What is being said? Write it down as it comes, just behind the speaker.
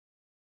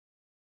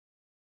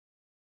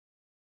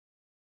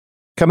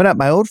Coming up,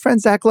 my old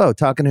friend Zach Lowe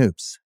talking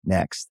hoops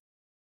next.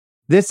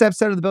 This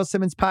episode of the Bill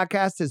Simmons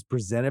podcast is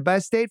presented by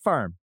State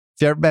Farm.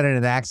 If you've ever been in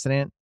an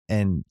accident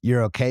and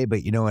you're okay,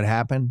 but you know what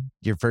happened,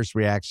 your first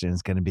reaction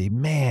is going to be,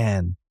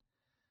 man,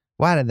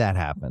 why did that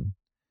happen?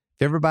 If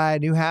you ever buy a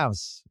new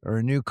house or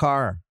a new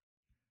car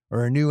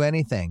or a new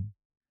anything,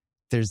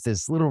 there's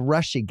this little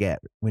rush you get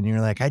when you're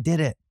like, I did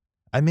it.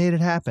 I made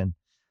it happen.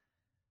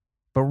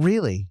 But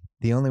really,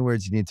 the only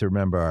words you need to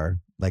remember are,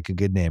 like a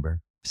good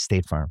neighbor,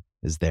 State Farm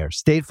is there.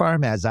 State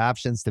Farm has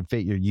options to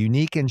fit your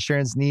unique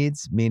insurance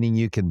needs, meaning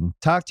you can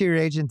talk to your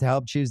agent to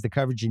help choose the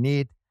coverage you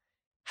need,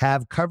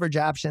 have coverage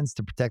options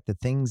to protect the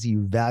things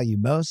you value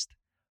most,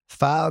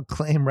 file a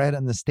claim right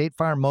on the State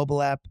Farm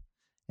mobile app,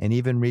 and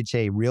even reach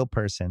a real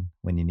person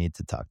when you need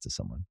to talk to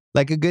someone.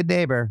 Like a good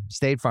neighbor,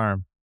 State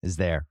Farm is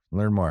there.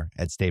 Learn more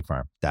at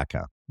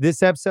statefarm.com.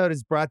 This episode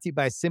is brought to you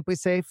by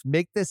SimpliSafe.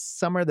 Make this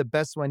summer the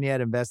best one yet.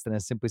 Invest in a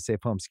SimpliSafe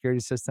home security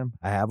system.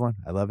 I have one.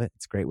 I love it.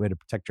 It's a great way to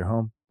protect your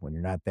home when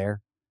you're not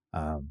there.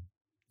 You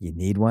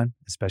need one,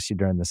 especially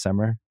during the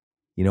summer.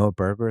 You know what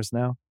burglars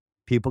know?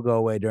 People go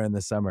away during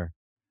the summer.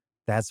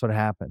 That's what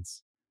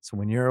happens. So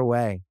when you're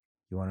away,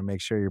 you want to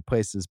make sure your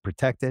place is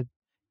protected.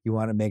 You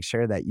want to make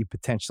sure that you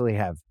potentially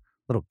have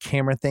little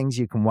camera things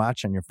you can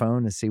watch on your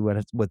phone to see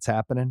what's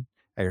happening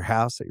at your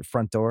house, at your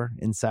front door,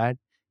 inside.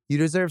 You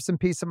deserve some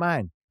peace of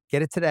mind.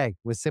 Get it today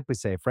with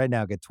SimpliSafe. Right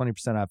now, get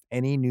 20% off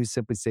any new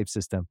SimpliSafe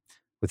system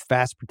with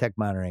Fast Protect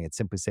monitoring at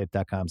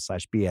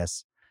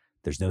simplisafe.com/BS.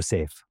 There's no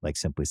safe like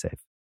SimpliSafe.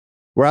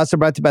 We're also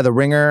brought to you by the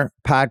Ringer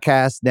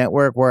Podcast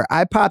Network, where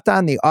I popped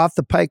on the Off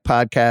the Pike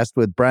podcast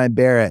with Brian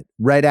Barrett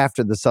right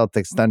after the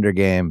Celtics Thunder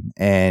game,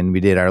 and we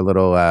did our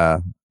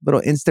little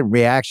instant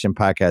reaction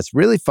podcast.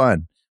 Really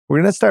fun. We're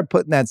going to start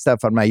putting that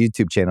stuff on my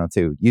YouTube channel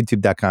too,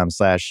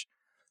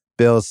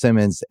 youtube.com/Bill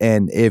Simmons.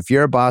 And if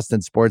you're a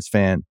Boston sports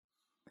fan,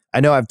 I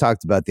know I've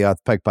talked about the Off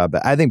the Pike pod,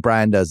 but I think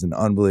Brian does an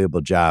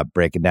unbelievable job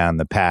breaking down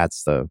the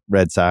Pats, the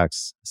Red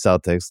Sox,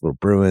 Celtics, little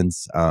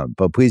Bruins.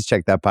 But please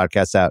check that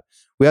podcast out.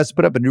 We also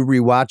put up a new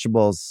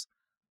Rewatchables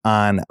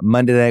on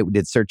Monday night. We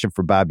did Searching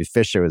for Bobby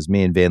Fischer. It was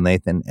me and Van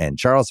Lathan and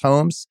Charles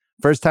Holmes.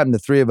 First time the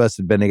three of us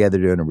had been together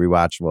doing a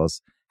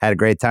Rewatchables. Had a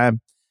great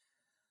time.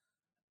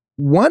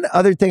 One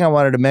other thing I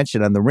wanted to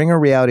mention on the Ringer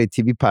Reality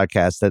TV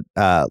podcast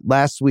that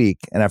last week,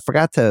 and I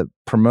forgot to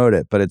promote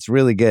it, but it's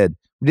really good.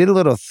 We did a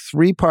little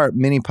 3-part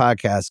mini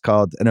podcast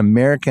called An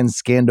American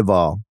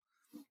Scandival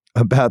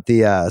about the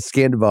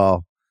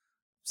Scandival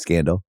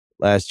scandal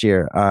last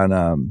year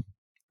on,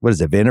 what is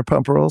it,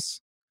 Vanderpump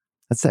Rules?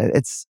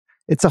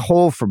 It's a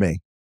hole for me.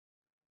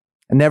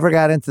 I never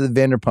got into the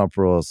Vanderpump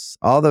Rules.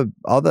 All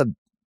the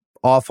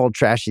awful,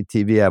 trashy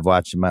TV I've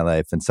watched in my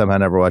life, and somehow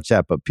never watched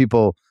that, but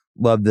people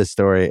love this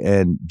story,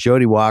 and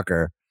Jody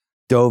Walker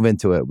dove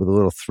into it with a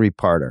little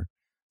 3-parter.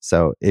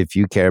 So if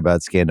you care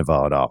about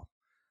Scandival at all,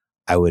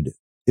 I would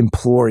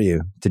implore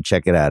you to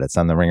check it out. It's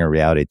on the Ringer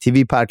Reality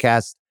TV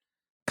podcast.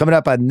 Coming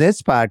up on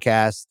this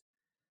podcast,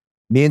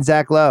 me and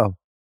Zach Lowe,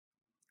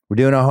 we're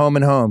doing a home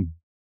and home.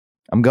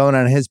 I'm going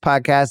on his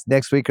podcast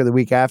next week or the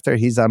week after.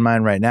 He's on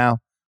mine right now.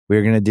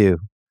 We're going to do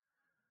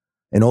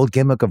an old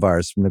gimmick of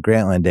ours from the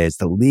Grantland days.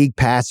 The League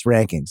Pass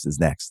Rankings is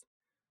next.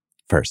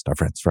 First, our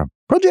friends from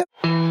Project.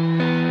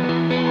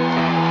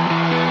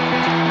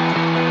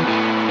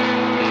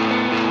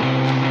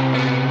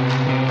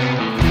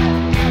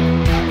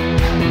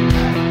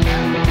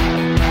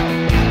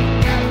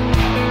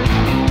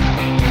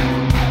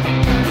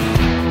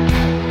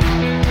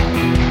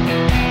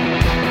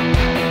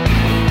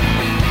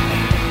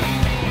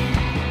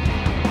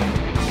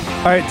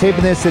 All right,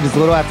 taping this. It is a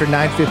little after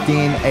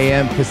 9:15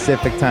 a.m.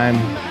 Pacific time.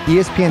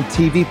 ESPN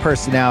TV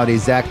personality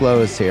Zach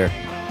Lowe is here.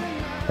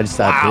 I just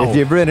thought, if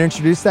you've been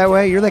introduced that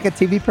way, you're like a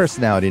TV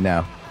personality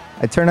now.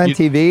 I turn on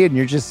TV and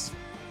you're just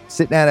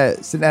sitting at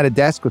a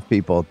desk with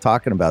people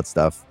talking about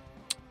stuff.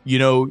 You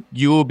know,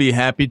 you will be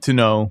happy to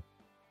know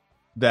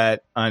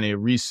that on a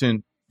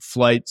recent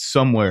flight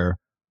somewhere,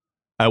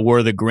 I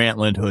wore the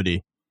Grantland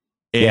hoodie.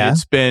 And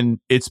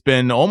it's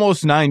been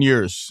almost 9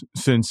 years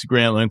since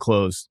Grantland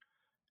closed.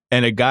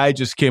 And a guy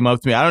just came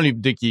up to me. I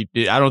don't think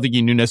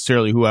he knew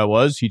necessarily who I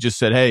was. He just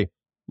said, "Hey,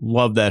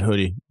 love that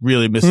hoodie.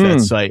 Really miss that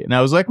site." And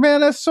I was like,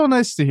 "Man, that's so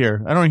nice to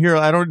hear."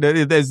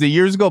 As the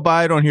years go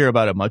by, I don't hear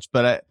about it much,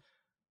 but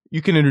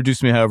you can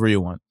introduce me however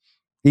you want.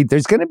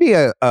 There's going to be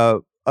a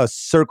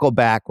circle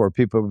back where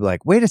people will be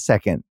like, "Wait a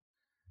second.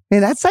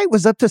 Man, that site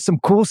was up to some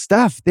cool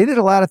stuff. They did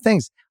a lot of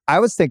things." I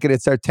was thinking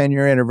it's our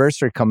 10-year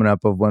anniversary coming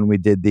up of when we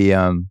did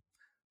the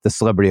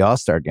Celebrity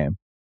All-Star game.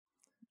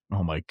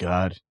 Oh my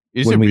God.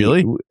 Is it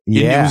really?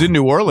 Yeah. It was in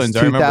New Orleans.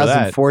 I remember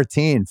that.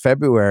 2014,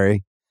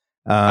 February.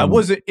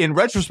 In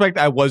retrospect,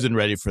 I wasn't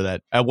ready for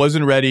that. I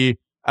wasn't ready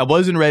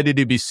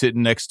to be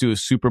sitting next to a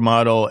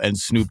supermodel and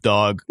Snoop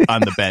Dogg on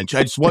the bench.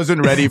 I just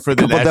wasn't ready for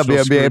the national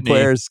WNBA scrutiny.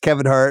 players,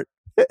 Kevin Hart.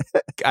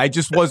 I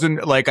just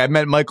wasn't I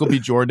met Michael B.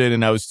 Jordan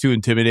and I was too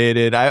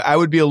intimidated. I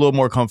would be a little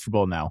more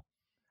comfortable now.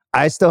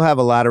 I still have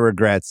a lot of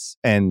regrets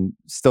and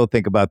still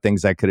think about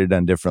things I could have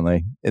done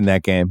differently in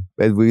that game.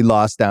 We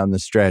lost down the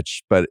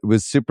stretch, but it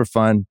was super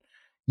fun.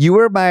 You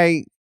were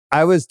my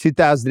I was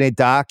 2008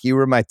 Doc. You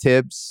were my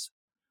Tibbs.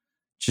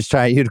 Just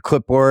trying, you had a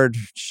clipboard.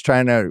 Just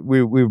trying to.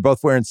 We were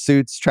both wearing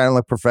suits, trying to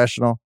look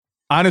professional.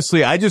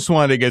 Honestly, I just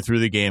wanted to get through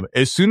the game.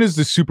 As soon as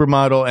the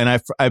supermodel,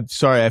 and I'm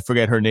sorry, I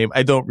forget her name.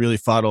 I don't really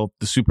follow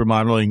the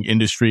supermodeling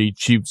industry.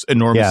 She's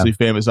enormously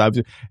famous,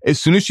 obviously. As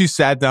soon as she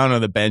sat down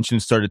on the bench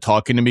and started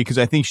talking to me, because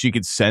I think she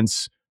could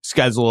sense this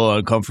guy's a little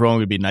uncomfortable and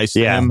would be nice to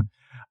him.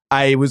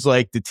 I was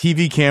like, the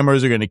TV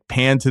cameras are going to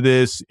pan to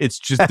this. It's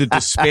just the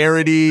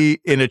disparity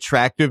in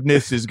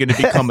attractiveness is going to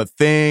become a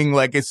thing.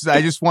 Like,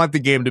 I just want the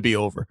game to be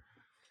over.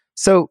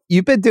 So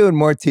you've been doing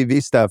more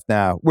TV stuff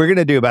now. We're going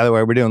to do, by the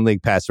way, we're doing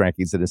league pass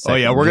rankings in a second. Oh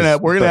yeah, we're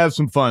gonna have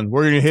some fun.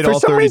 We're gonna hit all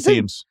 30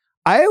 teams.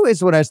 I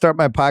always, when I start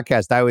my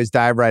podcast, I always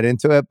dive right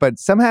into it. But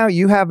somehow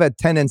you have a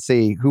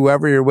tendency,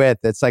 whoever you're with,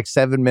 it's like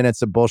 7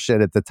 minutes of bullshit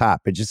at the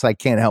top. It just like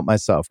can't help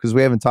myself because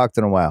we haven't talked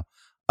in a while.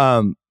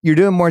 You're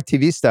doing more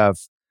TV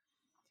stuff.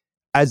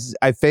 As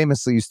I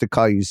famously used to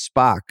call you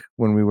Spock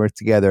when we worked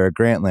together at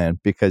Grantland,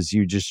 because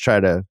you just try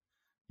to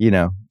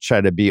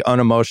be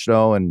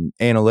unemotional and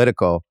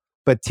analytical.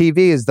 But TV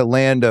is the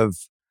land of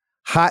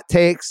hot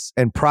takes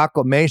and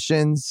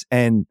proclamations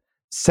and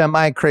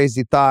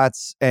semi-crazy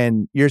thoughts.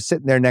 And you're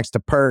sitting there next to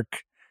Perk,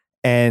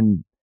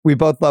 and we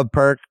both love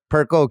Perk.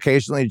 Perk will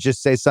occasionally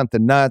just say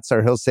something nuts,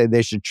 or he'll say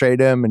they should trade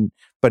him,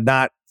 but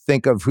not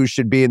think of who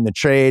should be in the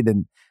trade.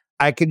 And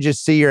I can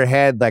just see your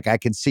head, like I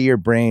can see your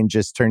brain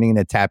just turning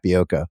into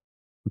tapioca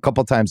a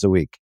couple times a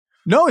week.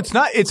 No, it's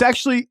not. It's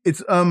actually,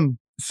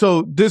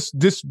 so this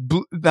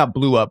not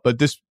blew up, but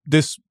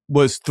this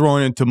was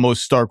thrown into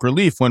most stark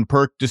relief when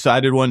Perk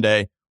decided one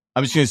day,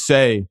 I'm just going to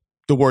say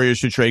the Warriors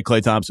should trade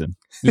Klay Thompson.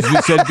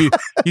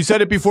 He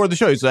said it before the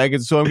show. He's like,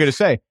 so I'm going to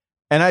say.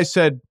 And I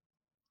said,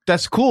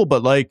 that's cool,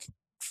 but like,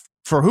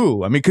 for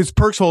who? I mean, because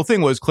Perk's whole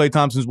thing was Klay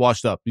Thompson's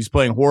washed up. He's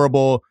playing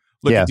horrible.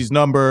 Look at these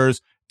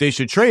numbers. They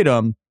should trade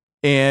him.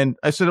 And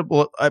I said,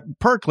 well,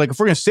 Perk, like, if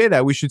we're going to say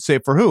that, we should say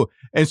for who.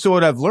 And so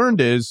what I've learned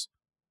is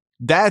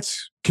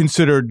that's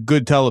considered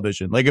good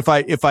television. Like if I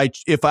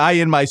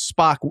in my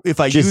Spock, if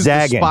I use the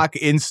Spock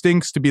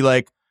instincts to be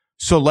like,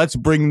 so let's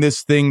bring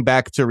this thing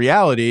back to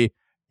reality.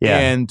 Yeah.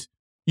 And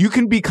you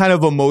can be kind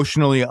of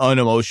emotionally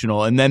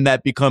unemotional. And then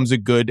that becomes a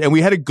good, and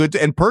we had a good,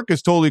 and Perk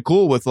is totally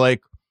cool with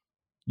like,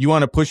 you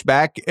want to push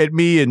back at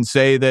me and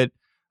say that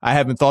I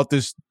haven't thought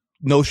this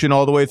notion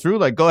all the way through.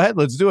 Like, go ahead,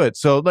 let's do it.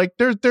 So like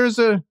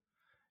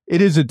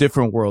it is a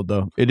different world,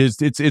 though.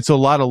 It's a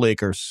lot of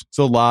Lakers. It's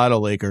a lot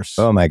of Lakers.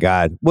 Oh my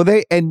God.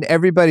 Well, and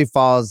everybody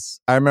falls.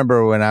 I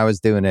remember when I was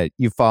doing it,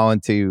 you fall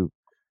into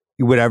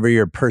whatever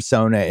your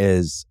persona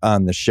is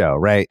on the show,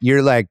 right?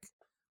 You're like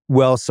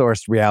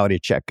well-sourced reality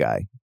check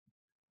guy.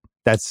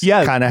 That's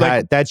kind of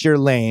how that's your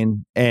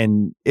lane,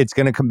 and it's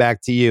going to come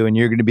back to you, and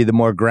you're going to be the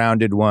more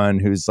grounded one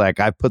who's like,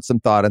 I put some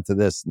thought into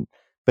this.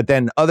 But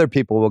then other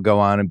people will go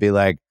on and be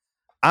like,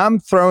 I'm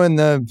throwing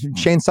the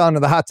chainsaw into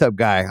the hot tub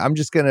guy. I'm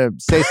just going to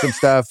say some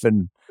stuff,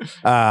 and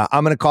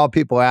I'm going to call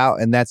people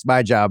out, and that's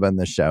my job on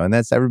this show. And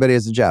that's, everybody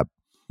has a job.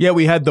 Yeah,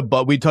 we talked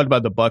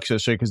about the Bucks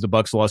yesterday because the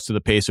Bucks lost to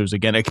the Pacers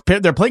again.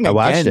 They're playing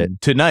again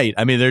tonight.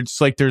 I mean,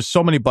 there's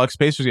so many Bucks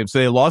Pacers games. So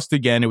they lost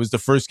again. It was the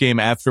first game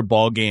after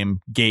ball game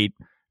gate.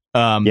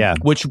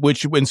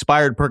 Which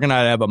inspired Perk and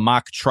I to have a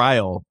mock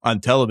trial on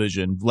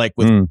television, like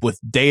with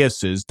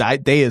daises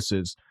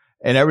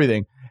and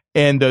everything.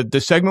 And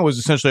the segment was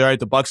essentially, all right,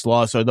 the Bucks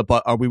lost.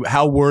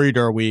 How worried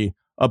are we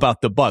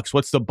about the Bucks?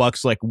 What's the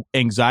Bucks like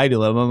anxiety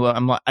level?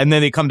 I'm like, and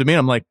then they come to me and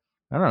I'm like,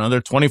 I don't know.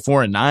 They're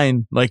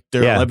 24-9. Like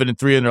they're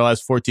 11-3 in their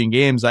last 14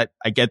 games. I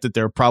get that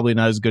they're probably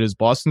not as good as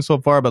Boston so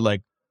far, but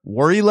like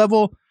worry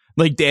level,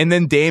 like, and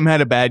then Dame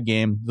had a bad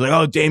game. Like,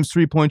 oh, Dame's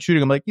 3-point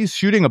shooting. I'm like, he's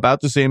shooting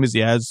about the same as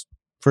he has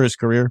for his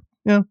career.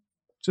 Yeah.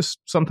 Just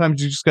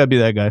sometimes you just gotta be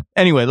that guy.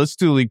 Anyway, let's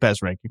do league pass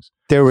rankings.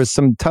 There was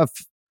some tough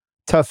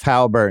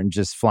Halliburton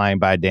just flying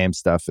by Dame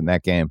stuff in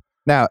that game.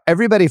 Now,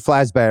 everybody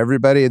flies by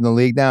everybody in the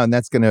league now, and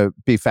that's going to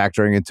be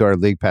factoring into our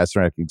league pass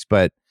rankings.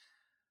 But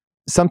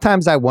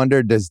sometimes I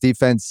wonder, does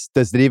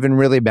it even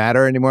really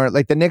matter anymore?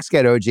 Like the Knicks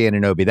get OG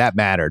Anunoby, that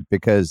mattered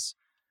because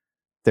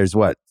there's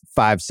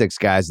 5-6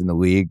 guys in the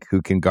league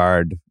who can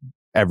guard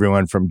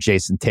everyone from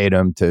Jason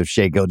Tatum to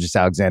Shai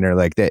Gilgeous-Alexander.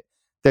 Like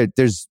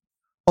there's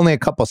only a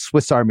couple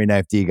Swiss Army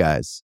knife D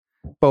guys.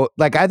 But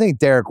like I think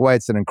Derek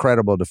White's an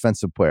incredible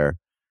defensive player.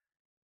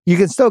 You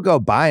can still go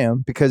buy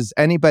him because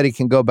anybody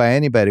can go by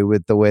anybody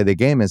with the way the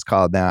game is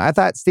called now. I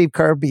thought Steve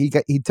Kerr,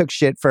 he took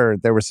shit for,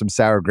 there was some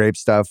sour grape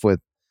stuff with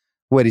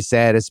what he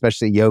said,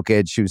 especially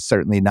Jokic, who's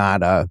certainly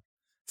not a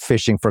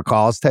fishing for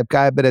calls type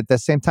guy. But at the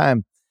same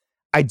time,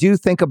 I do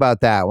think about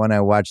that when I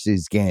watch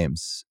these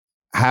games.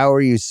 How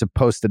are you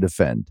supposed to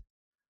defend?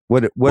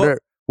 Where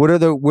are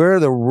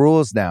the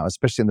rules now,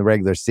 especially in the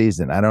regular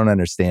season? I don't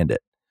understand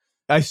it.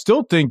 I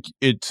still think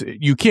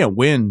you can't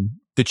win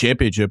the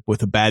championship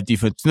with a bad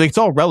defense. Like, it's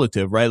all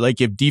relative, right? Like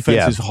if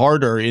defense is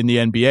harder in the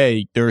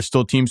NBA, there are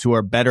still teams who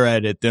are better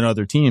at it than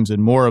other teams,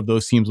 and more of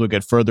those teams will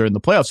get further in the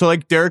playoffs. So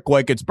like Derek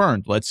White gets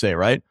burned, let's say,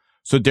 right?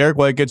 So Derek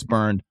White gets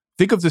burned.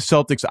 Think of the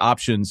Celtics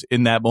options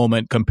in that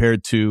moment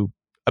compared to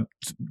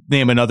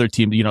name another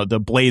team, the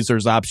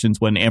Blazers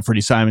options when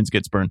Anthony Simons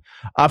gets burned.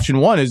 Option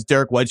 1 is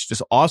Derek White's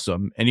just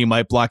awesome, and he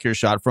might block your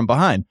shot from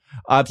behind.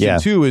 Option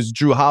 2 is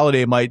Drew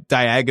Holiday might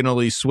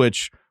diagonally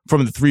switch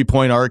from the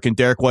 3-point arc, and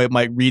Derek White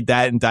might read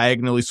that and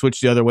diagonally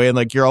switch the other way, and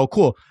like, you're all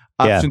cool.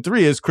 Option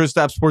 3 is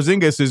Kristaps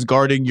Porzingis is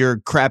guarding your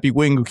crappy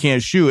wing who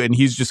can't shoot, and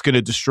he's just going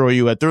to destroy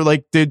you.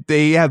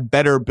 They have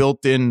better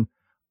built-in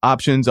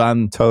options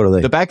on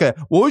the back end.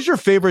 What was your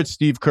favorite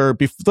Steve Kerr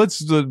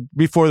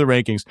before the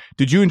rankings?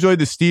 Did you enjoy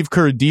the Steve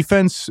Kerr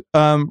defense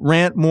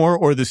rant more,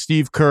 or the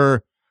Steve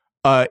Kerr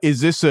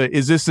is this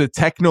a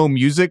techno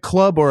music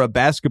club or a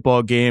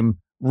basketball game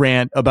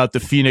rant about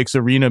the Phoenix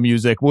Arena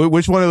music?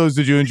 Which one of those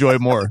did you enjoy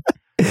more?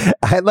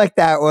 I like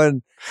that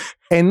one.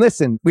 And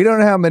listen, we don't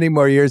know how many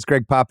more years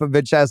Greg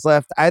Popovich has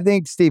left. I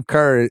think Steve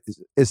Kerr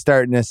is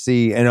starting to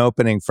see an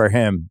opening for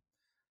him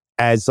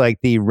as like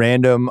the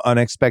random,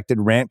 unexpected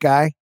rant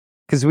guy.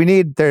 Because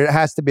there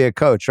has to be a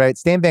coach, right?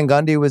 Stan Van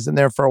Gundy was in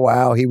there for a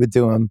while. He would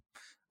do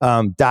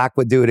them. Doc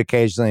would do it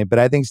occasionally. But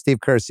I think Steve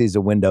Kerr sees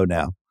a window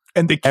now.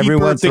 And every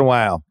once in a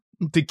while.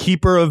 The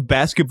keeper of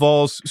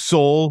basketball's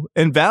soul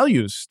and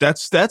values.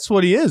 That's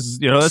what he is.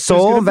 That's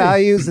soul,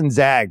 values, and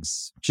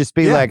zags. Just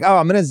be like, oh,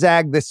 I'm going to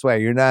zag this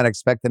way. You're not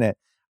expecting it.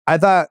 I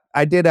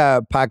did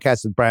a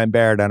podcast with Brian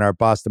Barrett on our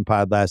Boston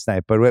pod last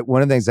night. But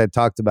one of the things I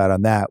talked about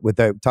on that,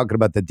 talking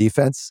about the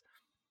defense,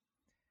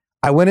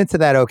 I went into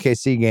that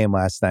OKC game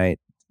last night.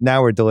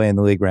 Now we're delaying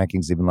the league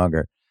rankings even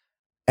longer.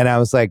 And I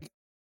was like,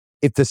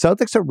 if the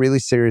Celtics are really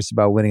serious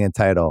about winning a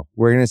title,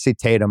 we're going to see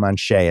Tatum on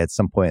Shea at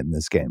some point in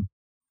this game.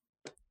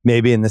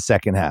 Maybe in the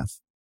second half.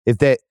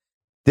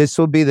 This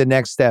will be the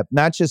next step,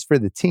 not just for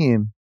the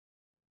team,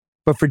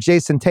 but for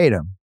Jason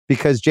Tatum.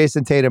 Because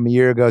Jason Tatum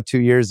 2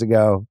 years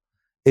ago,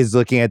 is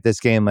looking at this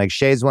game like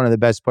Shea's one of the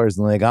best players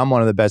in the league. I'm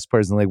one of the best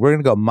players in the league. We're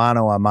going to go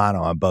mano a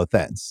mano on both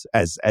ends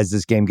as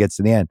this game gets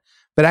to the end.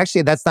 But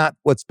actually, that's not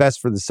what's best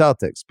for the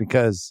Celtics,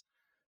 because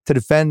to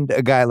defend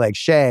a guy like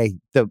Shea,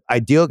 the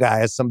ideal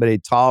guy is somebody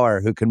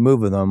taller who can move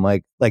with him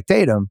like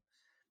Tatum.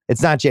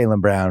 It's not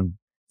Jaylen Brown.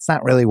 It's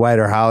not really White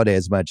or Holiday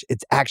as much.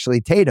 It's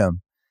actually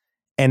Tatum.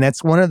 And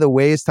that's one of the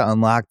ways to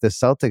unlock the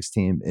Celtics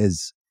team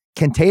is,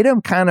 can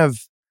Tatum kind of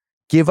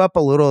give up a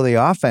little of the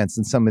offense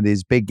in some of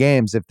these big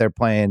games if they're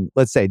playing,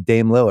 let's say,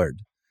 Dame Lillard.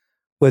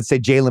 Let's say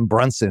Jalen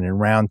Brunson in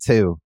round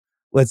 2.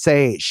 Let's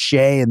say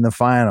Shea in the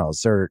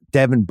finals or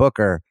Devin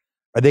Booker.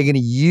 Are they going to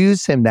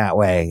use him that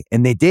way?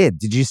 And they did.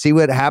 Did you see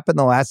what happened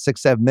the last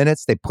 6-7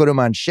 minutes? They put him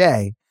on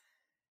Shea.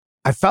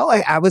 I felt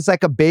like I was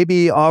like a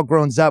baby all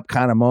grown up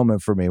kind of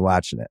moment for me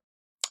watching it.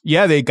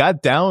 Yeah, they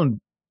got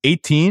down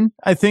 18,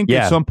 I think,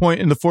 at some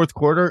point in the fourth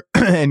quarter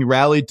and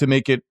rallied to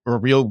make it a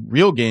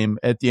real game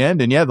at the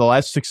end. And the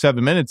last 6-7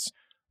 minutes,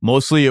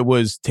 mostly it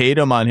was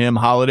Tatum on him.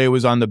 Holiday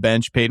was on the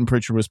bench. Peyton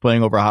Pritchard was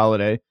playing over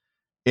Holiday.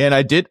 And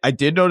I did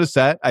notice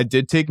that. I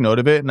did take note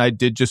of it, and I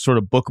did just sort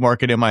of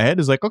bookmark it in my head.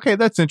 It's like, okay,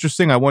 that's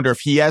interesting. I wonder if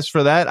he asked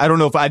for that. I don't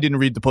know if I didn't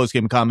read the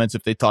postgame comments,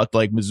 if they talked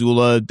like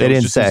Missoula, that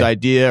was just his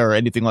idea or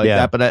anything like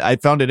that, but I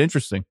found it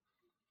interesting.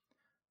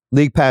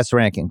 League pass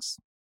rankings.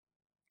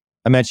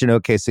 I mentioned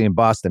OKC and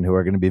Boston, who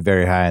are going to be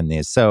very high in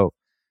these. So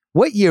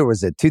what year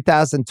was it?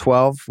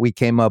 2012, we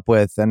came up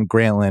with, and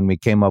Grantland, we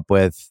came up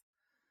with,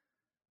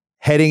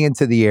 heading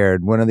into the year,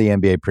 one of the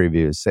NBA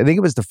previews. I think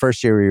it was the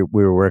first year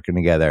we were working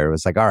together. It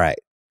was like, all right,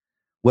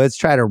 let's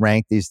try to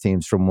rank these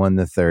teams from 1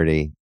 to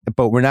 30.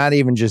 But we're not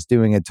even just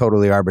doing it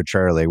totally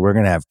arbitrarily. We're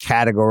going to have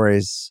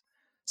categories.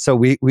 So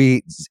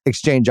we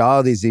exchange all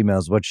of these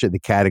emails. What should the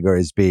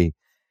categories be?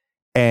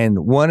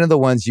 And one of the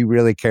ones you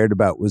really cared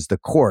about was the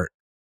court.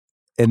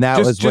 And that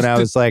was when I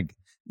was like,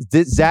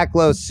 Zach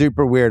Lowe's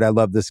super weird. I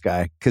love this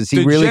guy because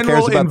he really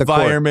cares about the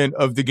environment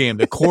of the game,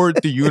 the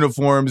court, the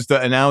uniforms, the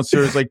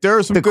announcers. Like there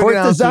are some good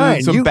announcers design.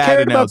 And some you bad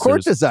cared announcers. About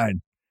court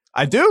design.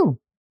 I do.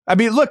 I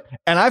mean, look,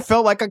 and I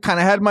felt like I kind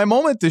of had my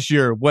moment this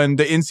year when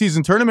the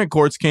in-season tournament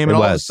courts came, and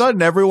all of a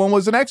sudden everyone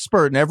was an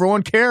expert and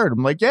everyone cared.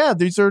 I'm like, yeah,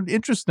 these are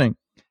interesting.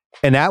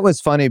 And that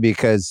was funny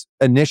because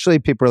initially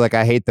people were like,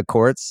 I hate the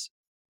courts.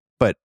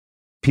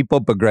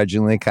 People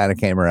begrudgingly kind of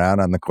came around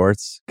on the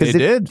courts because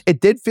it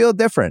did feel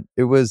different.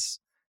 It was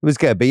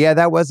good, but yeah,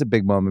 that was a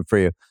big moment for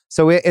you.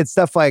 So it's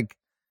stuff like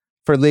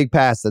for League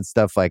Pass, it's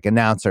stuff like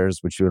announcers,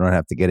 which we don't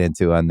have to get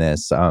into on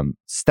this.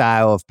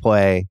 Style of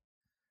play.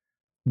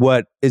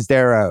 What is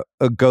there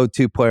a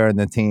go-to player on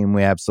the team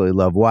we absolutely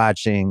love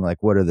watching? Like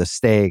what are the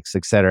stakes,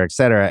 et cetera, et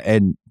cetera.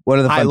 And one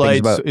of the fun things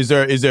about is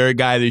there a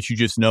guy that you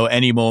just know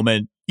any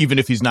moment, even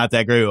if he's not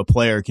that great of a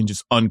player, can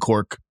just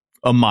uncork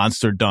a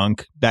monster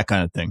dunk, that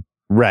kind of thing.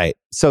 Right.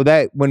 So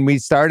that when we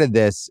started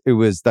this, it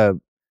was the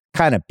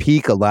kind of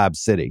peak of Lob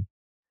City.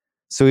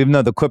 So even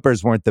though the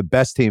Clippers weren't the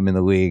best team in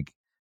the league,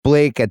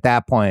 Blake at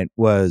that point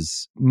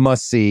was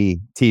must-see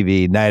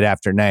TV night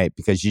after night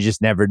because you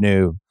just never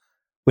knew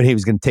when he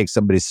was going to take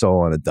somebody's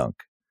soul on a dunk.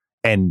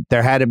 And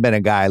there hadn't been a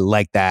guy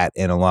like that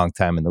in a long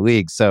time in the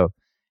league. So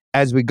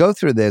as we go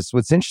through this,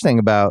 what's interesting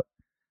about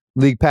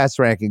League Pass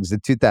rankings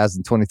in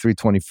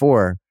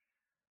 2023-24,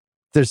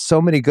 there's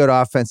so many good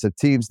offensive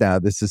teams now.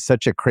 This is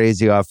such a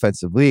crazy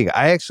offensive league.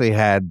 I actually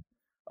had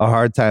a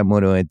hard time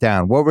whittling it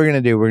down. What we're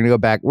going to do, we're going to go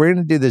back. We're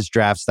going to do this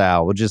draft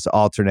style. We'll just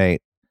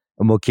alternate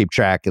and we'll keep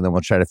track and then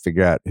we'll try to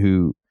figure out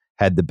who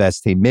had the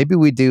best team. Maybe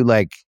we do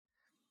like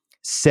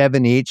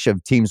 7 each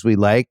of teams we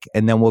like,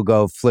 and then we'll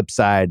go flip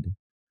side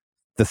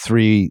the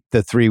three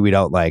we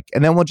don't like.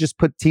 And then we'll just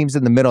put teams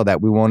in the middle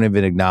that we won't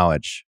even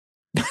acknowledge.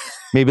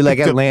 Maybe like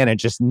Atlanta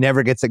just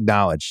never gets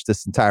acknowledged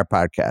this entire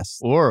podcast.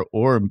 Or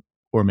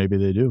maybe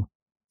they do.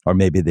 Or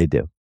maybe they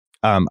do.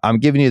 I'm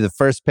giving you the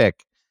first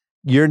pick.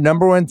 Your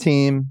number one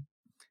team.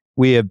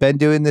 We have been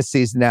doing this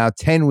season now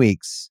 10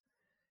 weeks.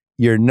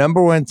 Your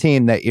number one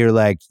team that you're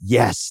like,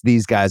 yes,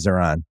 these guys are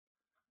on.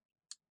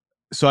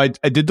 So I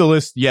did the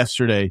list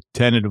yesterday,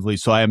 tentatively,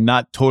 so I am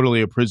not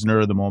totally a prisoner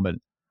of the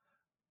moment.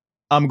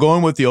 I'm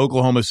going with the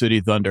Oklahoma City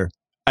Thunder.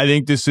 I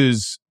think this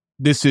is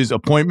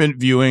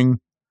appointment viewing.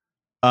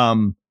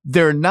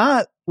 They're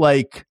not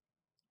like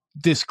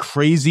this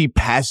crazy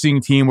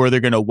passing team where they're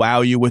going to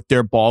wow you with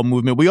their ball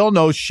movement. We all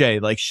know Shea.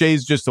 Like,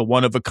 Shea's just a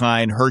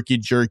one-of-a-kind,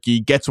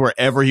 herky-jerky, gets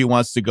wherever he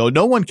wants to go.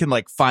 No one can,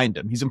 like, find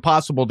him. He's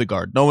impossible to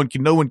guard. No one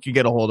can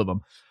get a hold of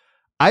him.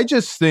 I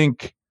just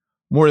think,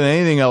 more than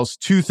anything else,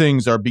 2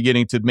 things are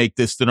beginning to make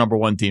this the number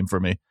one team for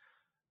me.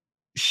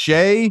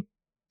 Shea,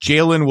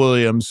 Jalen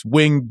Williams,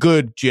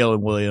 good Jalen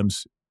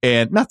Williams,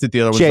 and not that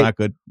the other one's not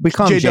good. We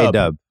call him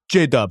J-Dub.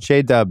 J-Dub.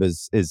 J-Dub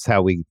is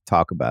how we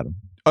talk about him.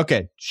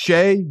 Okay,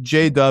 Shea,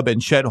 J-Dub, and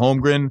Chet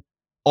Holmgren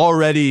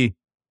already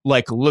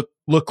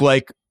look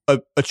like a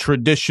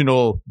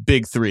traditional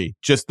big three.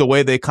 Just the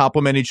way they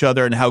complement each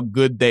other and how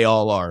good they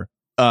all are.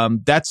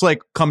 That's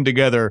like come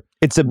together.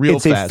 It's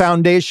a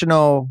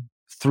foundational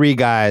 3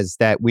 guys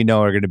that we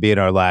know are going to be in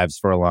our lives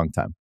for a long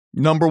time.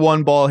 Number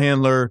 1 ball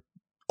handler,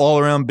 all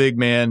around big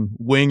man,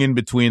 wing in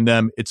between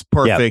them. It's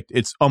perfect. Yep.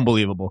 It's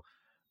unbelievable.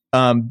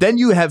 Then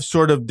you have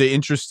sort of the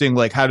interesting,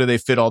 like, how do they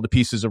fit all the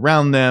pieces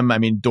around them? I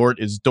mean, Dort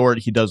is Dort.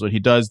 He does what he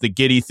does. The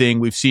Giddey thing,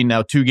 we've seen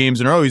now 2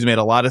 games in a row. He's made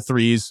a lot of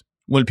threes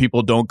when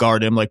people don't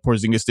guard him, like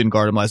Porzingis didn't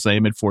guard him last night. He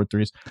made 4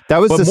 threes. That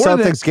was the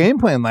Celtics game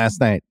plan last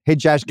night. Hey,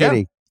 Josh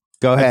Giddey,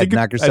 go ahead,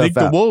 knock yourself out. I think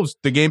the Wolves,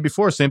 the game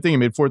before, same thing. He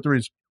made 4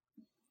 threes.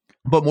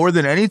 But more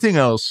than anything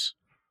else,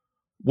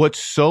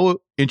 what's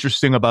so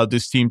interesting about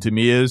this team to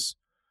me is,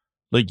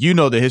 like, you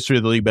know the history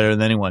of the league better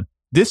than anyone.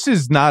 This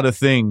is not a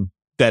thing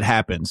that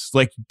happens.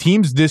 Like,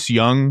 teams this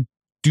young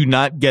do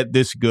not get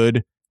this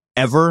good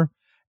ever.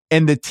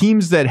 And the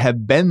teams that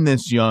have been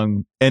this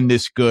young and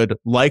this good,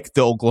 like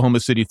the Oklahoma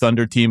City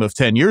Thunder team of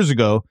 10 years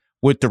ago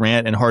with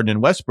Durant and Harden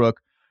and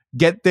Westbrook,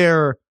 get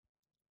there,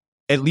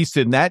 at least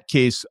in that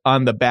case,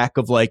 on the back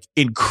of like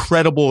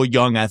incredible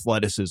young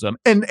athleticism.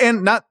 And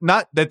not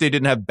that they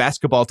didn't have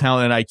basketball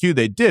talent and IQ,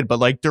 they did, but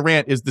like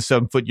Durant is the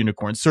 7-foot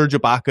unicorn. Serge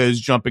Ibaka is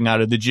jumping out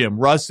of the gym.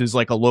 Russ is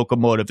like a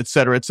locomotive, et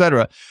cetera, et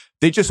cetera.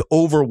 They just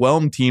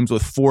overwhelm teams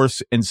with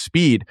force and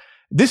speed.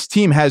 This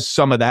team has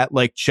some of that.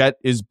 Like, Chet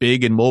is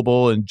big and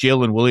mobile, and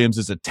Jalen Williams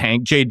is a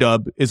tank.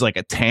 J-Dub is like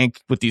a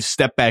tank with these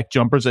step back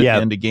jumpers at the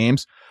end of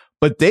games.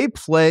 But they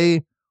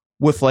play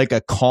with like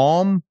a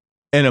calm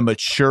and a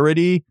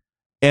maturity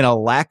and a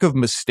lack of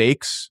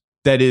mistakes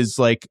that is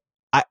like,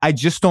 I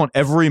just don't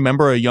ever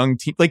remember a young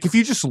team. Like, if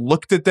you just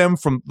looked at them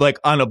from like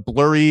on a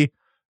blurry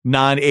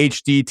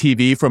non-HD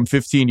TV from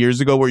 15 years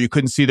ago where you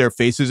couldn't see their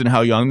faces and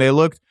how young they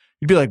looked,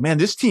 you'd be like, man,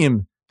 this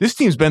team's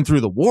been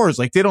through the wars.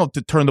 Like, they don't have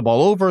to turn the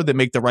ball over. They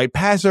make the right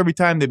pass every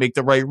time. They make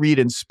the right read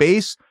in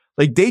space.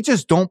 Like, they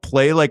just don't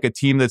play like a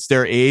team that's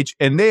their age.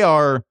 And they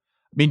are,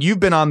 I mean, you've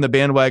been on the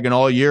bandwagon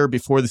all year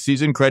before the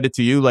season. Credit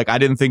to you. Like, I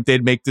didn't think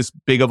they'd make this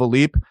big of a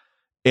leap.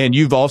 And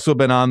you've also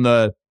been on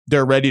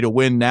they're ready to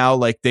win now.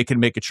 Like, they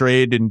can make a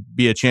trade and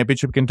be a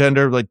championship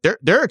contender. Like,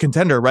 they're a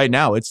contender right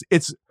now.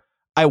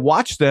 I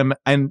watch them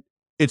and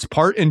it's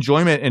part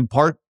enjoyment and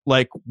part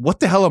like,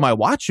 what the hell am I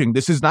watching?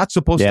 This is not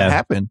supposed to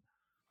happen.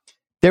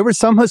 There were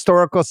some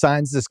historical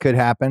signs this could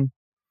happen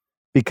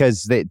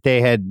because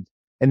they had,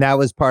 and that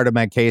was part of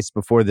my case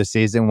before the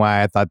season,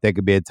 why I thought they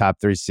could be a top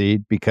 3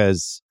 seed,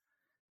 because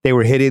they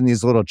were hitting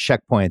these little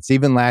checkpoints.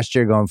 Even last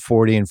year, going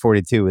 40 and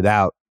 42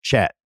 without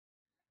Chet.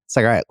 It's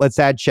like, all right, let's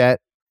add Chet.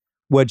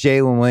 What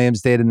Jalen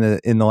Williams did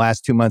in the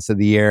last 2 months of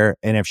the year,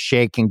 and if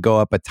Shea can go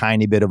up a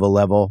tiny bit of a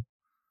level,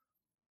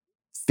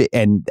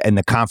 and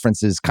the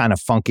conference is kind of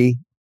funky,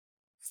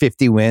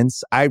 50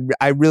 wins. I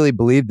really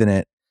believed in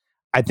it.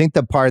 I think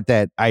the part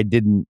that I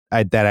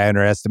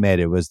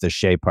underestimated was the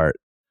Shea part,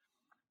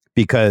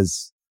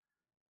 because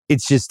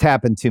it's just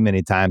happened too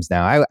many times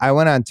now. I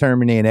went on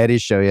Termini and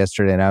Eddie's show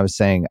yesterday, and I was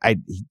saying,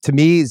 to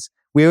me,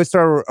 we always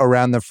throw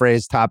around the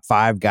phrase top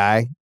 5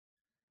 guy.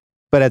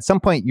 But at some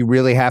point, you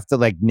really have to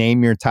like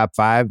name your top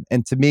 5.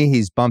 And to me,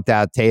 he's bumped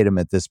out Tatum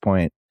at this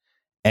point.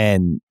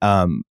 And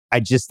I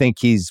just think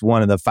he's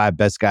one of the 5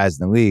 best guys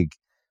in the league.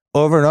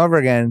 Over and over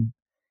again,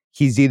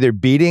 he's either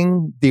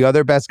beating the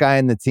other best guy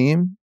in the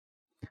team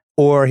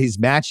or he's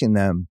matching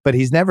them. But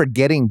he's never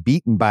getting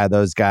beaten by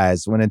those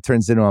guys when it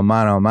turns into a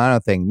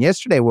mano-a-mano thing.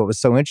 Yesterday, what was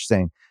so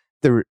interesting,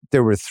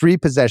 there were 3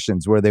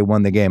 possessions where they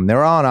won the game. They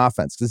were all on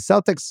offense because the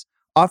Celtics'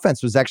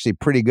 offense was actually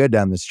pretty good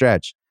down the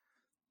stretch.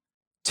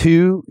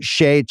 2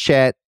 Shea,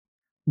 Chet,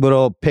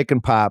 little pick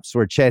and pops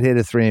where Chet hit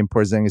a three and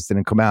Porzingis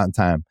didn't come out in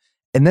time.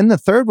 And then the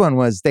third one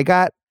was they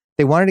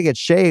wanted to get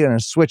Shea on a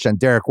switch on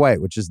Derek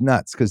White, which is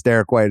nuts because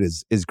Derek White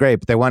is great,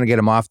 but they want to get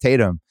him off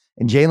Tatum.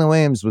 And Jalen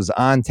Williams was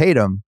on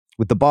Tatum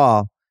with the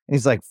ball. And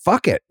he's like,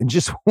 fuck it. And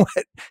just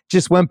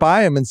went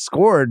by him and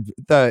scored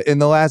in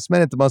the last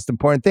minute, the most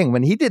important thing.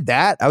 When he did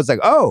that, I was like,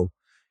 oh,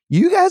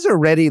 you guys are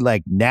ready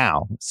like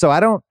now. So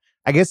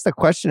I guess the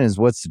question is,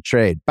 what's the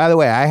trade? By the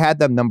way, I had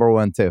them number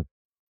one too.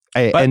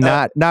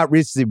 Not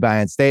recency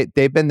bias.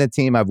 They've been the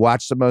team I've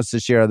watched the most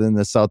this year other than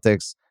the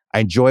Celtics. I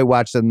enjoy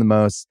watching them the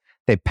most.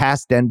 They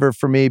passed Denver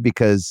for me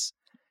because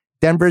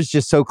Denver's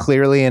just so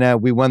clearly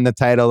we won the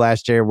title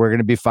last year. We're going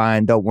to be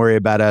fine. Don't worry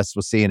about us.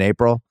 We'll see you in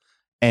April.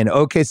 And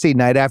OKC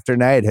night after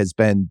night has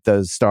been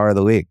the star of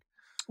the league.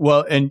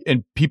 Well, and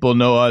people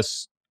know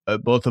us,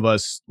 both of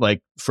us,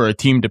 like for a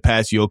team to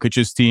pass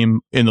Jokic's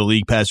team in the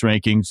league pass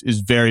rankings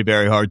is very,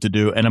 very hard to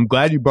do. And I'm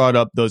glad you brought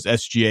up those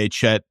SGA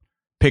Chet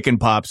pick and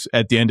pops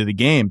at the end of the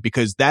game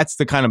because that's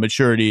the kind of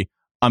maturity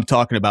I'm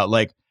talking about.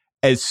 Like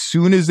as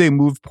soon as they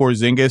moved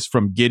Porzingis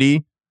from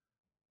Giddey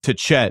to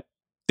Chet,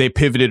 they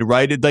pivoted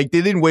right. Like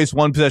they didn't waste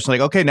one possession.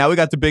 Like, okay, now we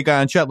got the big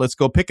guy on Chet. Let's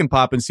go pick and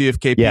pop and see if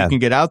KP can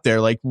get out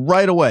there. Like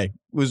right away.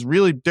 It was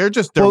really, they're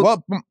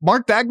well,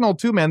 Mark Dagnall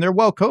too, man. They're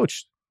well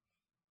coached.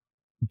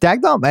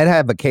 Dagnall might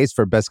have a case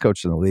for best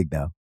coach in the league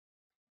now.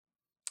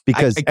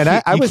 Because,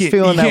 I was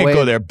feeling that way. You can't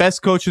go there.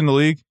 Best coach in the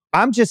league?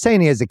 I'm just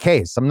saying he has a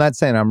case. I'm not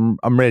saying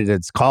I'm ready to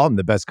call him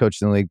the best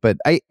coach in the league, but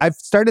I've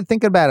started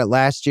thinking about it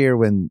last year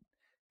when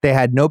they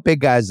had no big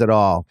guys at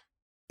all.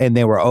 And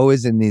they were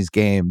always in these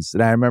games.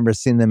 And I remember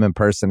seeing them in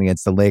person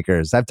against the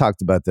Lakers. I've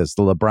talked about this,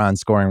 the LeBron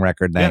scoring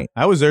record night.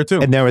 Yeah, I was there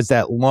too. And there was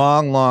that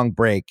long, long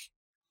break.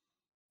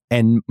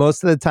 And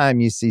most of the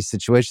time you see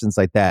situations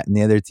like that. And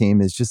the other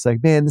team is just like,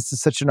 man, this is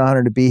such an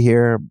honor to be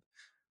here.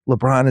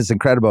 LeBron is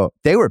incredible.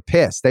 They were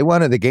pissed. They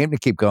wanted the game to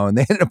keep going.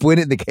 They ended up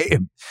winning the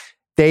game.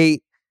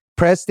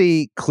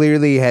 Presti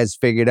clearly has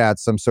figured out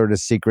some sort of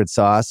secret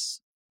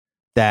sauce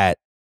that,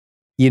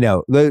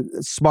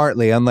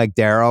 smartly, unlike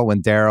Daryl,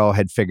 when Daryl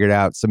had figured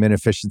out some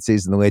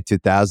inefficiencies in the late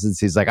 2000s,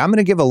 he's like, I'm going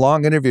to give a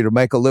long interview to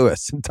Michael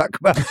Lewis and talk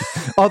about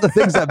all the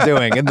things I'm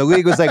doing. And the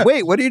league was like,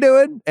 wait, what are you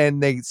doing?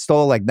 And they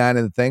stole like 9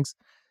 of the things.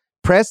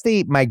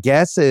 Presti, my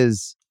guess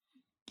is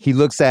he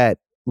looks at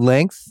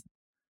length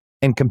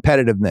and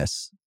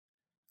competitiveness.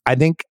 I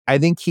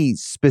think he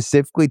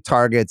specifically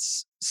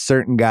targets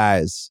certain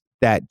guys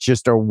that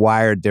just are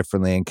wired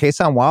differently. And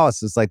Kason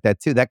Wallace is like that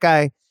too. That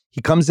guy, he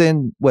comes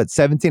in,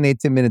 17,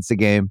 18 minutes a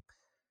game.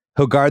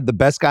 He'll guard the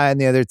best guy on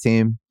the other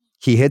team.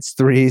 He hits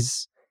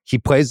threes. He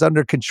plays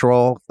under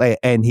control,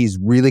 and he's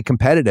really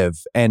competitive.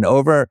 And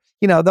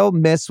they'll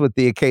miss with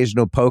the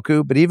occasional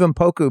Poku, but even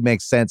Poku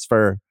makes sense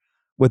for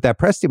what that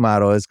Presti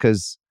model is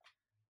because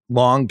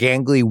long,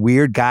 gangly,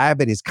 weird guy,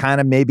 but he's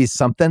kind of maybe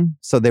something.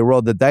 So they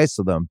rolled the dice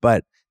with him.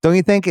 But don't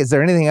you think, is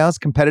there anything else?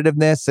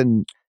 Competitiveness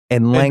and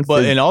length.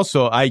 And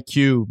also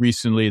IQ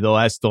recently, the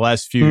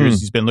last few years,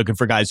 he's been looking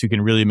for guys who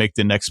can really make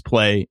the next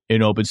play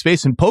in open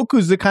space. And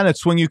Poku's the kind of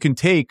swing you can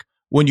take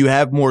when you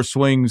have more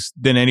swings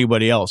than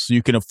anybody else. So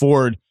you can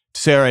afford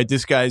to say, all right,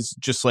 this guy's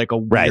just like a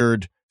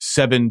weird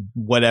 7,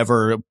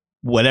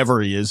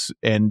 whatever he is,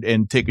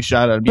 and take a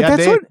shot at him.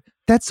 But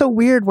that's so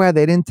weird why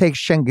they didn't take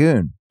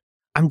Şengün.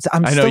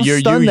 I know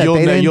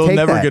you'll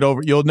never get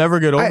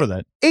over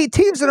that. 8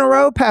 teams in a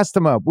row passed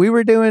him up. We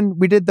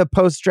did the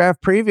post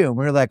draft preview and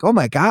we were like, oh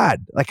my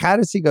God, like how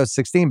does he go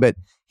 16? But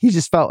he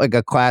just felt like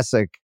a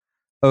classic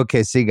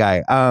OKC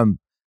guy.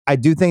 I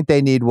do think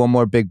they need one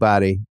more big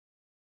body,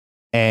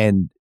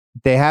 and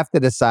they have to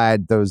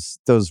decide those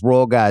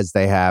role guys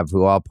they have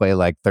who all play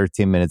like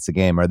 13 minutes a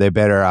game. Are they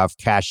better off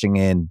cashing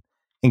in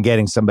and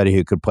getting somebody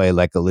who could play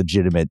like a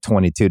legitimate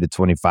 22 to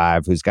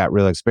 25 who's got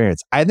real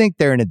experience? I think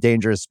they're in a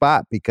dangerous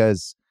spot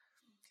because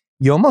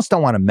you almost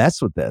don't want to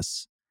mess with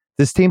this.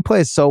 This team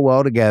plays so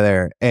well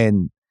together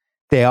and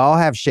they all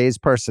have Shea's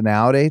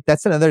personality.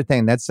 That's another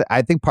thing.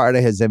 I think part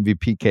of his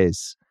MVP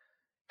case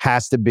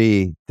has to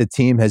be the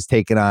team has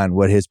taken on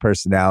what his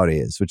personality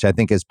is, which I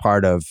think is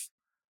part of,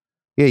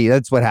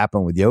 that's what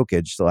happened with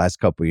Jokic the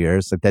last couple of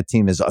years. Like that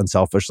team is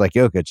unselfish like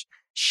Jokic.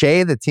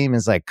 Shea, the team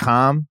is like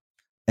calm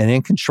and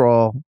in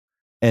control,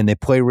 and they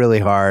play really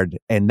hard.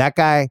 And that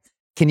guy,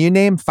 can you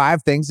name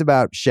 5 things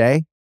about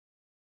Shea?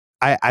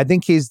 I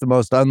think he's the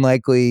most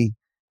unlikely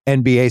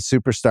NBA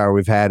superstar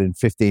we've had in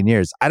 15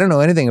 years. I don't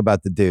know anything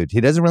about the dude.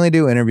 He doesn't really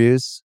do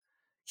interviews.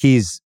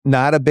 He's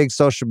not a big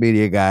social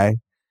media guy.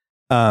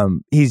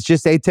 He's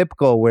just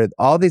atypical with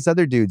all these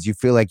other dudes. You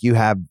feel like you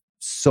have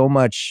so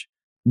much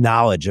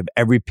knowledge of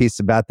every piece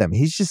about them.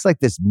 He's just like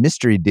this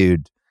mystery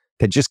dude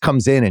that just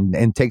comes in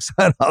and takes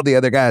on all the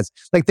other guys.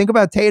 Like think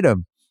about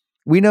Tatum.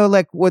 We know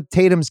like what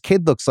Tatum's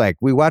kid looks like.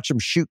 We watch him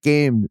shoot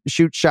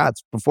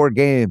shots before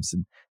games,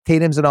 and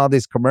Tatum's in all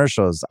these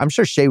commercials. I'm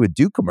sure Shea would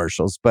do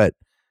commercials, but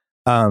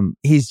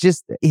he's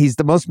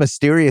the most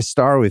mysterious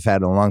star we've had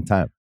in a long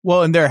time.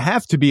 Well, and there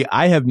have to be,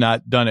 I have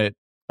not done it,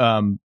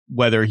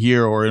 whether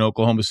here or in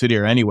Oklahoma City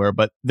or anywhere,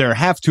 but there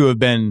have to have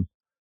been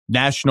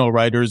national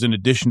writers in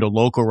addition to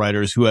local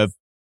writers who have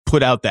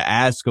put out the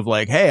ask of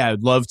like, hey,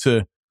 I'd love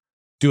to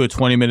do a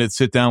 20-minute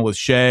sit down with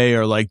Shea,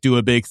 or like do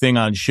a big thing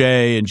on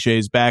Shea and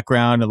Shea's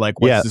background and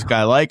like, what's this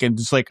guy like? And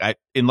just like,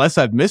 unless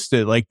I've missed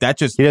it, like that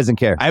just, he doesn't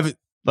care.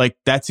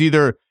 That's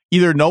either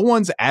no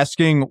one's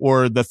asking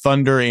or the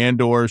Thunder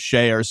and or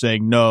Shea are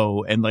saying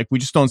no. And like, we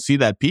just don't see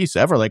that piece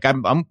ever. Like I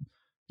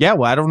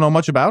don't know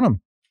much about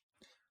him.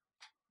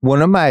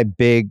 One of my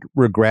big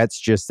regrets,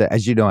 just that,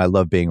 as you know, I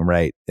love being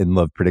right and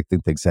love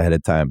predicting things ahead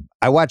of time.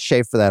 I watched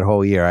Shea for that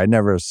whole year. I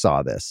never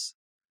saw this.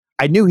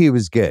 I knew he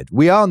was good.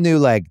 We all knew,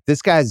 like,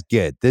 this guy's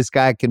good. This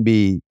guy can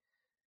be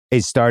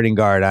a starting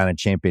guard on a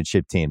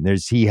championship team.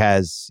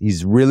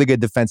 He's really good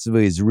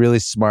defensively. He's really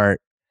smart.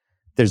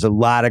 There's a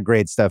lot of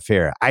great stuff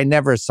here. I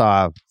never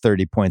saw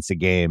 30 points a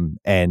game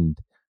and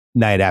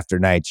night after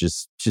night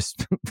just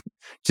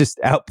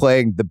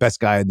outplaying the best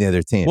guy on the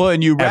other team. Well,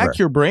 and you rack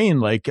your brain.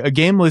 Like, a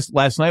game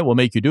last night will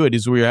make you do it.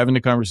 Is we were having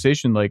a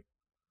conversation. Like,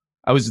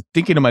 I was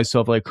thinking to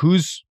myself, like,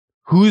 who's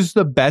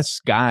the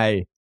best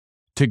guy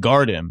to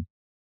guard him?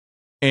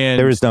 And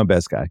there is no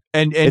best guy.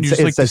 And it's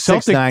just like a the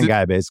Celtics, 6'9"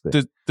 guy,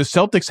 basically. The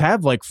Celtics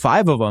have like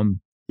 5 of them.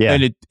 Yeah.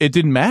 And it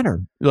didn't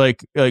matter.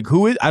 Like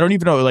who is, I don't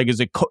even know. Like, is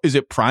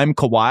it prime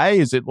Kawhi?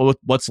 Is it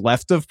what's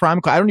left of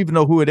prime Kawhi? I don't even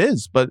know who it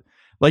is. But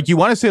like, you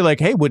want to say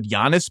like, hey, would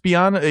Giannis be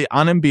on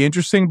him be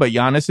interesting? But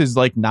Giannis is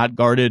like not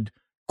guarded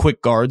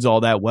quick guards all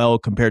that well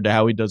compared to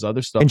how he does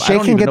other stuff. And Shea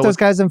can get those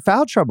guys in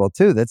foul trouble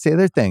too. That's the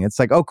other thing. It's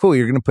like, oh, cool,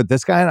 you're going to put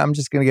this guy in? I'm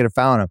just going to get a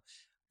foul on him.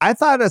 I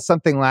thought of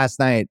something last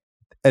night,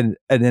 an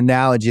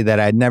analogy that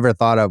I'd never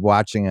thought of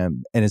watching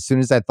him. And as soon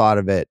as I thought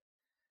of it,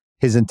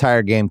 his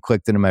entire game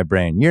clicked into my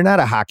brain. You're not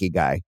a hockey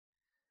guy,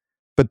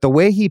 but the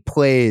way he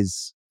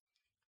plays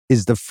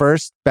is the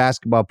first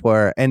basketball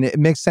player, and it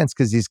makes sense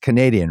because he's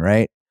Canadian,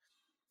 right?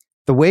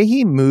 The way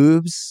he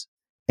moves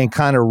and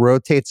kind of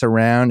rotates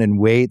around and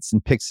waits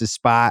and picks his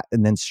spot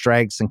and then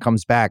strikes and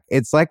comes back.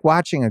 It's like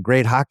watching a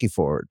great hockey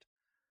forward.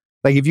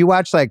 Like if you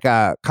watch like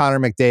Connor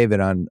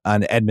McDavid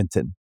on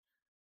Edmonton.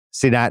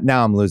 See,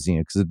 now I'm losing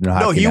you because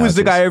no, he was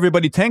the guy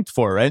everybody tanked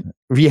for, right?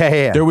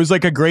 Yeah. There was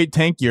like a great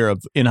tank year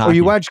in hockey. Or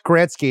you watch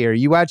Gretzky, or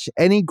you watch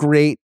any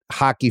great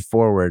hockey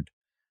forward.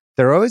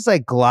 They're always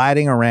like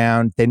gliding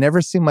around. They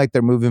never seem like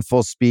they're moving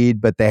full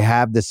speed, but they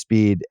have the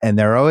speed, and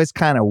they're always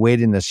kind of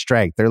waiting to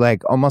strike. They're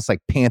like almost like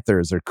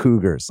panthers or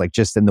cougars, like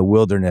just in the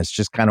wilderness,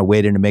 just kind of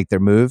waiting to make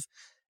their move.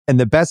 And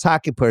the best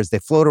hockey players, they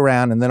float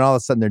around, and then all of a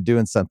sudden they're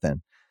doing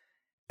something.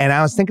 And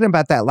I was thinking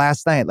about that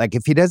last night. Like,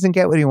 if he doesn't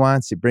get what he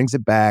wants, he brings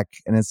it back.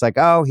 And it's like,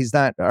 oh, he's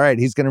not. All right,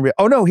 he's going to.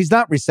 Oh, no, he's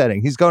not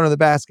resetting. He's going to the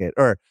basket.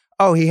 Or,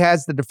 oh, he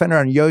has the defender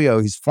on yo-yo.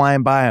 He's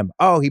flying by him.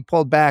 Oh, he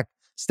pulled back,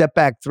 step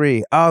back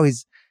 3. Oh,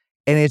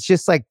 and it's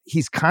just like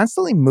he's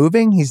constantly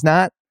moving. He's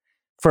not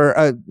for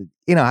I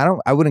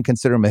wouldn't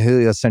consider him a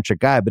heliocentric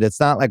guy, but it's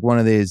not like one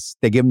of these,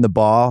 they give him the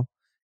ball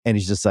and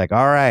he's just like,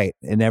 all right.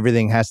 And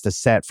everything has to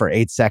set for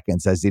 8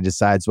 seconds as he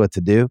decides what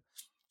to do.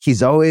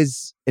 He's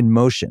always in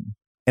motion.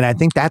 And I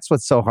think that's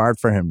what's so hard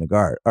for him to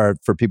guard, or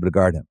for people to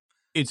guard him.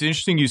 It's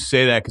interesting you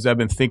say that, because I've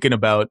been thinking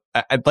about,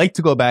 I'd like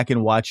to go back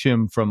and watch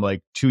him from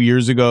like 2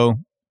 years ago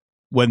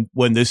when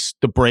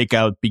the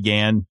breakout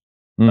began.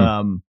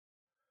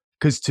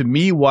 Because to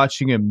me,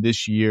 watching him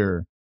this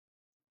year,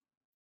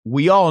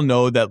 we all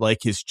know that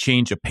like his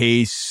change of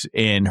pace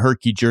and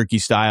herky jerky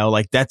style,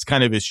 like that's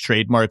kind of his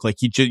trademark.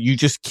 Like you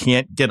just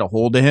can't get a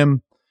hold of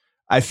him.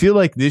 I feel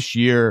like this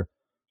year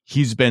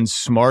he's been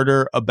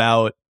smarter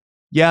about,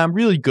 yeah, I'm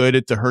really good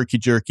at the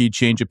herky-jerky,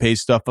 change of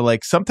pace stuff, but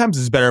like sometimes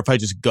it's better if I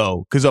just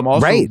go, because I'm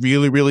also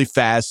really, really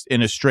fast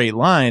in a straight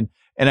line.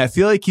 And I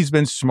feel like he's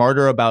been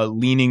smarter about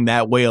leaning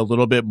that way a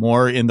little bit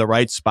more in the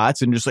right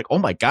spots, and just like, oh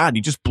my God,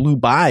 he just blew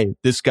by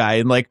this guy.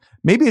 And like,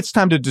 maybe it's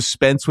time to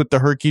dispense with the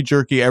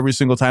herky-jerky every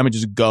single time and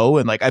just go.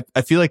 And like,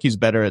 I feel like he's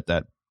better at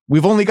that.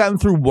 We've only gotten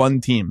through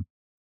one team.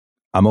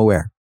 I'm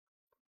aware.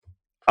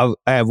 I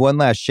have one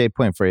last Shea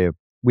point for you.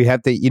 We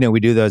have to, we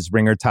do those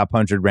Ringer Top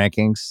 100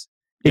 rankings.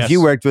 If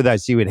you worked with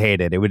us, you would hate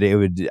it. It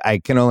would. I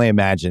can only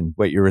imagine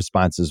what your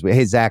responses would.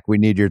 Hey, Zach, we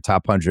need your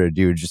top 100.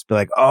 You would just be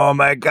like, oh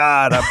my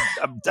God,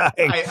 I'm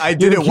dying. I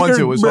did it once.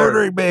 It was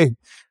murdering me.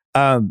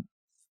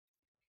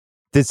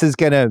 This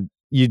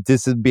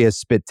would be a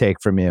spit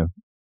take from you.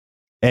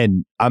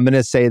 And I'm going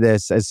to say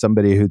this as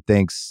somebody who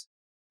thinks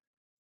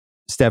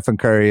Stephen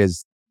Curry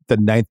is the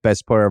 9th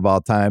best player of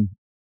all time.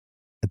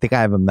 I think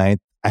I have him 9th.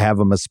 I have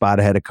him a spot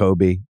ahead of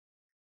Kobe.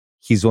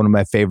 He's one of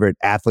my favorite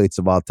athletes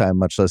of all time,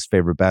 much less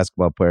favorite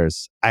basketball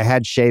players. I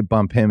had Shea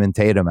bump him and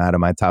Tatum out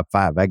of my top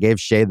 5. I gave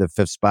Shea the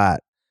 5th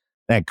spot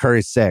and I had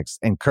Curry 6th.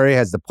 And Curry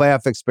has the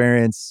playoff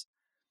experience.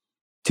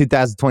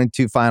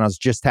 2022 finals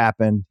just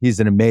happened. He's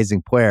an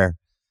amazing player.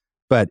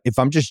 But if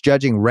I'm just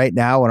judging right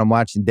now when I'm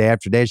watching day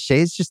after day,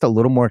 Shea's just a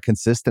little more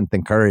consistent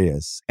than Curry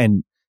is.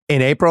 And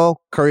in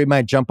April, Curry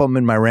might jump him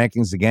in my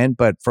rankings again.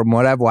 But from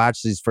what I've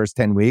watched these first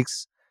 10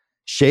 weeks,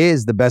 Shea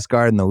is the best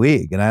guard in the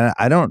league. And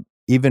I don't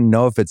even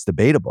know if it's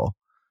debatable.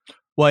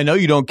 Well, I know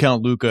you don't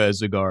count Luka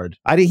as a guard.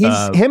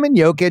 Him and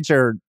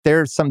Jokic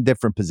they're some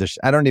different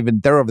position.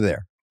 They're over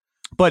there.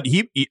 But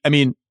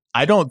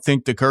I don't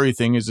think the Curry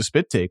thing is a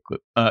spit take.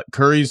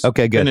 Curry's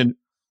okay. Good.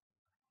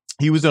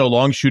 He was in a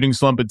long shooting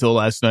slump until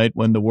last night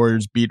when the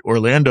Warriors beat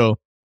Orlando.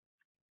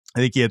 I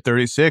think he had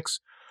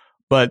 36,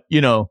 but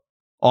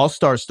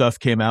All-Star stuff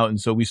came out, and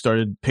so we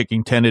started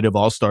picking tentative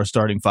All-Star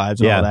starting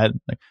fives and all that.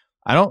 Like,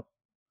 I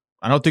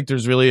don't think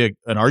there's really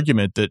an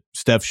argument that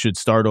Steph should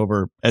start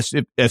over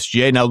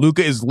SGA. Now,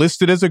 Luka is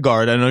listed as a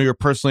guard. I know you're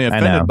personally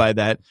offended by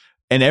that.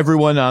 And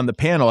everyone on the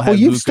panel had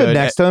you've Luka stood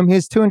next to him.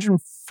 He's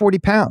 240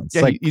 pounds.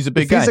 Yeah, he's a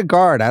big guy. He's a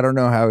guard. I don't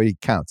know how he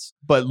counts.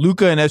 But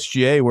Luka and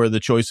SGA were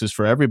the choices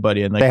for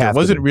everybody. And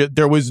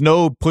there was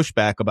no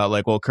pushback about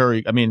like, well,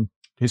 Curry, I mean,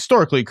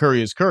 historically,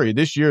 Curry is Curry.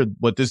 This year,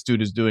 what this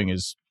dude is doing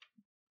is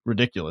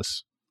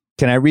ridiculous.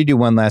 Can I read you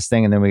one last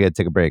thing and then we got to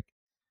take a break?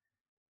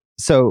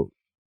 So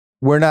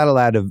we're not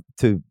allowed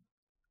to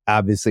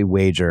obviously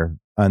wager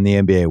on the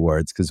NBA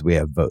awards because we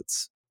have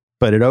votes.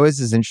 But it always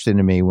is interesting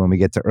to me when we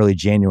get to early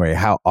January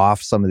how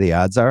off some of the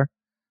odds are.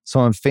 So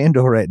on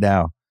FanDuel right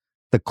now,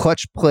 the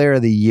clutch player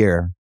of the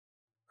year,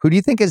 who do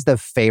you think is the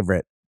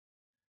favorite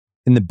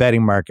in the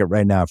betting market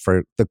right now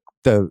for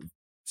the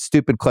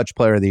stupid clutch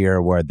player of the year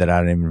award that I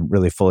don't even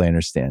really fully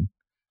understand?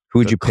 Who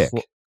would you pick?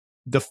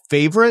 The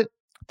favorite?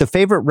 The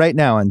favorite right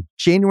now on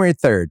January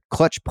 3rd,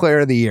 clutch player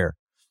of the year.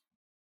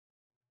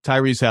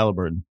 Tyrese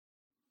Halliburton.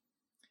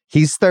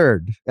 He's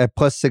third at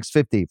plus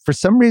 650. For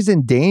some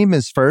reason, Dame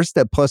is first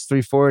at plus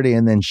 340,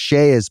 and then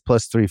Shea is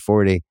plus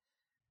 340.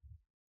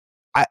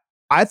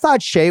 I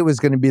thought Shea was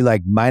going to be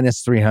like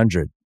minus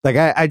 300. Like,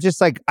 I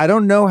just like, I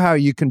don't know how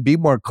you can be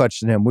more clutch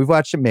than him. We've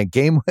watched him make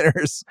game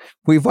winners.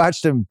 We've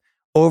watched him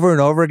over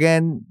and over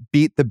again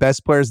beat the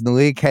best players in the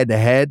league head to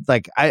head.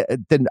 Like, I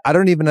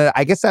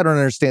guess I don't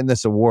understand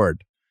this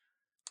award.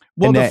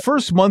 Well, the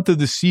first month of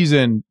the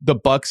season, the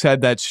Bucks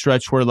had that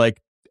stretch where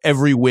like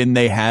every win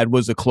they had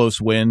was a close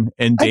win,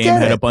 and Dame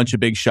had a bunch of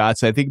big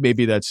shots. I think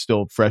maybe that's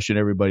still fresh in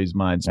everybody's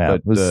minds. Yeah, but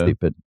it was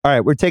stupid. All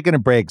right, we're taking a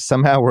break.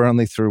 Somehow we're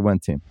only through one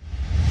team.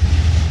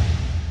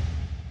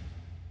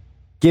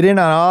 Get in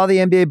on all the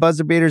NBA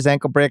buzzer beaters,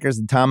 ankle breakers,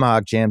 and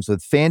tomahawk jams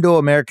with FanDuel,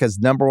 America's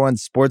 #1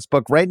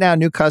 sportsbook. Right now,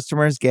 new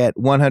customers get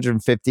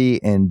 $150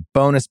 in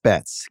bonus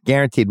bets,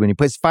 guaranteed when you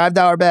place a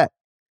 $5 bet.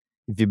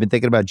 If you've been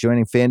thinking about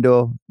joining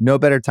FanDuel, no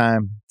better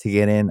time to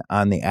get in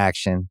on the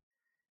action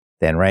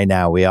than right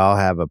now. We all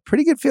have a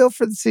pretty good feel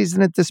for the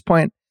season at this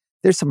point.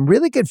 There's some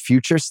really good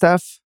future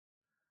stuff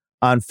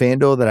on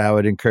FanDuel that I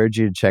would encourage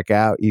you to check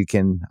out.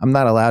 I'm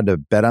not allowed to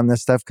bet on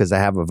this stuff because I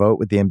have a vote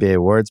with the NBA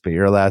awards, but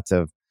you're allowed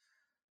to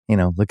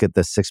look at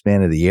the sixth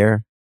man of the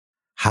year.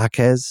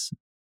 Jaquez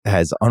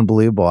has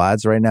unbelievable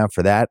odds right now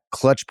for that.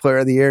 Clutch player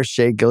of the year,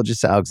 Shai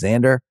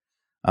Gilgeous-Alexander.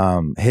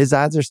 His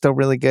odds are still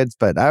really good,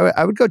 but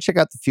I would go check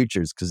out the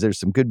futures because there's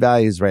some good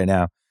values right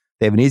now.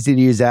 They have an easy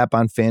to use app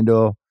on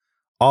FanDuel.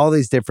 All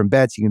these different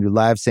bets. You can do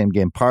live same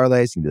game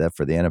parlays. You can do that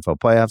for the NFL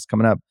playoffs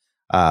coming up.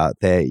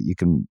 You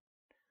can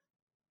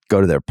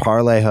go to their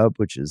parlay hub,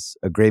 which is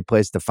a great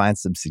place to find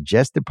some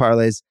suggested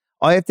parlays.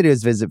 All you have to do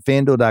is visit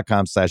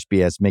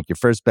FanDuel.com/BS. Make your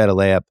first bet a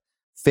layup.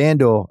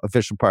 FanDuel,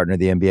 official partner of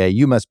the NBA.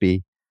 You must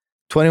be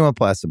 21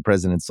 plus and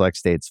present in select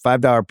states.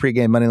 $5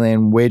 pregame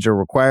moneyline wager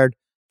required.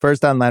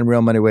 First online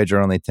real money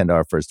wager only.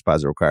 $10 first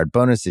deposit required.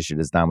 Bonus issued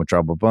as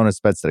non-withdrawable bonus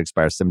bets that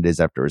expire 7 days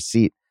after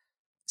receipt.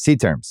 See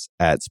terms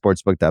at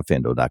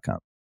sportsbook.fanduel.com.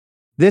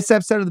 This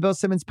episode of the Bill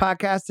Simmons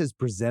Podcast is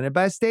presented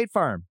by State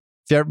Farm.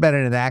 If you've ever been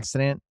in an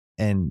accident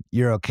and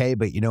you're okay,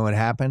 but you know what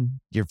happened,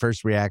 your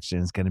first reaction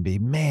is going to be,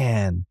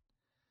 man,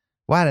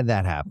 why did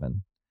that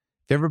happen?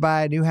 If you ever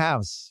buy a new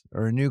house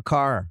or a new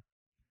car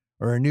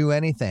or a new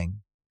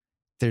anything,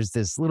 there's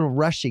this little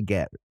rush you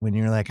get when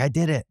you're like, I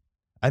did it.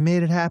 I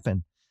made it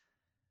happen.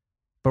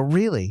 But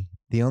really,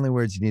 the only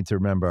words you need to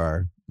remember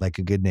are, like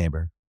a good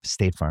neighbor,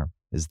 State Farm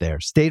is there.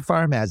 State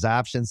Farm has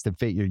options to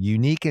fit your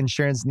unique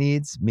insurance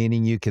needs,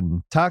 meaning you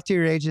can talk to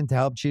your agent to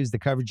help choose the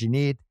coverage you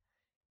need,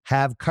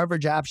 have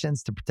coverage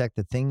options to protect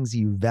the things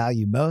you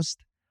value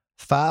most,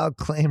 file a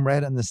claim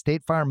right on the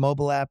State Farm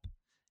mobile app,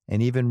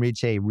 and even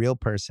reach a real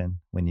person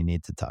when you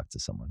need to talk to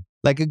someone.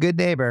 Like a good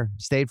neighbor,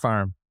 State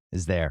Farm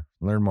is there.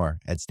 Learn more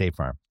at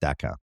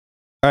statefarm.com.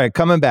 All right,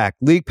 coming back.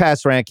 League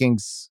pass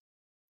rankings.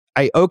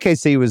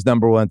 OKC was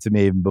 #1 to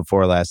me even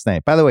before last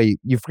night. By the way,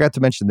 you forgot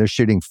to mention they're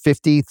shooting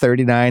 50,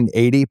 39,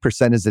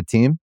 80% as a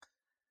team.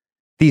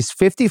 These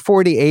 50,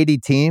 40, 80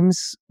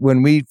 teams,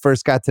 when we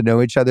first got to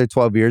know each other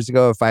 12 years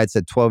ago, if I had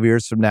said 12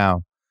 years from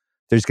now,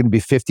 there's going to be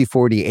 50,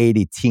 40,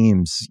 80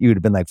 teams, you would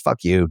have been like,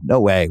 fuck you.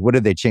 No way. What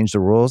did they change the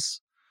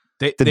rules?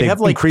 Did they have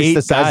like increase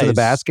the size of the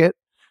basket?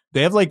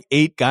 They have like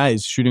 8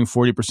 guys shooting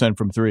 40%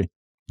 from three.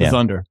 The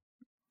Thunder.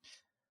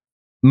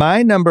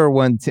 My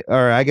 #1,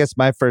 or I guess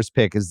my first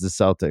pick is the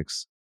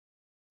Celtics.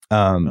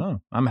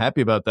 I'm happy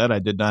about that. I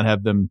did not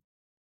have them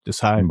this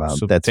high. Wow,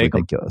 so that's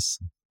ridiculous.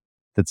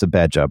 That's a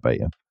bad job by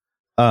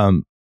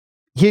you.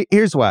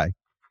 Here's why.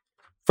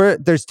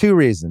 There's 2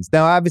 reasons.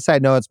 Now, obviously, I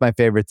know it's my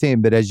favorite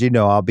team, but as you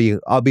know,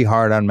 I'll be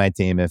hard on my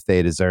team if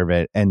they deserve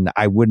it, and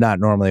I would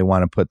not normally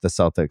want to put the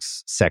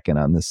Celtics second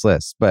on this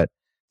list. But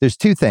there's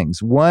 2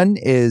 things. One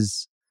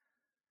is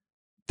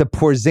the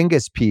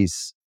Porzingis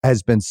piece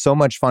has been so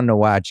much fun to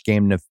watch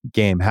game to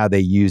game, how they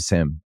use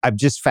him. I'm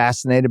just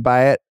fascinated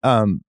by it.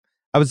 I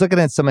was looking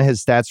at some of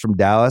his stats from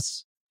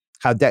Dallas.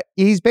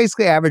 He's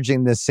basically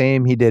averaging the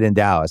same he did in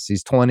Dallas.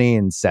 He's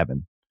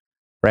 20-7,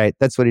 right?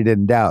 That's what he did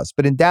in Dallas.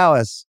 But in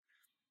Dallas,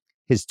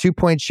 his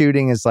 2-point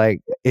shooting is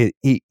like,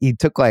 he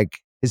took like,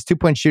 his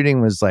 2-point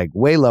shooting was like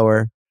way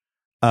lower.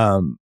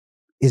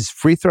 His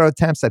free throw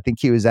attempts, I think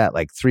he was at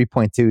like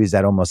 3.2. He's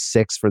at almost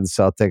 6 for the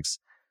Celtics.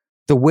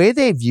 The way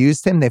they've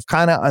used him, they've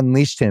kind of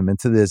unleashed him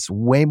into this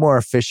way more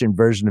efficient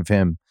version of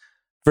him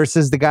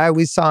versus the guy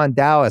we saw in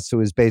Dallas, who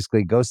was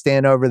basically go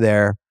stand over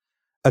there.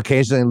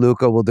 Occasionally,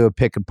 Luka will do a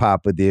pick and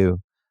pop with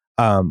you.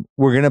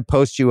 We're going to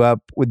post you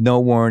up with no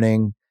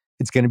warning.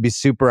 It's going to be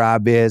super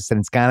obvious and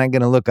it's kind of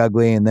going to look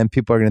ugly. And then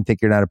people are going to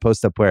think you're not a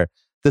post up player.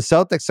 The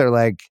Celtics are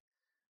like,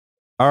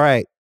 all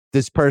right,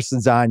 this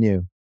person's on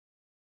you.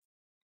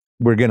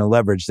 We're going to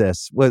leverage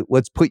this.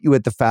 Let's put you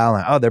at the foul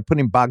line. Oh, they're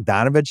putting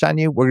Bogdanovich on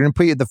you? We're going to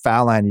put you at the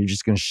foul line. You're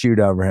just going to shoot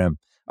over him.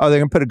 Oh, they're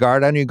going to put a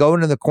guard on you? Go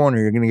into the corner.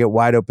 You're going to get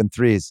wide open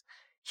threes.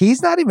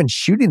 He's not even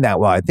shooting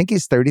that well. I think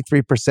he's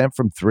 33%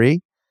 from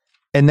three.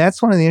 And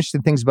that's one of the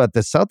interesting things about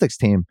the Celtics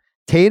team.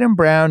 Tatum,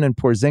 Brown, and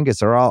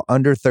Porzingis are all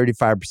under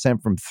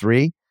 35% from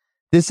three.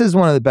 This is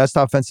one of the best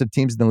offensive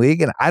teams in the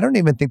league, and I don't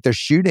even think they're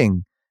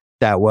shooting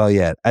that well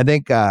yet. I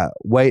think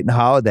White and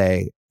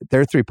Holiday,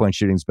 their 3-point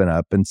shooting's been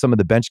up, and some of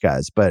the bench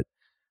guys, but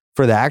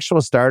for the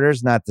actual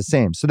starters, not the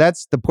same. So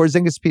that's the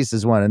Porzingis piece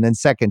is one. And then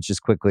second,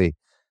 just quickly,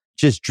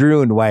 just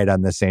Drew and White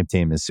on the same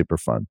team is super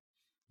fun.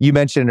 You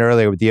mentioned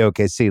earlier with the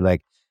OKC,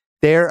 like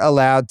they're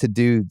allowed to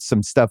do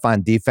some stuff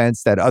on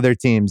defense that other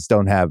teams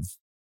don't have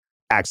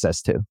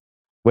access to.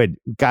 With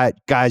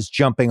guys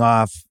jumping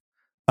off,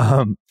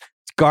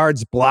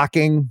 guards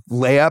blocking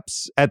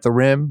layups at the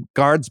rim,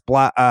 guards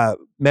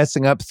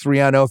messing up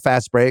 3-on-0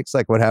 fast breaks,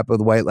 like what happened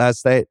with White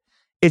last night.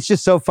 It's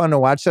just so fun to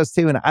watch those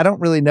two. And I don't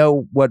really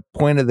know what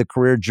point of the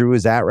career Drew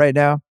is at right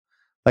now.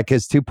 Like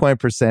his 2-point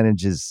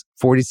percentage is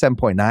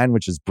 47.9,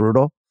 which is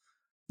brutal.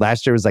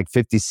 Last year was like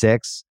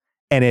 56.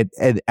 And it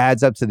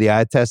adds up to the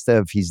eye test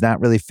of he's not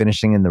really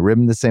finishing in the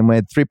rim the same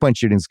way. 3-point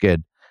shooting's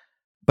good.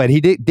 But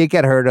he did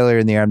get hurt earlier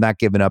in the year. I'm not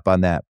giving up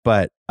on that.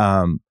 But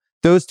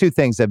those two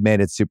things have made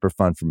it super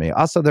fun for me.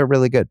 Also, they're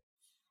really good.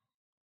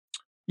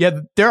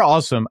 Yeah, they're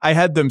awesome. I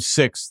had them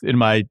 6th in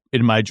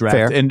my draft,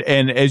 Fair. and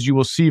as you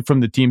will see from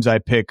the teams I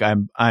pick,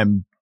 I'm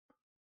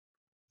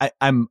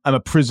a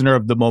prisoner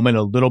of the moment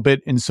a little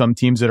bit in some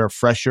teams that are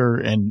fresher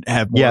and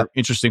have more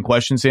interesting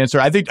questions to answer.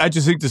 I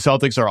just think the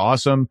Celtics are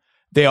awesome.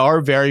 They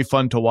are very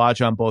fun to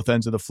watch on both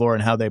ends of the floor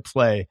and how they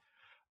play.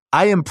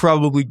 I am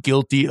probably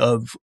guilty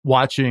of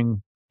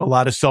watching a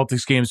lot of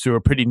Celtics games through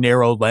a pretty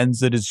narrow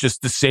lens that is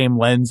just the same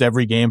lens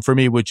every game for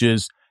me, which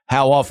is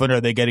how often are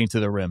they getting to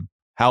the rim?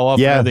 How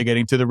often are they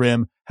getting to the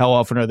rim? How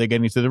often are they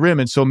getting to the rim?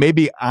 And so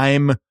maybe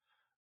I'm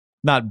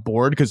not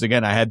bored because,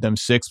 again, I had them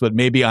 6, but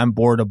maybe I'm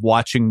bored of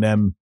watching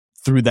them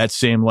through that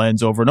same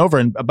lens over and over.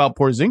 And about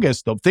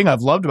Porzingis, the thing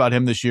I've loved about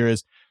him this year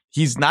is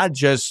he's not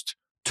just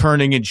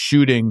turning and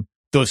shooting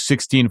those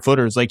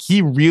 16-footers. Like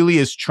he really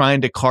is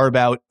trying to carve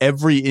out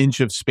every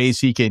inch of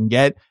space he can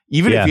get.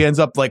 Even if he ends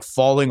up like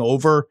falling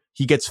over,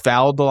 he gets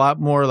fouled a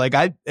lot more. Like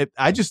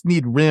I just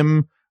need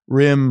rim,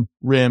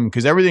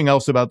 because everything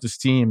else about this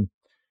team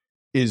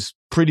is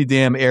pretty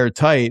damn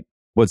airtight.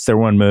 What's their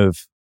one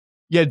move?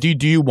 Yeah.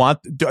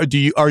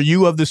 Are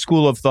you of the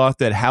school of thought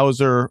that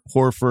Hauser,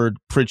 Horford,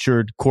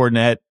 Pritchard,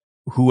 Cornette,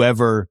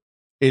 whoever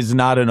is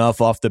not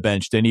enough off the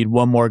bench? They need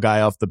one more guy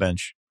off the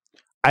bench.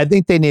 I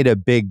think they need a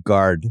big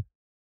guard.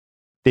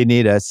 They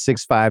need a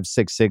 6'5",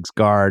 6'6"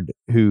 guard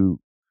who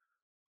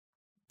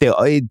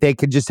they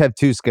could just have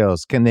two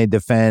skills. Can they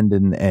defend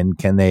and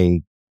can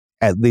they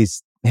at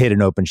least hit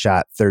an open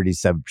shot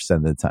 37%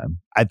 of the time?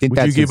 I think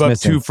that's Would you give up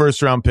missing. 2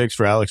 first-round picks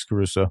for Alex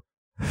Caruso?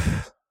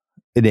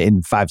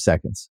 In 5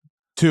 seconds.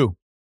 2.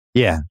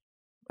 Yeah.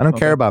 I don't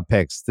care about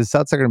picks. The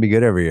Celtics are going to be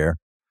good every year.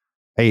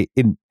 I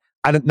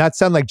don't not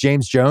sound like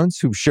James Jones,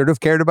 who should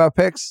have cared about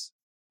picks.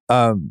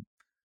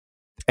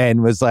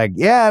 And was like,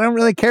 yeah, I don't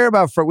really care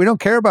about, we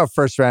don't care about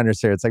first rounders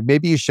here. It's like,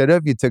 maybe you should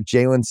have. You took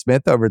Jalen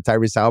Smith over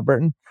Tyrese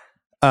Halliburton.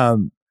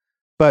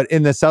 But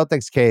in the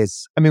Celtics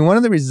case, I mean, one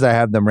of the reasons I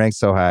have them ranked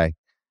so high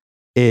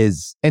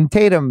is, and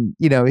Tatum,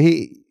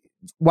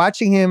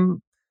 watching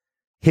him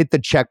hit the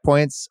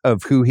checkpoints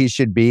of who he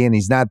should be, and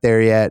he's not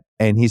there yet,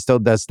 and he still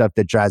does stuff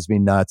that drives me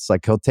nuts.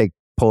 Like he'll take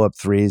pull-up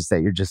threes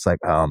that you're just like,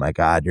 oh my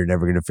God, you're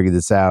never going to figure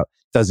this out.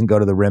 Doesn't go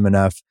to the rim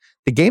enough.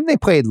 The game they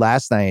played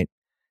last night,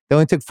 they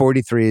only took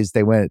 40 threes.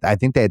 I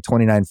think they had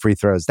 29 free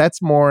throws.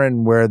 That's more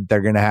in where they're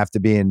going to have to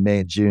be in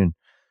May and June.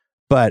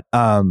 But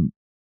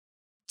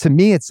to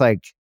me, it's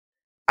like,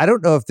 I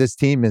don't know if this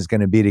team is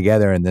going to be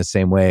together in the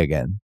same way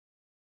again.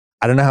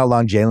 I don't know how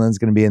long Jalen's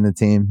going to be in the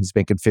team. He's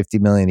making $50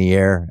 million a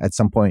year. At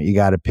some point, you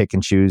got to pick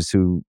and choose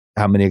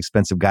how many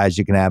expensive guys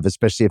you can have,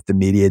 especially if the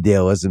media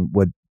deal isn't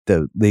what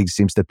the league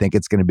seems to think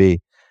it's going to be.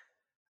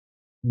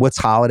 What's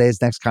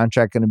Holiday's next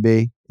contract going to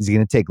be? Is he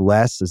going to take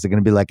less? Is it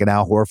going to be like an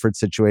Al Horford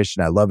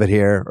situation? I love it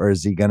here. Or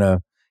is he going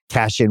to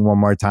cash in one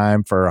more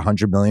time for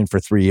 $100 million for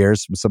 3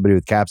 years from somebody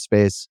with cap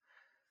space.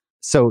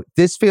 So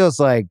this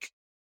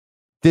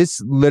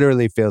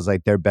literally feels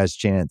like their best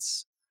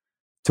chance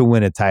to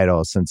win a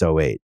title since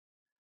 08.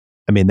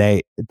 I mean,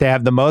 they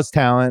have the most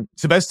talent.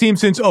 It's the best team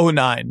since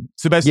 09.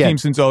 It's the best team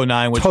since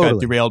 09, which got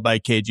derailed by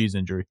KG's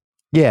injury.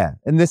 Yeah,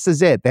 and this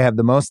is it. They have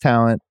the most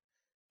talent.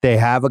 They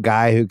have a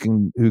guy who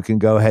can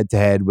go head to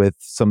head with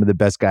some of the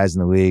best guys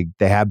in the league.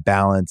 They have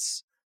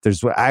balance.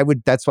 That's why I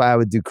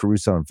would do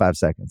Caruso in 5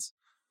 seconds.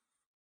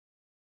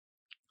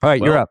 All right,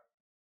 you're up.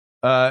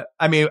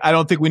 I mean, I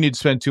don't think we need to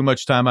spend too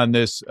much time on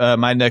this.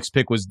 My next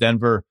pick was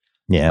Denver.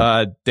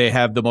 Yeah. They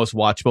have the most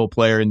watchable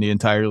player in the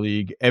entire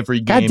league. Every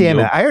game. God damn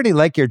it. I already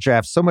like your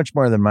draft so much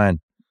more than mine.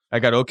 I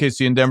got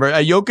OKC and Denver.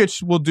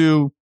 Jokic will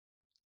do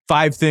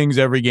 5 things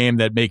every game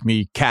that make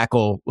me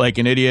cackle like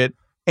an idiot.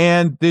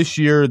 And this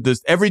year,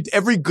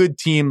 every good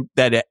team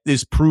that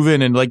is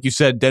proven, and like you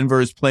said,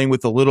 Denver is playing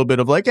with a little bit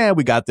of like,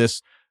 we got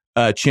this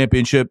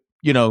championship,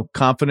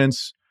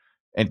 confidence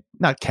and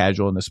not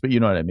casualness, but you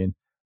know what I mean.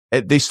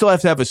 They still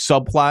have to have a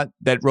subplot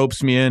that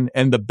ropes me in,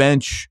 and the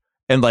bench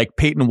and like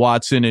Peyton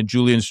Watson and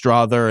Julian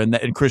Strother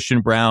and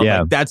Christian Brown.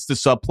 Yeah. Like, that's the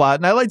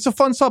subplot. And it's a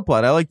fun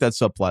subplot. I like that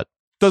subplot.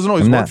 Doesn't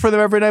always work for them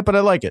every night, but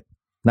I like it.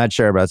 Not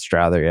sure about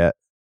Strother yet.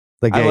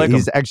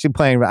 He's actually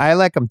playing. I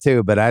like him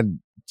too, but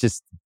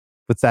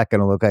what's that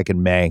going to look like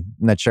in May? I'm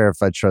not sure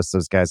if I trust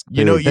those guys.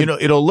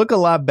 It'll look a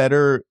lot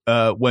better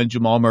when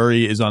Jamal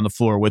Murray is on the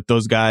floor with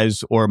those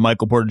guys, or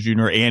Michael Porter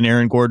Jr. and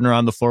Aaron Gordon are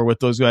on the floor with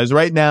those guys.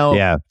 Right now,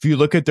 if you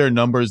look at their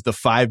numbers, the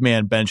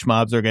 5-man bench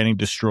mobs are getting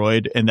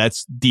destroyed, and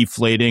that's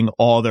deflating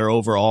all their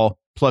overall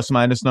plus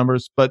minus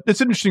numbers. But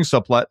it's an interesting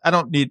subplot. I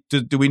don't need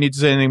to. Do we need to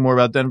say anything more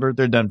about Denver?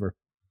 They're Denver.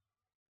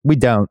 We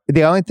don't.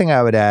 The only thing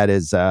I would add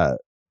is, and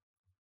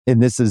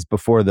this is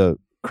before the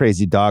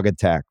crazy dog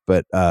attack,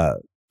 but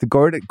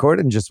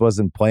Gordon just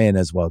wasn't playing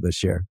as well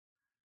this year.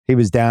 He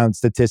was down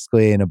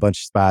statistically in a bunch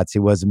of spots. He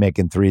wasn't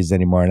making threes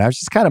anymore. And I was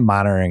just kind of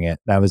monitoring it.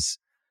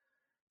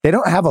 They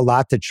don't have a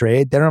lot to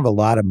trade. They don't have a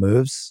lot of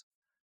moves.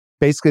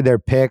 Basically, their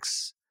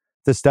picks,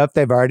 the stuff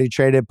they've already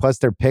traded, plus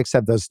their picks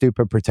have those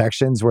stupid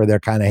protections where they're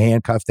kind of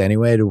handcuffed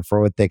anyway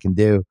for what they can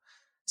do.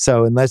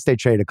 So unless they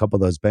trade a couple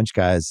of those bench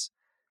guys,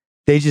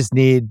 they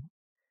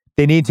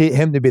need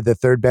him to be the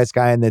third best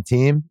guy in the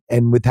team.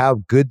 And with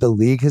how good the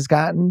league has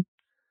gotten,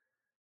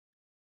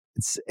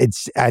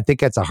 I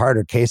think it's a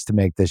harder case to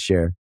make this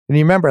year. And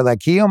you remember,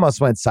 he almost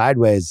went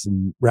sideways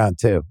in round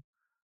 2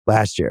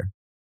 last year,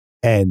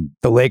 and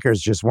the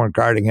Lakers just weren't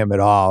guarding him at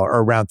all.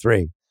 Or round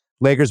 3,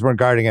 Lakers weren't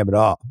guarding him at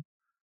all.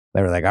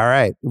 They were like, all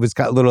right, it was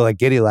a little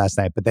giddy last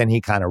night, but then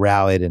he kind of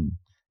rallied and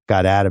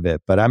got out of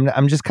it. But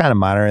I'm just kind of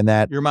monitoring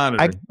that. You're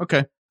monitoring,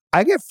 okay?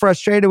 I get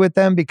frustrated with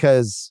them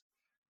because,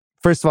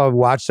 first of all, I've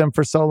watched them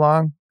for so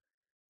long.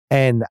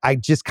 And I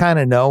just kind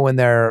of know when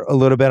they're a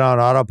little bit on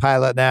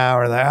autopilot now,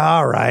 or they're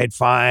all right,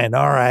 fine,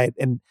 all right.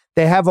 And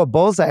they have a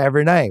bullseye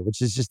every night,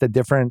 which is just a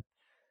different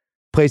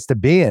place to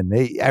be in.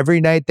 Every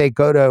night they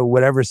go to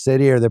whatever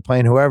city or they're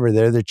playing whoever,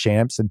 they're the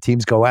champs, and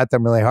teams go at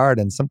them really hard.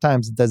 And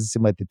sometimes it doesn't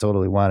seem like they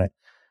totally want it.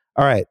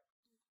 All right.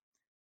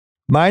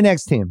 My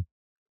next team,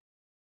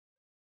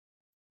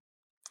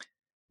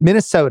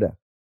 Minnesota.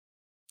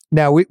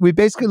 Now, we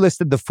basically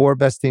listed the 4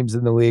 best teams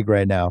in the league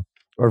right now,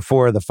 or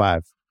 4 of the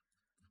 5.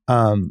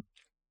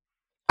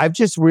 I've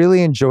just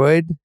really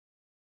enjoyed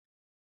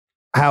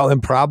how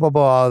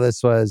improbable all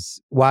this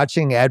was.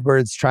 Watching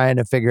Edwards trying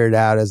to figure it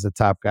out as the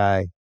top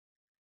guy.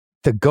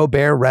 The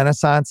Gobert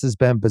renaissance has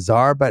been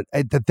bizarre, but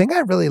the thing I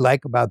really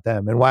like about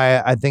them and why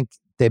I think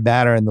they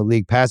matter in the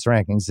league pass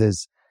rankings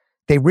is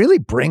they really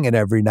bring it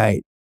every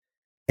night.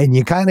 And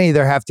you kind of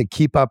either have to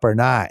keep up or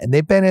not. And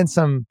they've been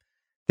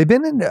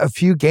in a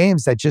few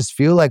games that just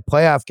feel like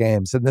playoff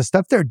games. And the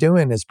stuff they're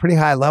doing is pretty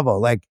high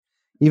level. Like,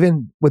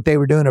 even what they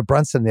were doing at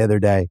Brunson the other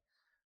day,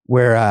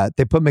 where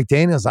they put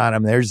McDaniels on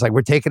him. They're just like,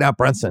 we're taking out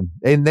Brunson.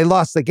 And they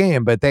lost the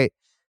game, but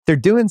they're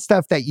doing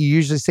stuff that you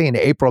usually see in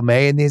April,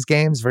 May in these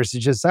games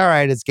versus just, all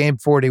right, it's game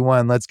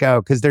 41, let's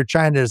go. Because they're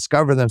trying to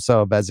discover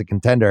themselves as a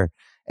contender.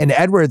 And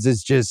Edwards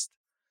is just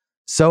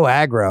so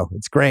aggro.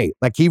 It's great.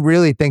 He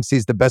really thinks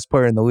he's the best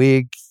player in the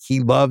league. He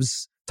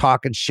loves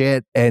talking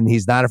shit, and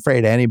he's not afraid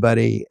of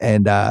anybody.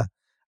 And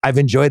I've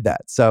enjoyed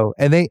that. So,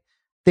 and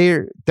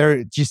do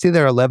you see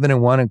they're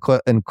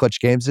 11-1 in clutch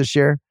games this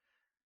year?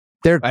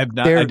 I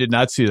did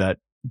not see that.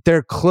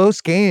 Their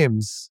close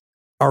games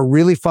are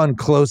really fun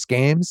close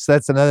games.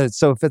 That's another.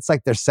 So if it's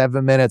there's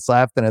 7 minutes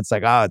left and it's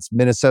it's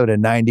Minnesota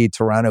 90,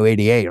 Toronto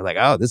 88, you're like,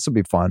 oh, this will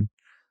be fun.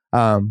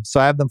 So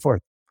I have them 4th.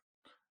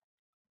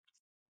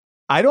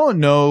 I don't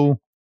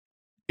know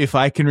if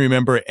I can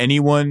remember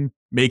anyone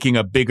making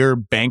a bigger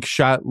bank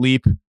shot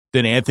leap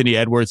than Anthony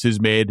Edwards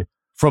has made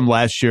from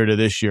last year to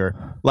this year.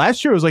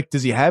 Last year it was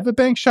does he have a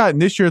bank shot?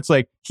 And this year it's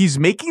he's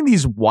making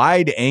these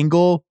wide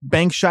angle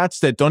bank shots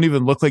that don't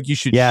even look like you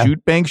should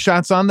shoot bank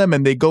shots on them,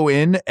 and they go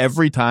in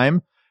every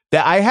time.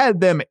 That I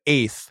had them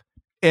 8th,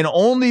 and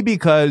only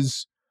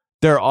because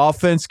their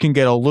offense can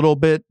get a little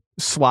bit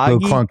sloggy,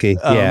 clunky,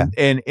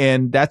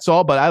 and that's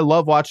all. But I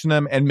love watching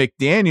them. And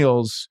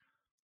McDaniels,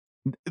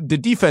 the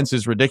defense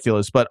is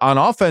ridiculous, but on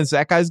offense,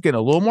 that guy's getting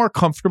a little more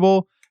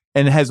comfortable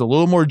and has a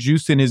little more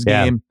juice in his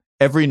game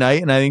every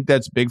night, and I think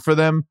that's big for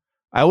them.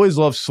 I always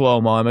love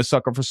slow-mo. I'm a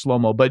sucker for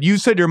slow-mo, but you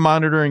said you're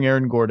monitoring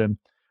Aaron Gordon.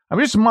 I'm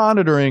just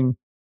monitoring.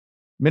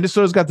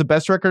 Minnesota's got the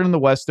best record in the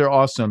West. They're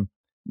awesome.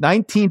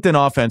 19th in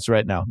offense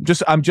right now.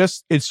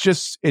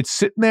 It's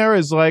sitting there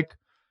as like,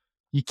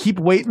 you keep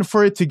waiting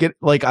for it to get,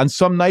 like, on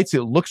some nights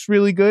it looks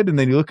really good, and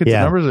then you look at the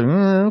numbers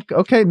and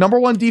okay, number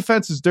one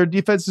their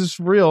defense is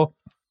real.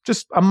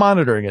 I'm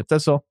monitoring it.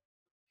 That's all.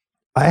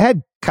 I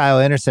had Kyle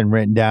Anderson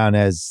written down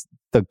as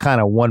the kind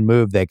of one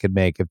move they could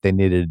make if they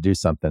needed to do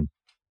something.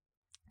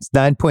 It's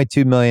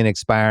 $9.2 million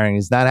expiring.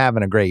 He's not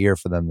having a great year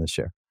for them this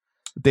year.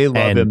 They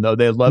love him though.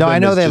 They love him. I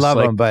know they love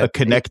him, but a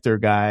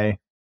connector guy.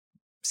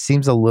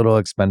 Seems a little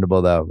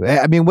expendable though.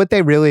 I mean, what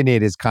they really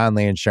need is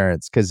Conley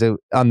insurance, because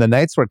on the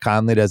nights where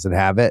Conley doesn't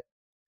have it,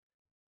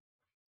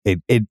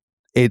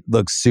 it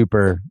looks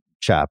super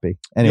choppy.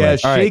 Anyway,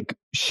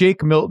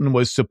 Shake Milton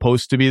was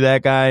supposed to be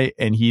that guy,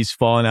 and he's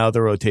fallen out of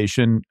the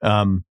rotation.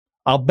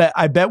 I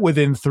bet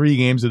within 3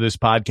 games of this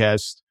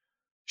podcast,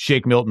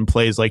 Shake Milton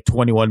plays like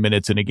 21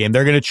 minutes in a game.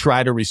 They're going to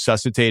try to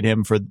resuscitate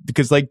him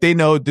because like they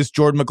know this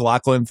Jordan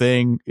McLaughlin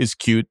thing is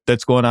cute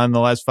that's going on in the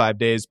last 5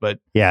 days, but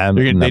they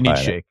need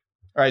Shake.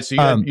 All right,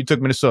 so you took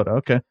Minnesota.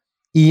 Okay.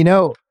 You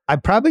know, I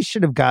probably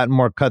should have gotten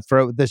more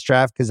cutthroat with this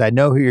draft because I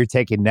know who you're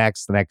taking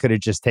next, and I could have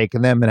just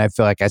taken them, and I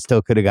feel like I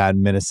still could have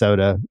gotten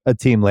Minnesota a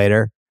team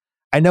later.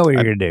 I know what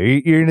you're going to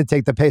do. You're going to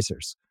take the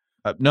Pacers.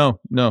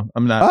 No,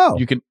 I'm not. Oh.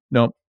 You can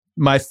no.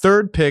 My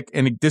third pick,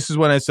 and this is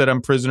when I said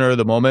I'm prisoner of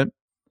the moment.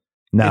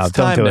 No, it's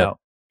don't time do now. It.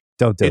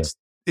 Don't do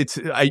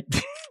it.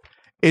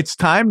 It's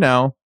time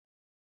now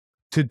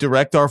to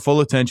direct our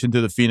full attention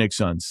to the Phoenix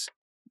Suns.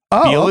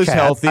 Oh, Beal okay. is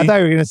healthy. I thought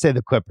you were going to say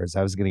the Clippers.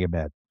 I was going to get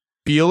mad.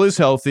 Beal is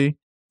healthy.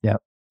 Yep.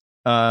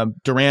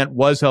 Durant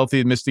was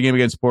healthy, missed the game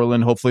against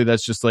Portland. Hopefully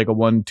that's just like a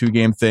 1-2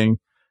 game thing.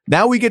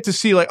 Now we get to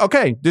see like,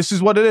 okay, this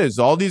is what it is.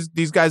 All these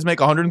guys make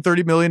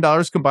 $130 million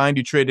combined.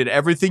 You traded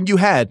everything you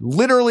had,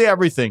 literally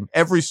everything.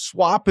 Every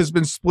swap has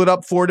been split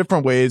up 4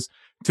 different ways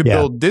to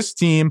build this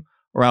team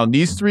around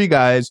these 3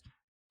 guys.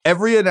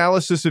 Every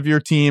analysis of your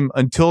team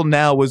until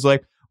now was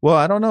like, well,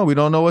 I don't know. We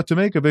don't know what to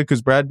make of it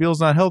because Brad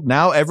Beal's not healthy.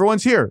 Now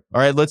everyone's here. All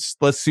right, let's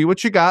see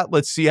what you got.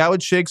 Let's see how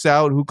it shakes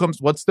out. Who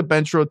comes? What's the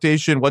bench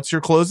rotation? What's your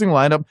closing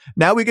lineup?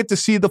 Now we get to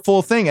see the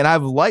full thing. And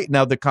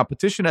now the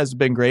competition has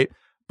been great,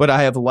 but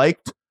I have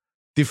liked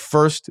the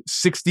first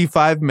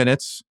 65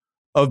 minutes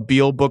of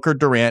Beal, Booker,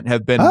 Durant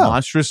have been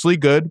monstrously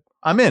good.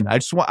 I'm in.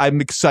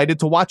 I'm excited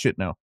to watch it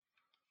now.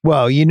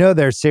 Well, you know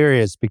they're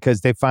serious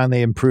because they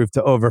finally improved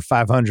to over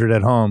 500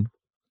 at home.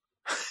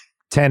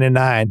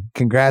 10-9.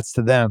 Congrats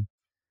to them.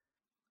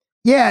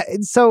 Yeah,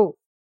 so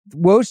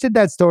Woj did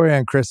that story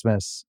on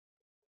Christmas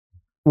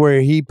where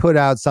he put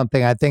out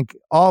something I think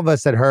all of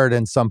us had heard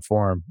in some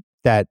form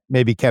that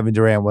maybe Kevin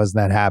Durant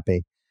wasn't that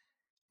happy.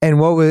 And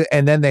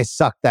then they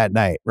sucked that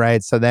night,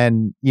 right? So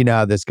then you know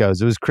how this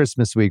goes. It was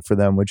Christmas week for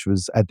them, which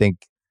was, I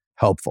think,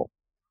 helpful.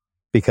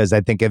 Because I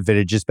think if it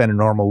had just been a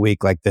normal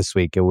week like this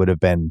week, it would have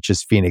been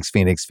just Phoenix for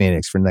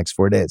the next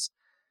 4 days.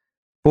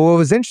 But what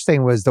was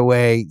interesting was the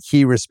way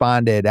he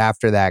responded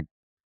after that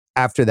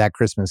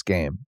Christmas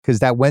game. Because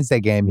that Wednesday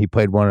game, he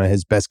played one of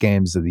his best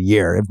games of the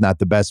year, if not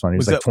the best one. He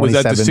was like 27.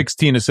 Was that the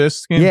 16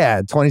 assists game?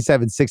 Yeah,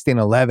 27, 16,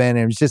 11. And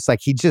it was just like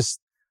he just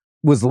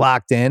was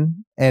locked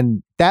in.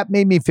 And that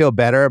made me feel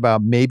better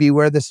about maybe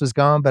where this was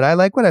going. But I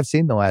like what I've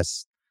seen the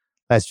last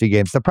few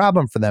games. The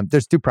problem for them,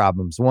 there's 2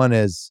 problems. One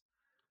is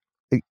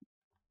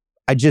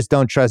I just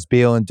don't trust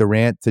Beal and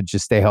Durant to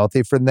just stay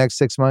healthy for the next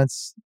 6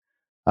 months.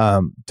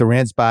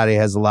 Durant's body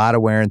has a lot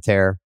of wear and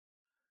tear.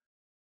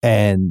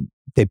 And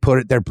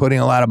they're putting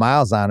a lot of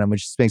miles on him,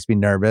 which just makes me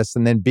nervous.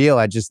 And then Beal,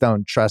 I just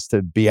don't trust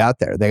to be out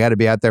there. They got to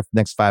be out there for the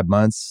next 5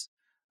 months.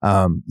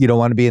 You don't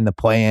want to be in the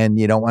play-in.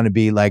 You don't want to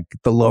be like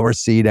the lower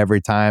seed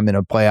every time in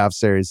a playoff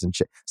series and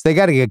shit. So they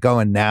got to get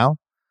going now.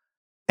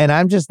 And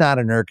I'm just not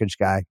a Nurkic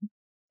guy.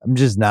 I'm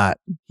just not.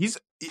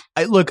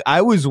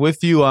 I was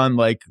with you on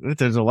like,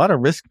 there's a lot of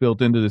risk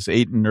built into this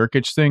Ayton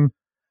Nurkic thing.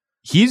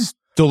 He's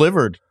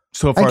delivered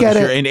so far this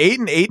year, and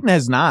Ayton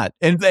has not,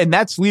 and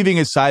that's leaving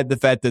aside the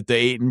fact that the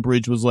Ayton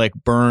bridge was like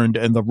burned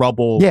and the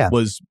rubble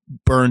was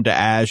burned to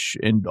ash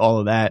and all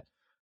of that.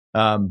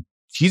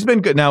 He's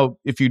been good. Now,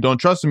 if you don't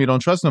trust him, you don't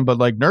trust him. But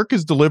like Nurk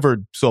has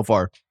delivered so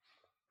far.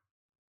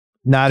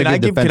 Can I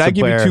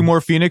give you 2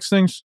 more Phoenix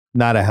things?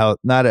 Not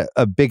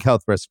a big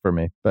health risk for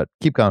me. But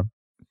keep going.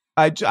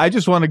 I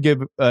just want to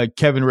give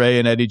Kevin Ray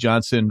and Eddie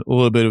Johnson a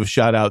little bit of a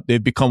shout out.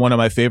 They've become one of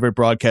my favorite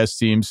broadcast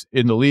teams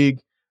in the league.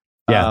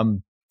 Yeah.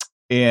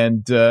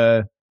 And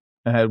I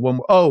had one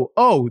more.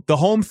 Oh, the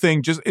home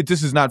thing.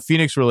 This is not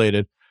Phoenix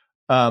related.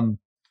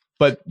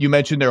 But you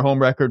mentioned their home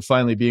record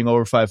finally being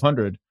over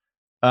 500.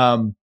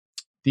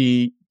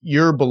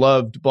 Your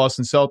beloved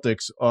Boston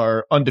Celtics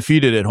are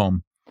undefeated at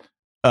home.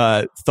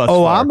 Thus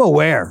far. I'm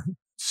aware.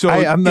 So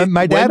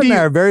my dad and I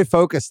are very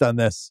focused on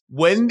this.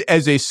 When,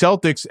 as a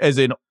Celtics, as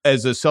a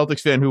Celtics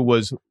fan who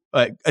was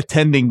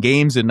attending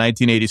games in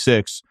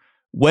 1986,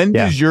 When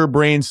does your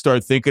brain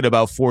start thinking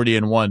about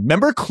 40-1?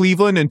 Remember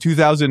Cleveland in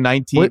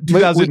 2009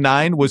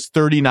 was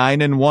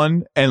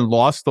 39-1 and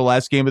lost the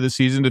last game of the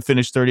season to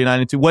finish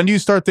 39-2. When do you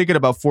start thinking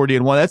about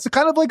 40-1? That's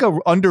kind of like a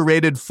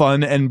underrated,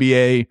 fun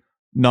NBA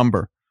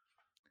number.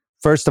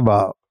 First of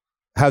all,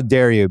 how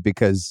dare you?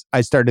 Because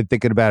I started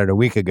thinking about it a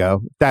week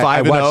ago.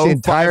 I watched the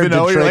entire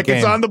Detroit game. Like,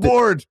 it's on the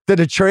board. The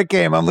Detroit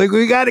game. I'm like,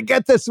 we got to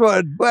get this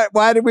one.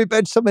 Why did we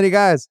bench so many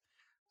guys?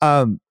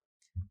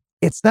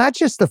 It's not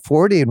just the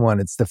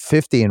 40-1, it's the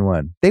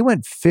 50-1. They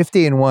went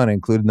 50-1,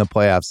 including the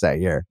playoffs that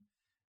year.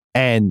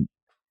 And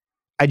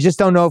I just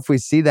don't know if we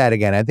see that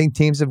again. I think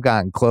teams have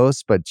gotten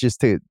close, but just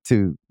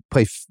to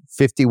play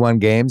 51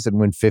 games and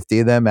win 50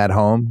 of them at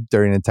home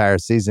during an entire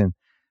season,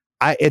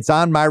 it's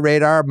on my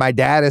radar. My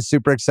dad is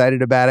super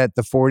excited about it.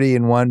 The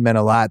 40-1 meant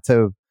a lot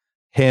to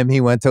him.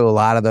 He went to a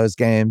lot of those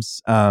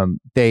games.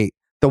 The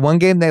one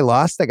game they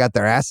lost, they got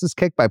their asses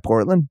kicked by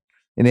Portland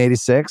in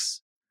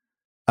 '86.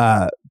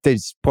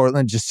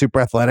 Portland just super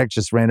athletic,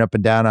 just ran up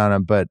and down on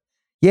them. But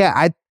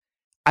yeah,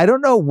 I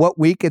don't know what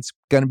week it's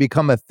going to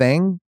become a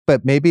thing,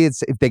 but maybe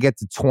it's if they get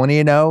to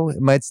 20-0,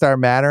 it might start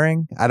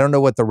mattering. I don't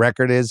know what the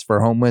record is for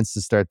home wins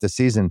to start the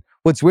season.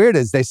 What's weird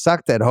is they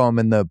sucked at home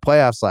in the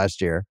playoffs last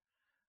year,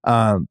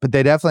 but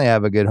they definitely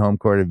have a good home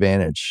court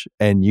advantage,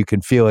 and you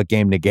can feel it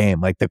game to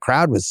game. Like the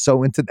crowd was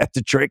so into that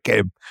Detroit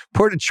game.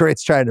 Poor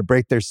Detroit's trying to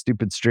break their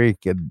stupid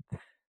streak, and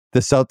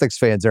the Celtics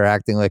fans are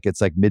acting like it's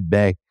like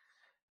mid-May.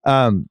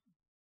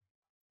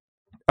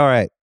 All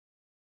right.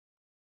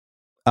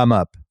 I'm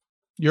up.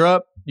 You're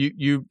up.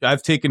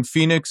 I've taken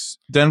Phoenix,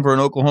 Denver, and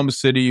Oklahoma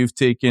City. You've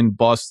taken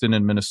Boston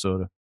and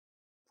Minnesota.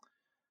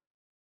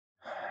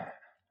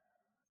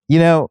 You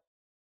know,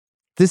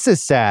 this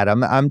is sad.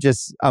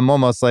 I'm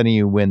almost letting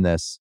you win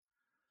this.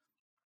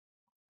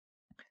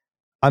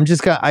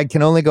 I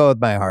can only go with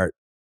my heart.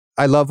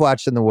 I love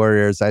watching the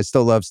Warriors. I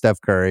still love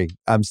Steph Curry.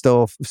 I'm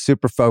still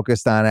super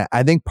focused on it.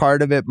 I think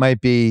part of it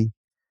might be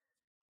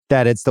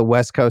that it's the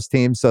West Coast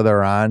team, so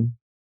they're on.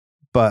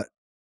 But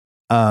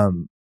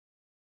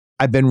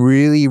I've been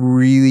really,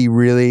 really,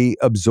 really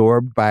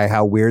absorbed by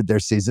how weird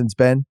their season's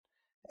been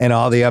and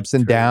all the ups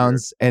and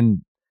downs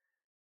and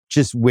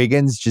just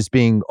Wiggins just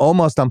being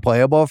almost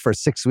unplayable for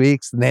 6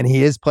 weeks. And then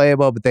he is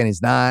playable, but then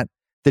he's not.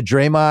 The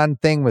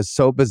Draymond thing was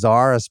so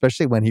bizarre,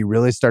 especially when he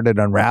really started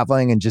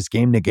unraveling and just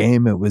game to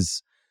game. It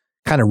was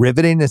kind of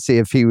riveting to see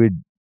if he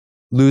would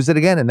lose it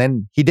again. And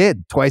then he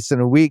did twice in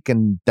a week,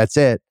 and that's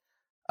it.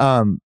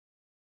 I'm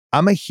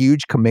a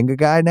huge Kuminga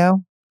guy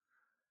now.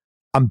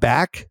 I'm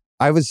back.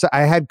 I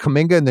had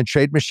Kuminga in the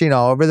trade machine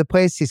all over the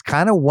place. He's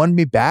kind of won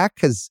me back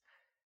because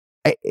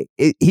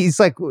he's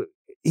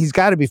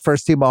got to be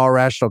first team all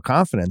rational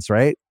confidence,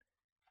 right?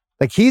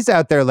 Like he's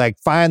out there like,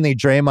 finally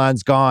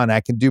Draymond's gone. I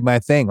can do my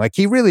thing. Like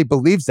he really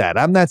believes that.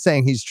 I'm not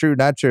saying he's true,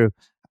 not true.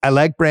 I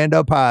like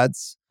Brando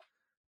Pods.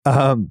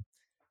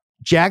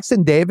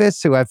 Jackson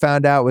Davis, who I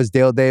found out was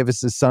Dale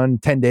Davis's son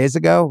 10 days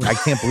ago. I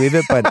can't believe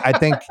it, but I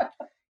think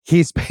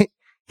he's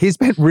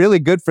been really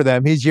good for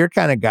them. He's your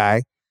kind of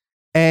guy.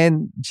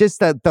 And just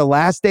the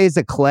last days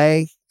of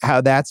Clay, how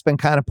that's been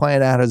kind of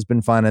playing out has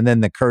been fun. And then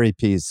the Curry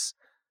piece.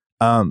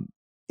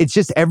 It's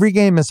just every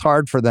game is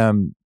hard for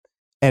them,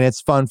 and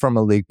it's fun from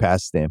a league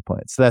pass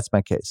standpoint. So that's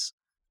my case.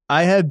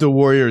 I had the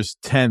Warriors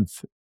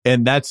 10th,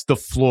 and that's the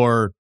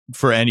floor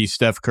for any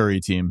Steph Curry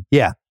team.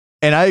 Yeah.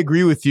 And I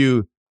agree with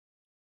you.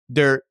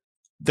 The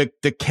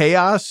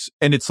chaos,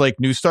 and it's like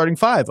new starting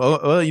five. Oh,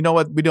 well, you know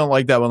what? We don't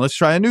like that one. Let's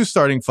try a new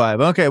starting five.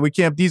 Okay,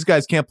 these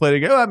guys can't play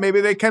together. Well,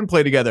 maybe they can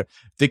play together.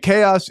 The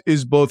chaos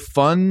is both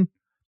fun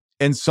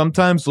and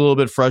sometimes a little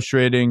bit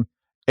frustrating,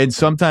 and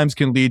sometimes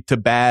can lead to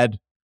bad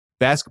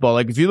basketball.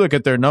 Like if you look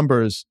at their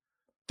numbers,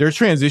 their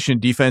transition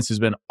defense has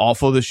been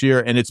awful this year,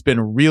 and it's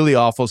been really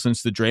awful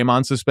since the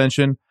Draymond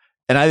suspension.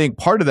 And I think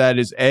part of that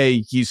is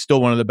A, he's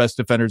still one of the best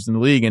defenders in the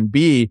league, and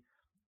B,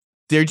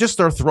 they just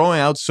are throwing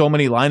out so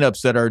many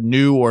lineups that are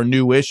new or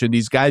newish, and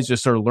these guys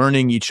just are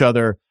learning each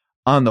other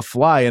on the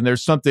fly. And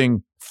there's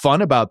something fun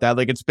about that.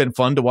 Like it's been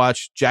fun to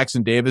watch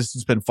Jackson Davis.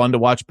 It's been fun to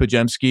watch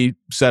Pajemski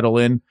settle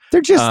in.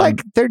 They're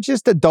just they're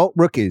just adult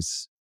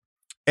rookies.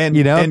 And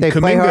they Kuminga,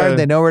 play hard.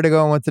 They know where to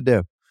go and what to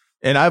do.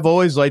 And I've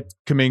always liked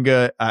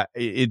Kuminga.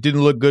 It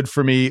didn't look good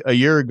for me a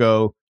year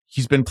ago.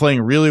 He's been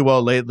playing really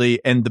well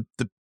lately. And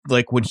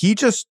the when he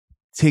just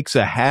takes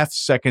a half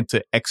second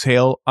to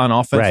exhale on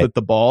offense with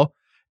the ball,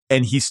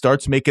 and he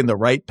starts making the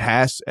right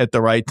pass at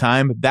the right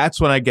time,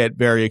 that's when I get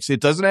very excited. It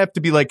doesn't have to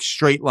be like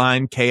straight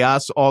line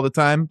chaos all the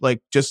time.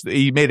 Like just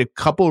he made a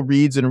couple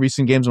reads in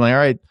recent games. I'm like, all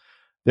right,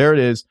 there it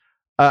is.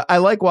 I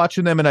like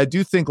watching them, and I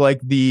do think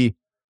like the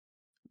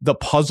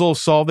puzzle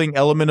solving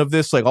element of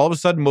this, like all of a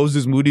sudden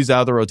Moses Moody's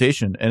out of the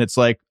rotation, and it's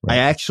like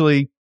I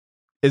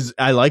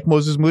like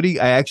Moses Moody.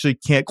 I actually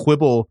can't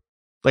quibble.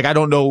 Like I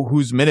don't know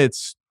whose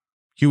minutes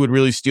he would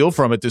really steal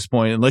from at this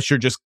point, unless you're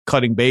just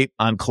cutting bait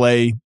on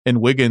Clay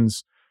and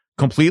Wiggins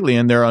completely,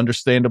 and they're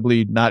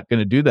understandably not going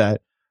to do that.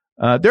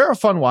 They're a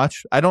fun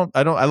watch. I like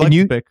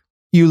the pick.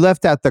 You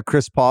left out the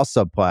Chris Paul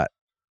subplot.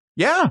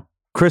 Yeah.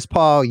 Chris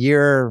Paul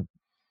year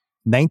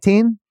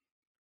 19.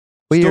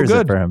 What Still year is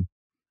good it for him?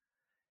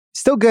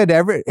 Still good.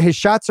 His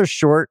shots are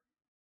short.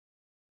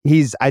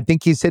 I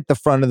think he's hit the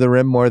front of the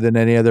rim more than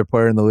any other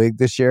player in the league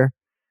this year.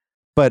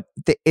 But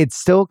it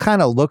still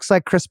kind of looks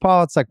like Chris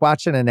Paul. It's like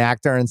watching an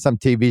actor in some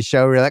TV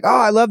show where you're like, oh,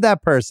 I love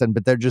that person,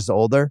 but they're just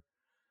older.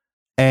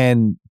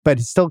 But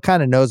he still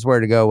kind of knows where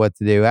to go, what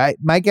to do.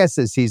 My guess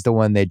is he's the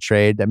one they'd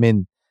trade. I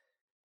mean,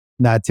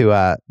 not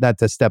to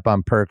step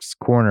on Perk's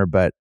corner,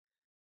 but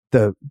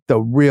the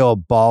real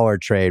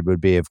baller trade would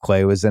be if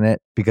Clay was in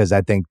it, because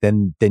I think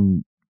then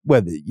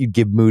whether you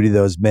give Moody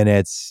those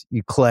minutes,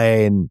 you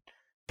Clay and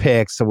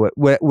picks or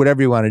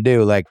whatever you want to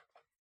do, like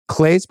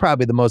Clay's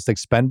probably the most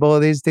expendable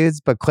of these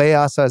dudes, but Clay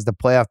also has the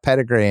playoff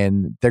pedigree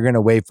and they're going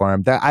to wait for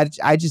him.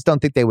 I just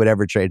don't think they would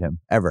ever trade him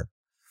ever.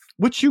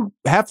 Which you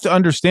have to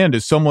understand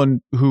as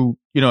someone who,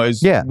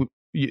 is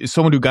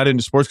someone who got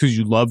into sports because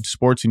you loved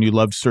sports and you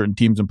loved certain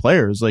teams and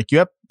players. Like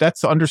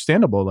that's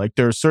understandable. Like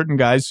there are certain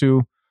guys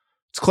who,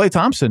 it's Klay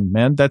Thompson,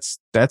 man. That's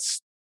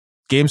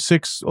Game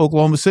 6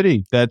 Oklahoma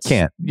City.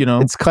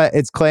 It's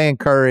Klay and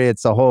Curry.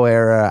 It's a whole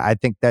era. I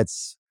think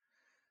it's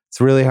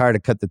really hard to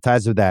cut the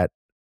ties with that.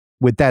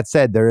 With that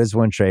said, there is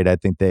one trade I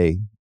think they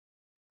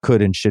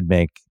could and should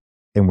make,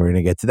 and we're going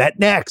to get to that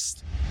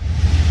next.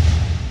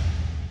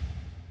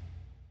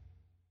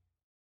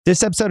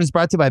 This episode is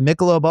brought to you by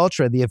Michelob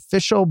Ultra, the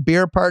official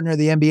beer partner of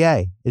the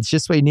NBA. It's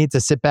just what you need to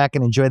sit back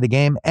and enjoy the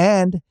game,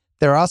 and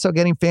they're also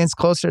getting fans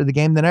closer to the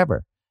game than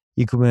ever.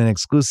 You can win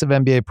exclusive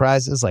NBA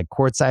prizes like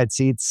courtside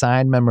seats,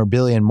 signed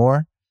memorabilia, and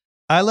more.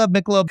 I love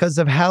Michelob because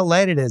of how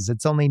light it is.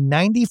 It's only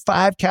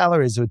 95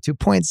 calories with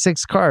 2.6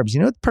 carbs. You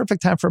know what the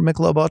perfect time for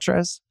Michelob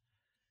Ultra is?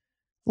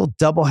 A little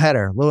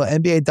doubleheader, little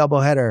NBA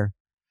doubleheader.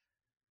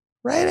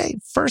 Right?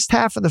 First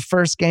half of the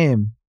first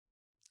game.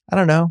 I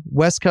don't know,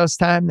 West Coast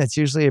time. That's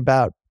usually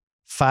about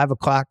 5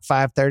 o'clock,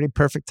 5:30.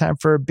 Perfect time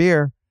for a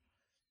beer.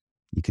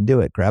 You can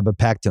do it. Grab a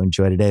pack to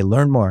enjoy today.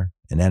 Learn more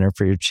and enter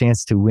for your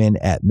chance to win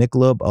at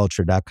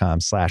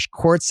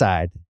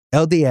MichelobUltra.com/courtside.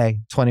 LDA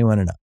 21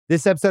 and up.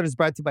 This episode is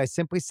brought to you by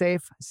Simply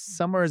Safe.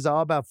 Summer is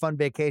all about fun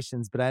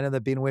vacations, but I know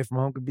that being away from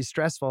home can be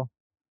stressful.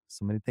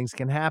 So many things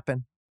can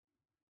happen.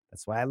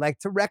 That's why I like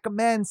to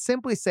recommend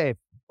Simply Safe,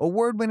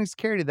 award-winning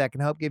security that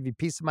can help give you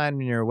peace of mind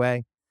when you're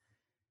away.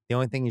 The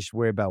only thing you should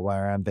worry about while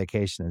you're on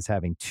vacation is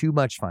having too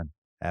much fun.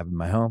 I have it in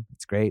my home.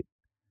 It's great.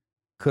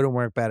 Couldn't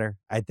work better.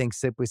 I think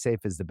Simply Safe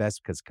is the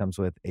best because it comes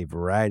with a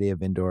variety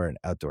of indoor and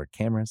outdoor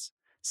cameras,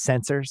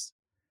 sensors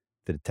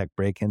to detect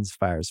break-ins,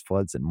 fires,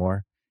 floods, and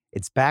more.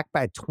 It's backed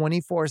by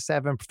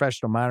 24/7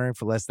 professional monitoring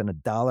for less than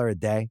 $1 a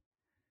day.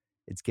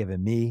 It's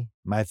given me,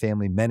 my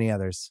family, many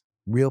others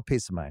real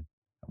peace of mind.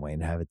 I'm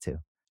waiting to have it too.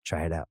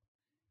 Try it out.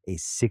 A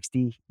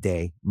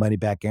 60-day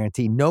money-back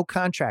guarantee. No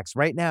contracts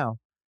right now.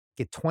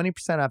 Get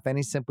 20% off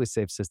any Simply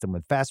Safe system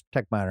with Fast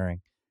Protect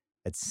monitoring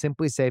at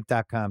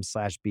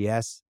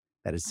simplysafe.com/BS.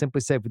 That is Simply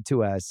Safe with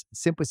 2 S's.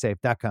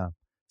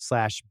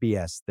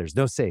 Simplysafe.com/BS. There's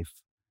no safe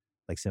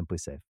like Simply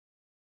Safe.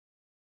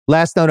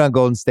 Last note on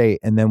Golden State,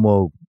 and then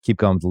we'll keep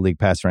going with the league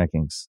pass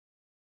rankings.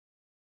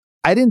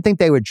 I didn't think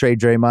they would trade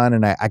Draymond,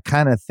 and I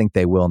kind of think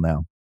they will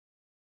now.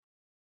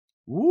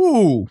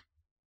 Ooh.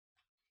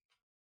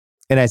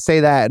 And I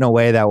say that in a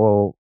way that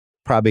will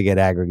probably get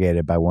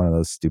aggregated by one of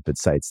those stupid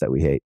sites that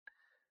we hate.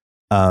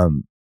 I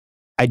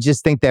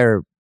just think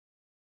they're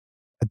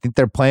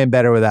playing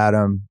better without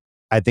him.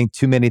 I think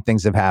too many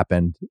things have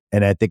happened.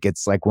 And I think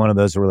it's like one of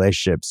those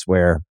relationships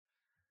where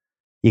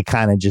you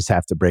kind of just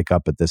have to break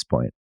up at this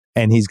point.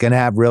 And he's going to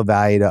have real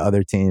value to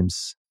other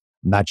teams.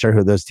 I'm not sure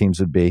who those teams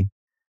would be,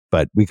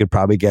 but we could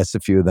probably guess a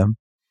few of them.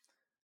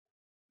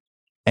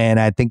 And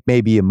I think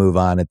maybe you move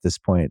on at this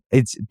point.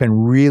 It's been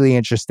really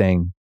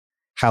interesting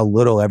how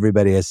little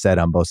everybody has said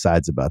on both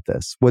sides about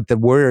this. What the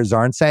Warriors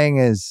aren't saying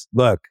is,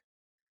 look,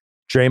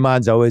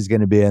 Draymond's always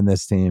going to be in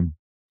this team.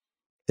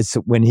 It's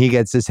when he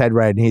gets his head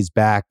right and he's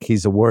back,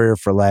 he's a Warrior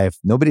for life.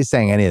 Nobody's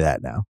saying any of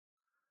that now.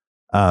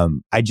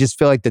 I just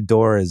feel like the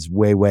door is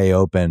way, way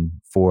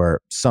open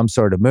for some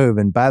sort of move.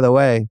 And by the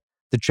way,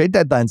 the trade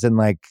deadline's in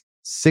like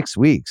 6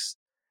 weeks.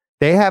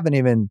 They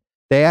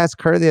asked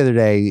Kerr the other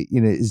day,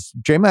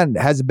 Draymond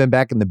hasn't been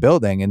back in the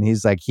building, and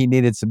he's like, he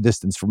needed some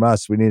distance from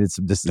us. We needed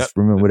some distance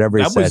from him, whatever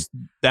he said.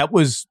 That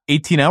was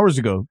 18 hours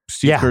ago.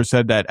 Steve Kerr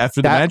said that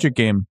after the Magic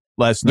game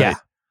last night. Yeah,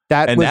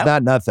 that was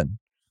not nothing.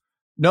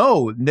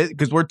 No,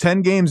 because we're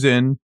 10 games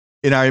in,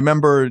 and I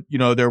remember,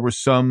 there were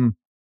some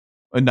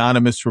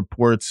anonymous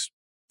reports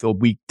a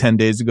week, 10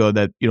 days ago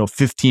that,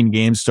 15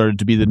 games started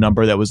to be the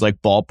number that was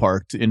like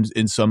ballparked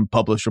in some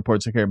published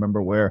reports. I can't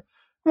remember where.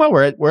 Well,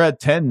 we're at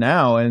 10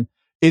 now, and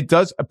it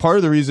does. Part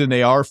of the reason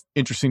they are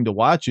interesting to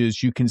watch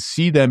is you can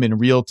see them in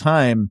real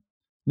time,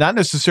 not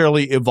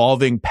necessarily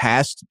evolving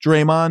past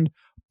Draymond,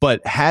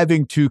 but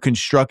having to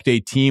construct a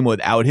team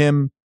without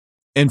him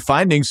and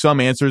finding some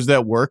answers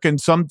that work and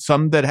some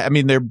that,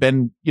 they've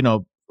been,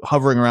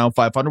 hovering around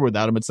 500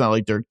 without him. It's not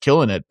like they're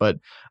killing it, but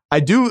I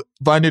do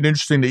find it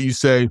interesting that you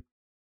say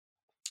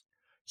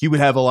he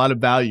would have a lot of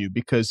value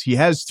because he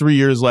has 3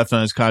 years left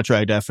on his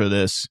contract after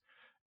this.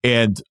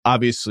 And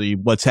obviously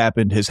what's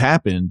happened has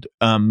happened.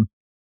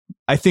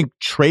 I think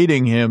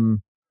trading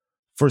him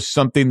for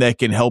something that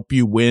can help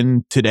you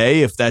win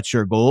today, if that's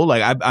your goal.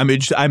 Like I'm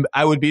interested.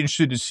 I would be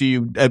interested to see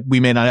you. We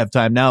may not have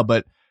time now,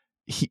 but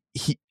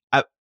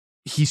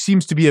he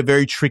seems to be a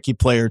very tricky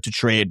player to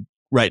trade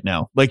right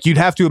now. Like you'd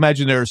have to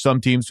imagine there are some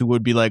teams who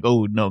would be like,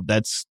 oh no,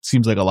 that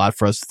seems like a lot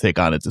for us to take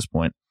on at this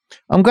point.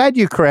 I'm glad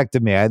you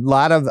corrected me.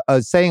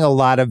 Saying a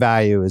lot of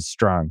value is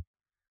strong.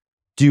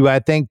 Do I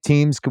think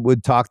teams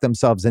would talk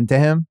themselves into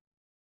him?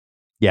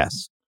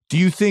 Yes. Are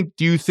you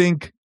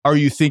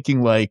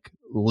thinking like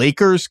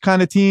Lakers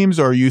kind of teams,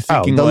 or are you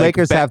thinking the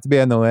Lakers have to be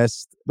on the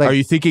list? Like, are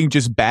you thinking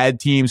just bad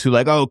teams who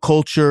like,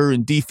 culture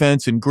and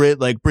defense and grit,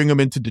 like bring him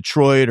into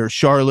Detroit or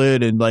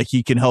Charlotte and like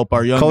he can help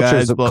our young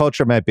guys?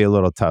 Culture might be a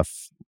little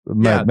tough.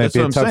 Might be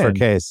a tougher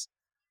case.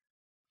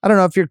 I don't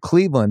know if you're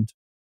Cleveland.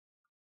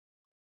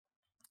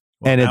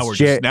 Well,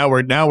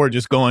 and we're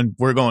just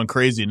going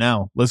crazy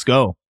now. Let's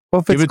go.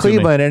 Well, if it's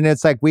Cleveland and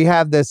it's like we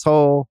have this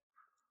whole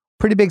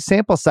pretty big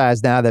sample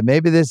size now that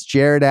maybe this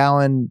Jared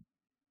Allen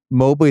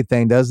Mobley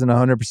thing doesn't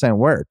 100%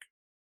 work.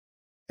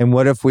 And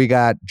what if we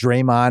got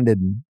Draymond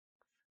and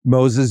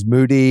Moses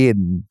Moody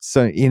and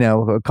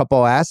a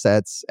couple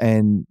assets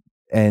and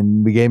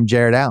we gave him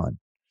Jared Allen.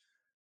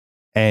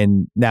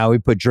 And now we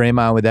put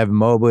Draymond with Evan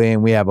Mobley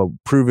and we have a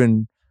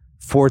proven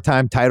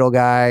 4-time title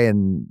guy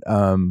and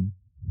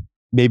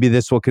maybe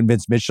this will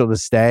convince Mitchell to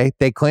stay.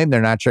 They claim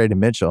they're not trading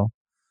Mitchell.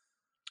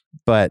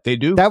 But they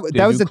do. That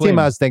was the team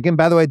I was thinking.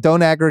 By the way,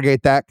 don't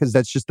aggregate that because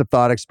that's just a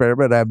thought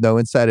experiment. I have no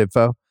inside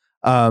info.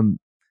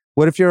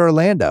 What if you're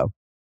Orlando?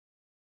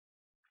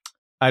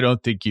 I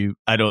don't think you.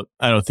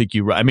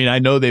 I mean, I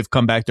know they've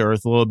come back to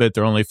earth a little bit.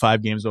 They're only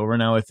 5 games over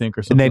now, I think,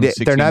 or something. And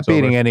they're not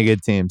beating any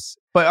good teams.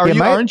 But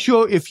aren't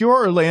you? If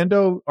you're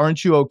Orlando,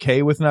 aren't you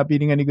okay with not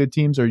beating any good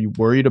teams? Are you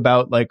worried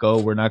about like,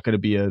 we're not going to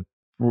be a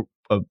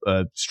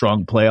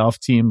strong playoff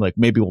team? Like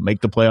maybe we'll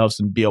make the playoffs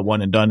and be a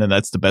one and done, and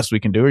that's the best we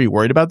can do. Are you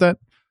worried about that?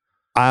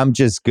 I'm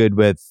just good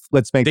with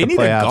let's make the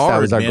playoffs. That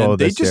was our goal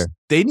this year.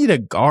 They need a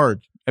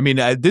guard. I mean,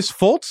 this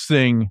Fultz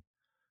thing.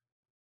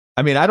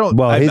 I mean, I don't.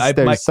 Well,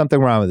 there's something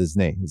wrong with his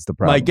knee. Is the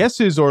problem? My guess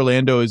is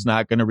Orlando is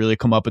not going to really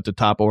come up at the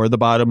top or the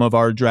bottom of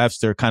our drafts.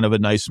 They're kind of a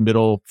nice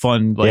middle,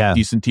 fun,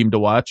 decent team to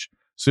watch.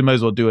 So you might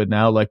as well do it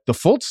now. Like the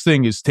Fultz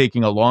thing is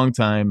taking a long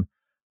time,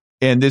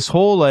 and this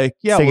whole it's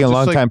taking a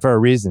long time for a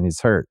reason.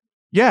 He's hurt.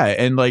 Yeah,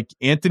 and like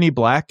Anthony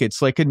Black,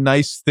 it's like a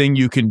nice thing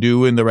you can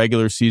do in the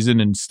regular season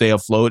and stay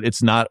afloat.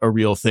 It's not a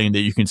real thing that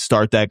you can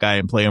start that guy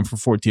and play him for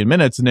 14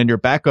 minutes, and then your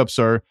backups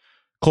are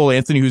Cole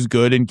Anthony, who's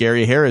good, and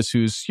Gary Harris,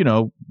 who's,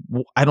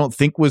 I don't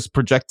think was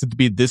projected to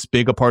be this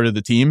big a part of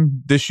the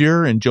team this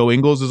year, and Joe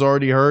Ingles is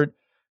already hurt.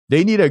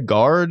 They need a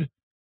guard.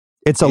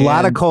 It's a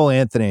lot of Cole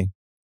Anthony.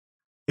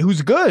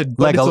 Who's good,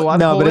 but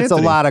it's a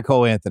lot of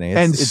Cole Anthony.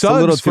 And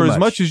Suggs, for as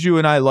much as you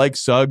and I like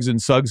Suggs,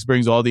 and Suggs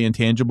brings all the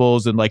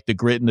intangibles and like the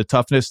grit and the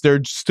toughness, there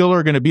still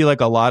are going to be like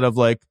a lot of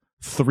like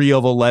 3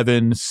 of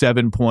 11,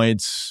 7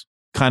 points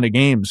kind of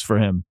games for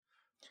him.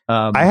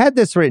 I had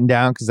this written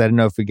down because I didn't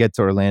know if we get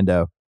to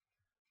Orlando.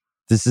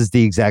 This is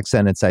the exact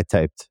sentence I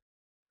typed.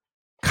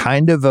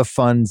 Kind of a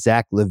fun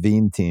Zach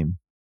LaVine team.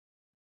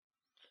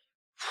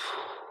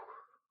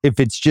 If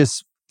it's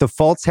just the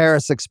Fultz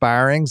Harris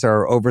expirings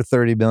are over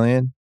 $30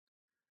 million,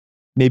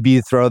 maybe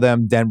you throw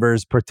them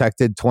Denver's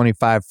protected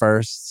 25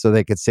 first so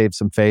they could save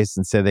some face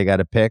and say they got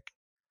a pick,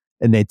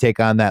 and they take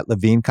on that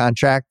LaVine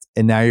contract,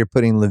 and now you're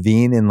putting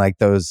LaVine in like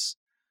those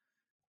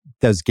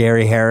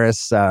Gary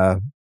Harris, I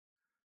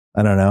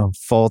don't know,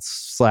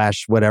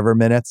 Fultz / whatever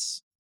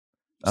minutes.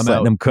 I'm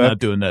letting him cook. Not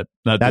doing that.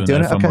 Not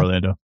doing that from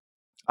Orlando.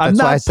 That's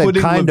why I said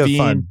kind of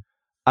fun.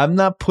 I'm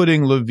not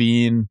putting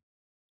LaVine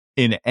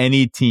in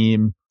any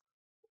team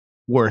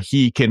where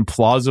he can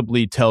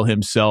plausibly tell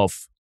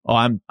himself, "Oh,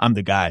 I'm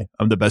the guy.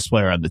 I'm the best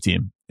player on the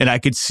team." And I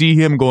could see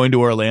him going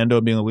to Orlando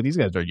and being like, "Well, these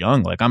guys are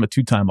young. Like I'm a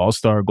 2-time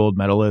All-Star, gold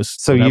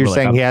medalist." So you're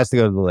saying he has to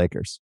go to the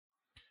Lakers?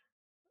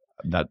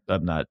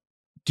 I'm not.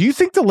 Do you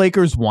think the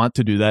Lakers want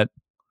to do that?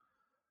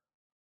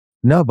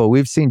 No, but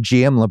we've seen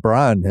GM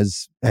LeBron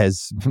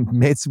has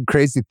made some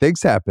crazy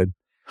things happen.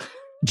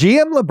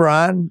 GM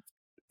LeBron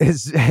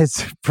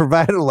has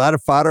provided a lot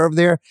of fodder over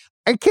there.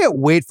 I can't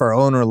wait for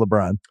owner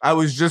LeBron. I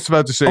was just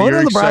about to say, owner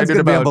you're LeBron's excited gonna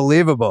about be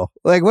unbelievable.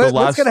 Like what's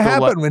going to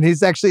happen when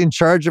he's actually in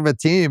charge of a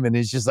team and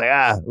he's just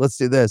like, let's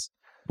do this.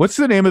 What's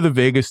the name of the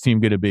Vegas team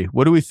going to be?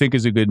 What do we think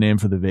is a good name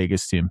for the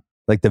Vegas team?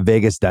 Like the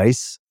Vegas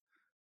Dice?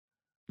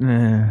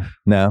 No.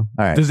 All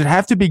right. Does it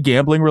have to be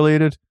gambling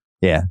related?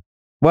 Yeah.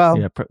 Well,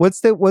 what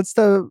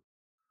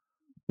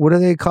do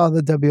they call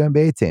the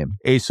WNBA team?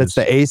 Aces. That's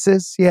the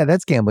Aces? Yeah,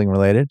 that's gambling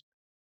related.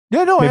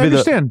 Yeah, no, maybe I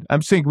understand.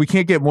 I'm saying we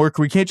can't get more.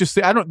 We can't just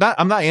say, I'm not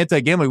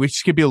anti-gambling. We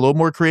just can be a little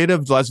more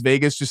creative. Las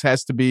Vegas just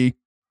has to be,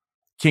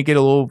 can't get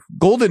a little.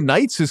 Golden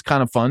Knights is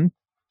kind of fun.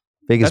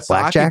 Vegas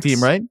That's Blackjacks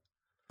team, right?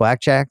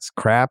 Blackjacks,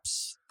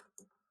 craps,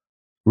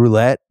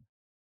 roulette.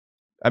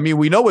 I mean,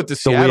 we know what the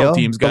Seattle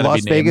team's got to be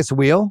named. Las Vegas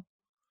Wheel?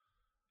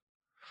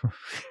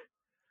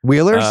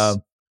 Wheelers?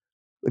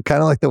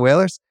 Kind of like the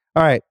Whalers?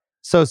 All right.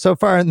 So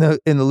far in the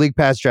League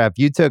Pass draft,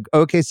 you took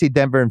OKC,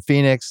 Denver, and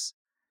Phoenix.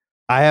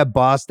 I have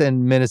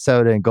Boston,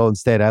 Minnesota, and Golden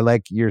State. I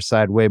like your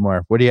side way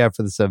more. What do you have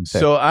for the 7th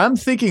pick? So I'm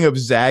thinking of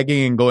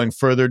zagging and going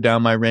further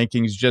down my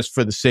rankings just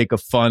for the sake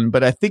of fun,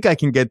 but I think I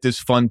can get this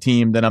fun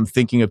team that I'm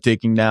thinking of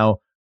taking now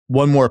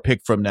one more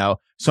pick from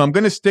now. So I'm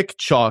going to stick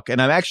chalk,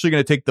 and I'm actually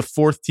going to take the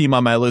 4th team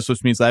on my list,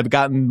 which means I've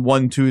gotten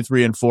 1, 2,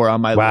 3, and 4 on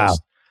my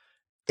list.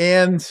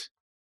 And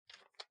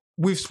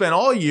we've spent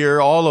all year,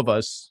 all of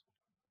us,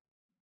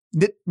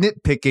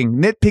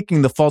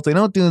 nitpicking the fault. They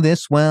don't do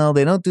this well.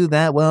 They don't do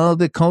that well.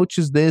 The coach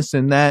is this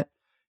and that.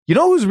 You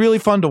know who's really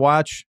fun to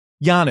watch?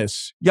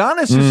 Giannis.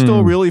 Giannis is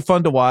still really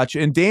fun to watch,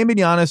 and Dame and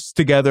Giannis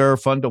together are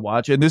fun to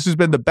watch. And this has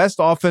been the best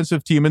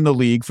offensive team in the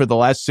league for the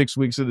last 6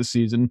 weeks of the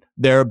season,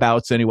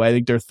 thereabouts anyway. I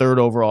think they're 3rd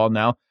overall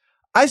now.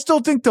 I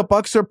still think the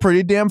Bucks are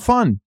pretty damn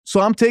fun,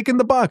 so I'm taking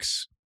the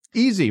Bucks.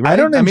 Easy, right? I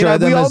don't enjoy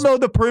them. We all know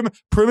the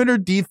perimeter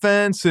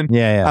defense, and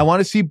I want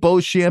to see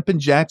Beauchamp and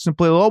Jackson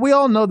play. Well, we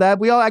all know that.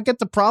 I get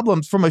the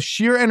problems from a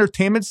sheer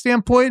entertainment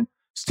standpoint.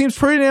 This team's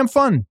pretty damn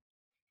fun.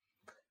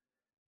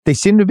 They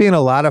seem to be in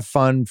a lot of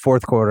fun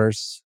fourth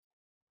quarters.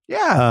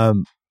 Yeah.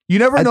 You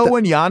never know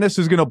when Giannis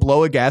is going to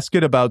blow a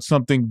gasket about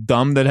something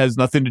dumb that has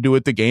nothing to do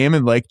with the game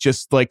and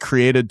just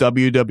create a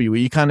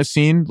WWE kind of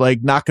scene,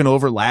 like knocking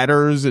over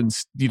ladders and,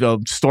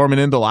 storming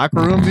into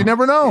locker rooms. You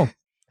never know.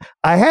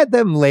 I had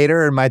them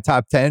later in my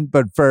top 10,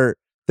 but for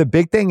the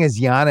big thing is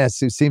Giannis,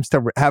 who seems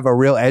to have a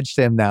real edge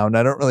to him now, and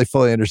I don't really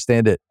fully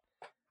understand it.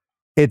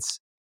 It's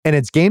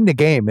game to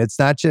game. It's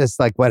not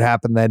just like what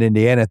happened that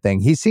Indiana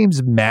thing. He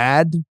seems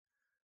mad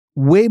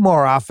way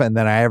more often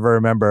than I ever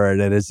remember it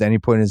at any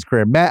point in his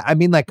career. Mad, I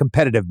mean, like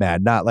competitive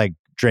mad, not like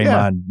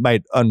Draymond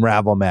might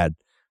unravel mad,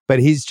 but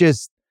he's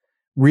just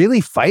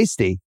really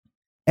feisty.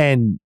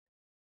 And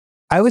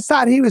I always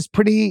thought he was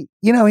pretty,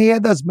 he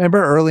had those,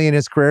 remember early in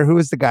his career, who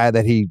was the guy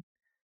that he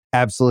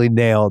absolutely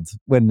nailed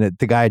when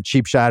the guy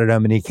cheap shot at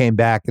him and he came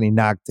back and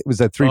it was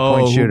a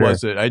 3-point shooter. Who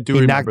was it? I do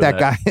He knocked remember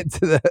that guy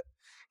into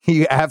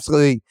he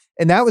absolutely,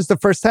 and that was the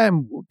first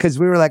time because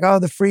we were like, oh,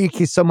 the freak,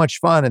 he's so much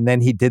fun. And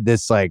then he did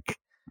this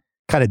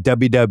kind of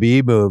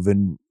WWE move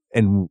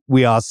and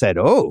we all said,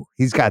 oh,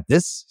 he's got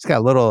a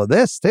little of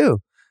this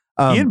too.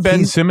 He and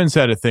Ben Simmons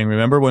had a thing.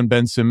 Remember when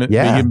Ben Simmons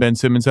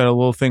had a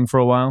little thing for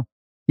a while?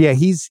 Yeah,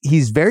 he's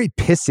very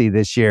pissy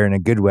this year in a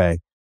good way.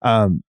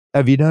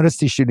 Have you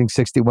noticed he's shooting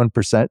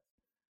 61%?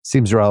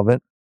 Seems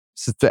relevant.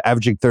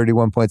 Averaging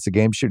 31 points a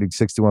game, shooting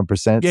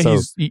 61%. Yeah, so,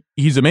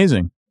 he's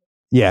amazing.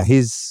 Yeah,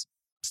 he's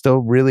still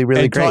really,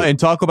 really great. And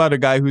talk about a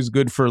guy who's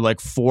good for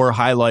 4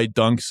 highlight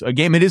dunks a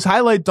game. And his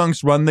highlight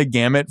dunks run the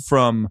gamut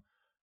from,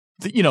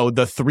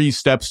 the 3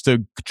 steps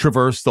to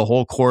traverse the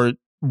whole court,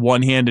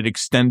 one-handed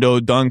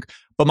extendo dunk.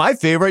 But my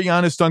favorite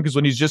Giannis dunk is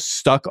when he's just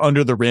stuck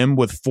under the rim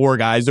with 4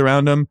 guys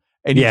around him.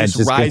 And he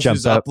just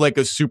rises up like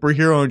a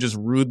superhero and just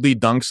rudely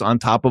dunks on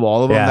top of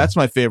all of them. Yeah. That's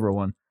my favorite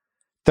one.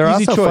 They're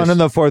also fun in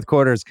the fourth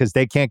quarters because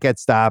they can't get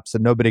stops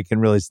and nobody can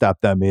really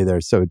stop them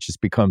either. So it just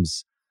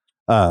becomes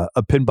a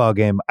pinball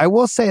game. I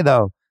will say,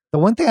 though, the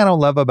one thing I don't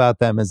love about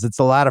them is it's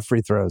a lot of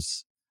free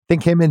throws. I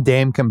think him and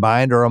Dame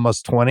combined are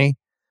almost 20.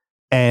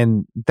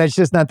 And that's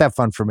just not that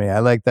fun for me. I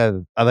like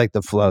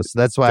the flow. So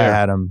that's why I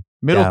had him.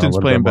 Middleton's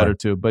playing better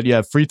too, but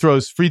yeah, free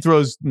throws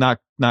knock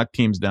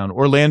teams down.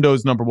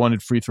 Orlando's number 1 in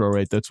free throw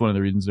rate. That's one of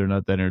the reasons they're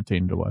not that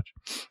entertaining to watch.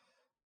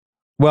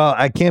 Well,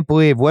 I can't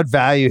believe what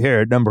value here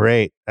at number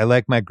 8. I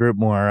like my group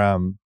more.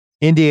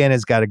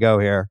 Indiana's got to go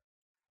here.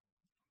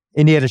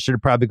 Indiana should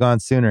have probably gone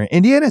sooner.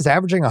 Indiana's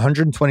averaging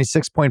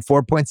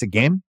 126.4 points a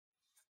game.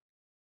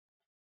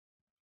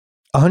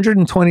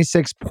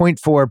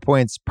 126.4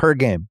 points per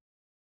game.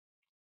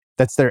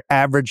 That's their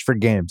average for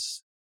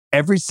games.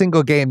 Every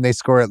single game, they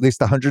score at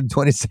least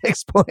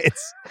 126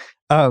 points.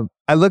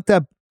 I looked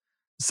up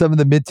some of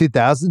the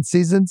mid-2000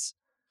 seasons.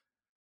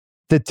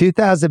 The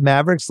 2000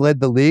 Mavericks led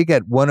the league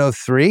at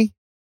 103.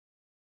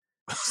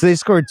 So they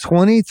scored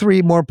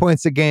 23 more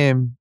points a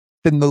game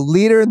than the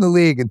leader in the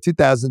league in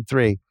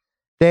 2003.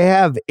 They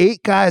have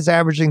 8 guys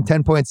averaging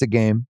 10 points a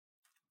game.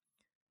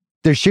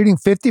 They're shooting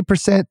 50%,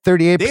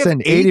 38%,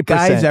 80%. 8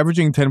 guys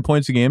averaging 10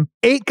 points a game?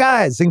 8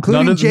 guys,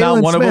 including Jalen Smith.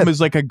 Not one of them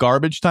is like a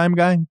garbage time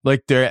guy?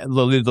 Like they're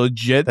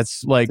legit?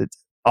 That's like...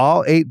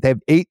 all 8. They have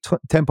 8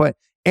 10 point.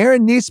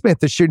 Aaron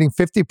Nesmith is shooting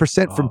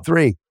 50% from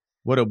 3.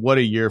 What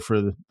a year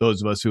for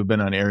those of us who have been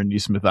on Aaron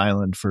Nesmith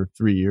Island for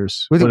 3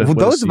 years.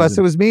 Those of us,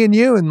 it was me and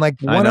you and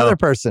one other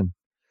person.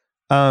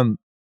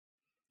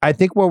 I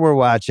think what we're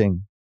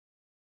watching...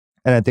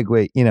 And I think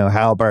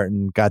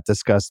Halliburton got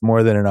discussed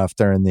more than enough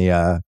during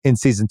the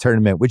in-season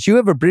tournament, which you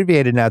have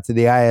abbreviated now to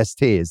the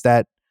IST. Is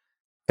that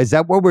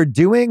what we're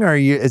doing, or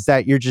is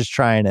that you're just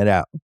trying it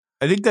out?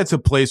 I think that's a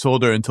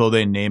placeholder until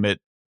they name it,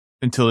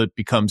 until it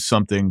becomes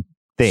something.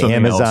 The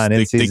Amazon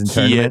in-season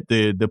tournament,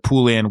 the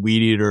Poulan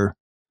Weed Eater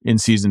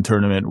in-season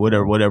tournament,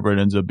 whatever it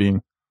ends up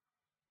being.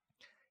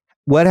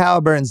 What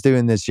Halliburton's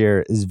doing this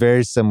year is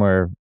very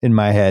similar in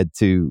my head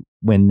to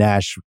when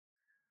Nash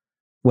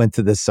went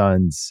to the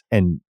Suns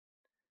and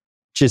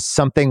just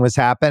something was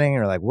happening.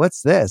 Or like,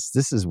 what's this?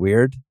 This is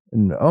weird.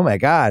 And oh my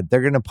God,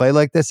 they're going to play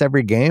like this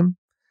every game.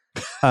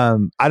 I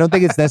don't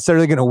think it's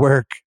necessarily going to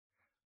work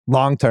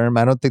long term.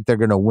 I don't think they're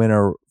going to win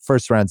a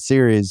first round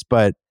series,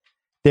 but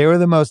they were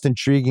the most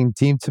intriguing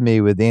team to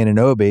me with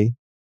Anunoby.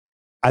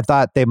 I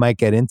thought they might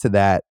get into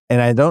that. And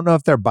I don't know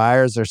if they're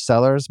buyers or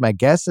sellers. My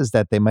guess is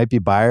that they might be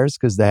buyers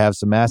because they have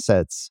some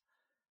assets.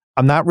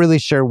 I'm not really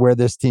sure where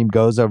this team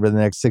goes over the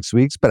next 6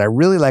 weeks, but I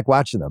really like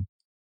watching them.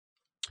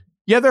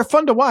 Yeah, they're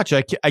fun to watch.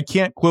 I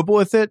can't quibble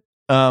with it.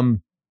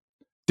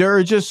 There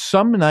are just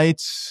some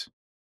nights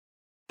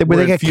where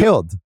they get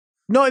killed.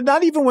 No,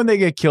 not even when they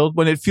get killed,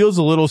 when it feels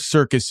a little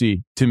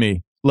circusy to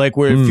me. Like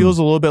where it feels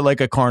a little bit like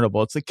a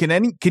carnival. It's like,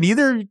 can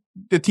either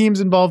the teams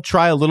involved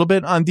try a little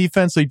bit on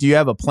defense? Like, do you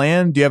have a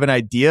plan? Do you have an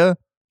idea?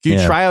 Can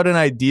you try out an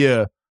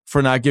idea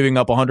for not giving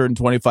up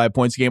 125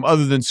 points a game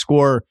other than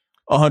score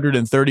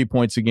 130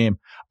 points a game?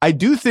 I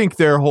do think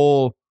their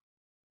whole,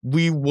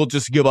 we will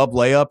just give up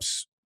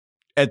layups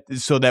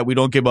so that we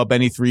don't give up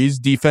any threes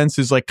defense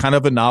is like kind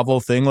of a novel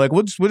thing. Like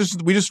we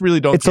just really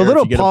don't. It's a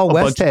little Paul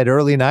Westhead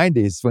early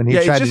 90s when he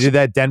tried to do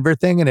that Denver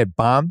thing and it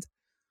bombed.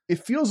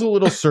 It feels a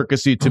little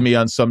circusy to me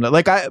on some.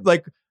 Like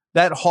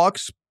that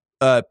Hawks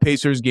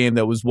Pacers game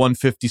that was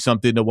 150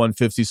 something to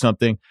 150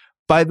 something.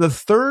 By the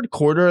third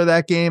quarter of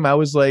that game, I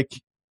was like,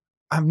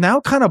 I'm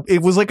now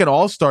it was like an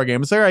all-star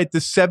game. It's like, all right, the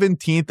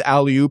 17th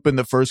alley-oop in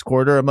the first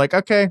quarter. I'm like,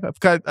 okay,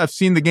 I've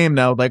seen the game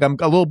now. Like I'm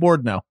a little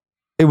bored now.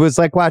 It was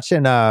like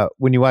watching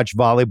when you watch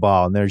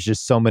volleyball and there's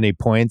just so many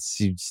points,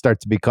 you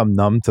start to become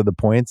numb to the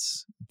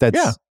points.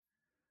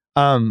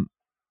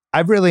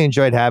 I've really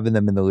enjoyed having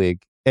them in the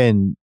league.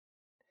 And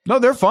no,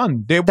 they're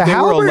fun. They were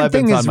 11th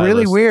thing is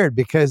really list. Weird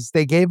because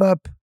they got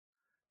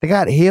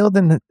healed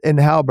in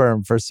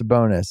Halburn for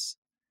Sabonis.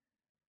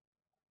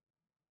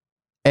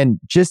 And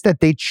just that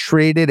they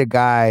traded a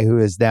guy who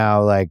is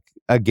now like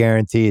a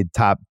guaranteed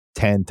top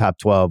 10, top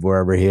 12,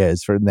 wherever he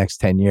is for the next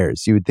 10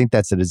 years. You would think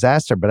that's a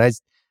disaster, but I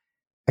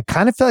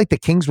kind of feel like the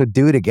Kings would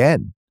do it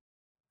again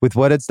with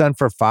what it's done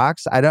for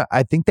Fox.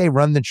 I think they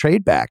run the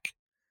trade back.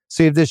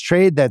 So you have this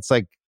trade that's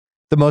like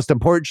the most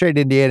important trade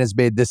Indiana's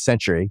made this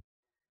century.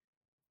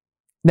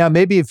 Now,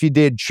 maybe if you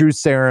did true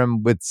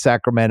serum with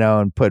Sacramento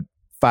and put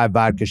 5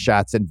 vodka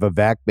shots in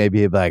Vivek, maybe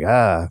you'd be like,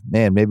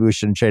 man, maybe we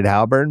shouldn't trade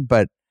Halburn.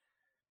 But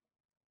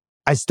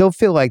I still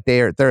feel like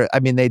they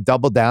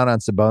doubled down on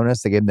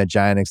Sabonis. They gave him the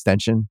giant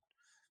extension.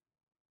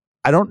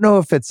 I don't know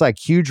if it's like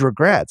huge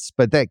regrets,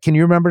 but can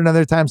you remember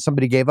another time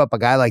somebody gave up a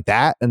guy like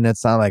that? And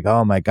it's not like,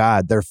 oh my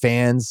God, their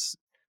fans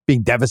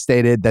being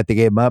devastated that they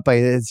gave him up.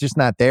 It's just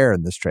not there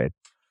in this trade.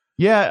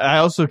 Yeah, I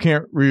also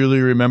can't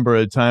really remember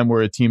a time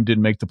where a team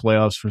didn't make the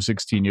playoffs for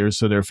 16 years,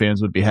 so their fans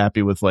would be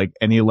happy with like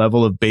any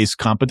level of base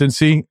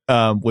competency,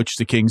 which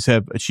the Kings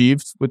have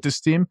achieved with this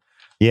team.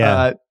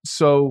 Yeah.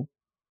 So,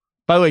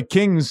 by the way,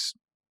 Kings,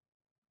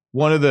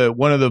 one of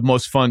the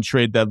most fun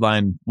trade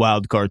deadline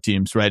wildcard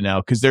teams right now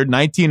because they're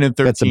 19 and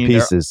 13. Got some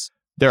pieces.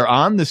 They're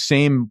on the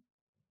same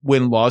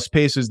win-loss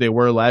pace as they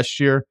were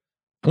last year.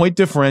 Point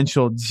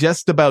differential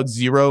just about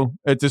 0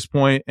 at this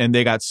point, and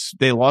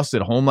they lost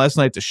at home last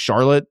night to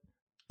Charlotte.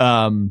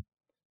 And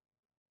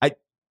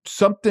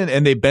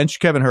they benched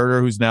Kevin Huerter,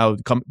 who's now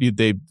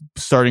they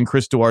starting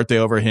Chris Duarte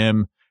over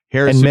him.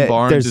 Harrison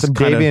Barnes. There's some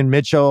Davion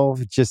Mitchell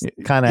just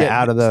kind of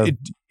out of the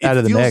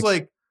mix.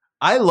 Like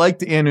I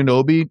liked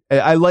Anunoby.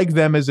 I like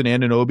them as an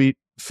Anunoby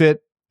fit.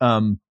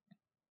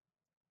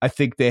 I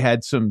think they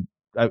had some.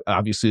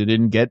 Obviously, they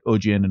didn't get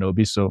OG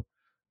Anunoby, so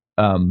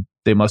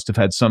they must have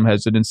had some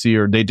hesitancy,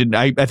 or they didn't.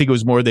 I think it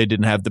was more they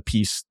didn't have the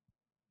piece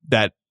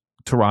that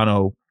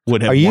Toronto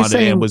would have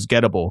wanted and was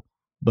gettable.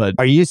 But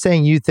are you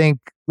saying you think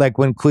like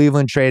when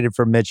Cleveland traded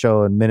for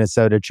Mitchell and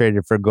Minnesota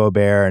traded for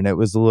Gobert, and it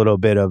was a little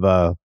bit of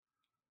a,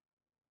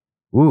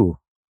 ooh,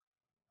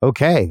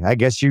 okay, I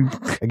guess you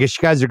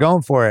guys are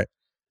going for it.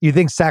 You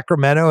think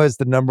Sacramento is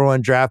the number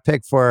 1 draft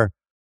pick for,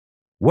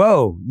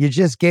 whoa, you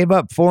just gave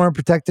up 4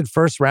 unprotected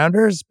first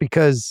rounders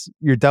because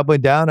you're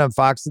doubling down on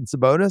Fox and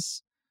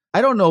Sabonis?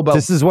 I don't know about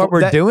this is what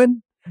we're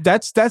doing?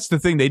 That's the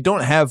thing. They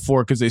don't have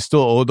 4 because they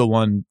still owe the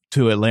one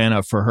to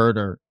Atlanta for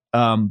Huerter.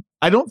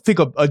 I don't think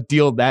a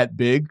deal that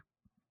big,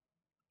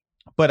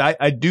 but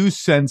I do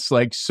sense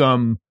like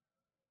some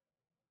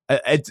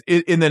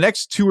in the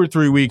next 2 or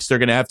 3 weeks, they're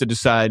going to have to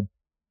decide,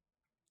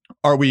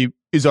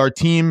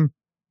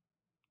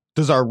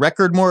 does our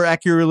record more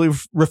accurately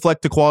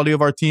reflect the quality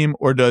of our team,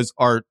 or does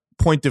our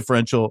point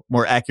differential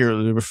more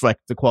accurately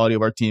reflect the quality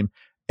of our team?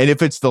 And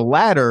if it's the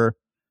latter,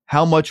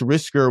 how much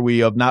risk are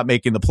we of not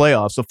making the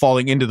playoffs, of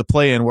falling into the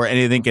play-in where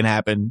anything can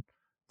happen?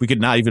 We could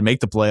not even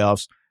make the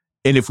playoffs.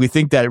 And if we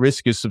think that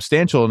risk is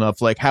substantial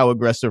enough, like how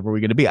aggressive are we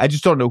going to be? I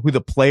just don't know who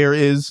the player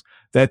is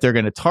that they're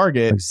going to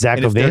target.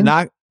 Exactly. And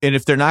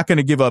if they're not going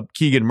to give up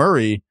Keegan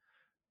Murray,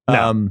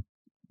 that's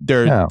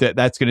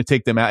going to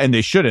take them out, and they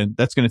shouldn't.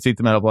 That's going to take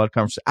them out of a lot of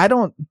conversation. I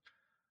don't.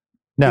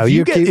 No,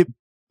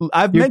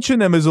 I've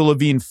mentioned them as a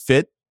Levine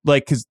fit,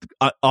 like because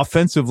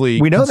offensively,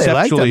 we know they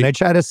like them. They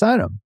try to sign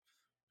him.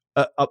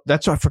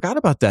 That's I forgot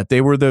about that. They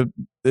were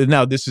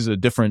now this is a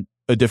different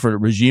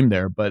regime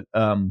there, but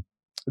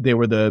they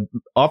were the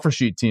offer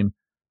sheet team.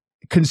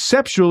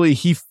 Conceptually,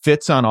 he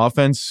fits on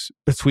offense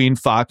between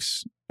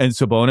Fox and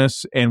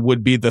Sabonis and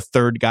would be the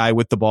third guy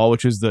with the ball,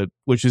 which is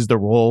the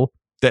role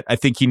that I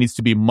think he needs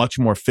to be much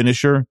more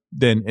finisher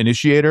than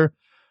initiator.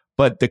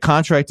 But the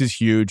contract is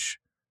huge.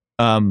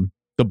 The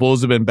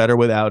Bulls have been better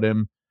without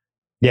him.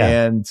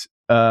 Yeah. And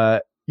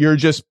you're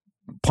just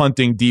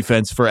punting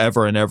defense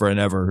forever and ever and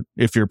ever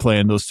if you're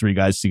playing those three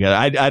guys together.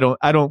 I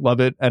don't love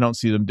it. I don't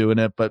see them doing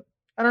it, but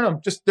I don't know.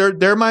 Just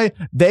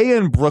they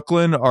and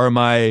Brooklyn are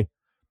my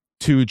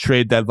two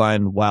trade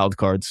deadline wild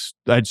cards.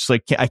 I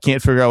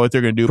can't figure out what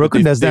they're going to do.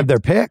 Brooklyn doesn't have their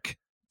pick.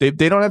 They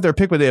don't have their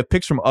pick, but they have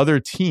picks from other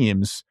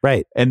teams.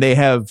 Right. And they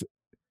have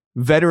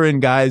veteran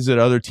guys that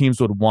other teams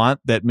would want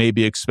that may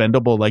be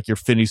expendable, like your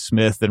Finney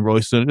Smith and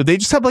Royston. They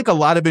just have like a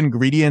lot of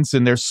ingredients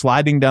and they're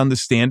sliding down the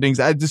standings.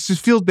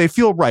 They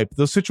feel ripe.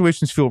 Those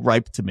situations feel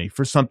ripe to me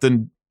for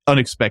something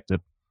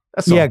unexpected.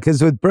 That's all. Yeah,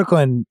 because with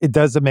Brooklyn, it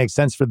doesn't make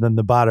sense for them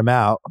to bottom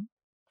out.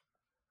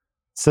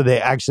 So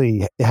they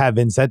actually have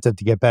incentive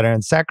to get better.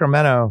 In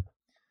Sacramento,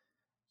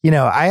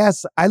 I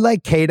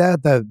like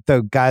Keita,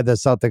 the guy the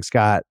Celtics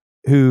got,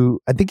 who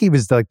I think he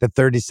was like the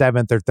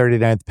 37th or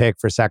 39th pick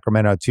for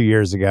Sacramento 2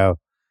 years ago.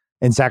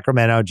 And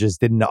Sacramento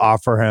just didn't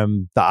offer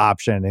him the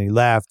option and he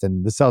left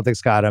and the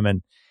Celtics got him.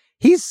 And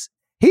he's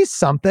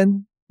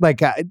something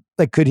like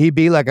could he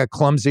be like a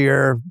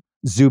clumsier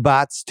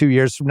Zubats 2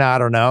 years from now? I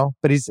don't know.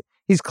 But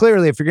he's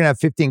clearly, if you're going to have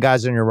 15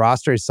 guys on your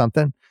roster, he's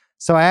something.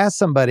 So I asked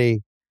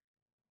somebody,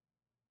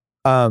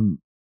 when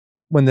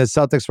the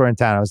Celtics were in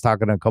town, I was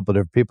talking to a couple of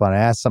different people and I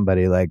asked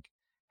somebody like,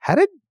 how'd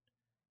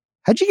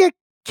you get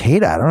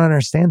Keita? I don't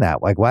understand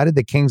that. Like, why did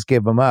the Kings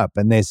give him up?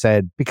 And they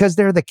said, because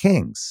they're the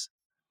Kings.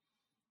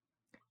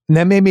 And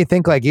that made me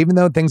think, like, even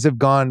though things have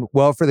gone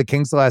well for the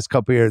Kings the last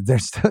couple of years,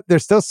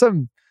 there's still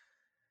some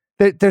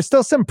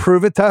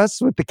prove it to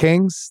us with the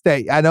Kings.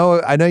 That I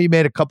know you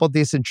made a couple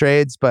decent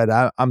trades, but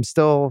I'm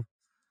still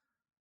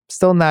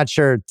not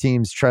sure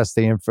teams trust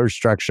the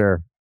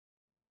infrastructure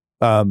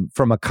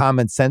from a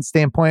common sense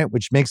standpoint,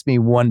 which makes me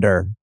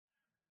wonder,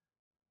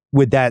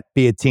 would that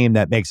be a team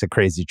that makes a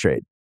crazy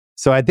trade?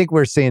 So I think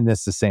we're seeing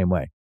this the same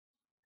way.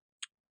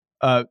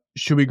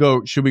 Should we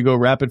go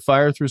rapid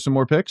fire through some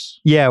more picks?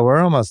 Yeah, we're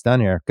almost done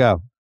here.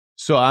 Go.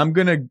 So I'm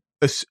gonna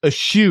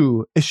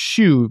eschew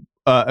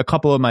a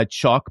couple of my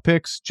chalk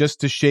picks just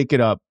to shake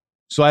it up.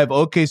 So I have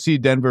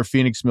OKC, Denver,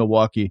 Phoenix,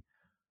 Milwaukee.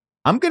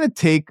 I'm gonna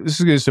take. This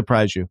is gonna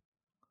surprise you.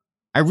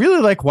 I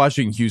really like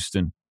watching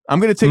Houston. I'm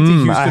gonna take the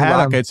Houston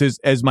Rockets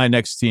as my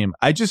next team.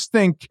 I just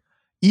think,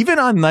 even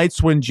on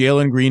nights when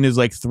Jalen Green is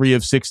like 3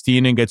 of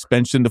 16 and gets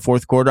benched in the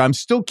fourth quarter, I'm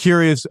still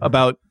curious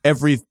about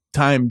every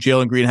time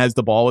Jalen Green has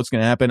the ball, what's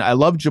going to happen. I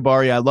love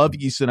Jabari. I love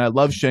Eason. I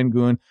love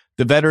Şengün.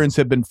 The veterans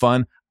have been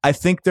fun. I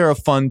think they're a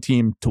fun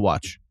team to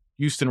watch.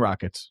 Houston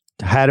Rockets.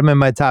 Had them in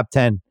my top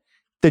 10.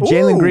 The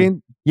Jalen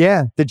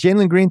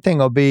Green thing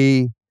will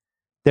be,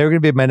 they're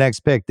going to be my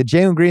next pick. The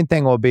Jalen Green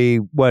thing will be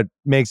what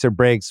makes or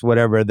breaks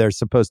whatever they're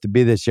supposed to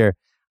be this year.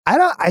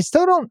 I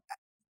still don't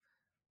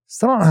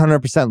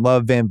 100%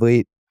 love Van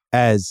Vliet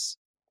as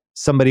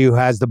somebody who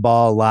has the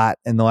ball a lot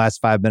in the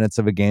last 5 minutes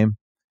of a game.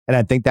 And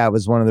I think that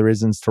was one of the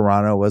reasons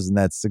Toronto wasn't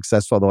that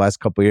successful the last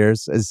couple of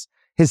years. Is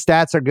his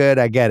stats are good.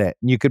 I get it.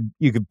 And you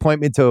could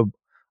point me to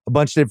a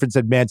bunch of different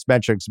advanced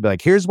metrics and be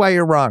like, here's why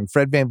you're wrong.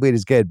 Fred Van Vliet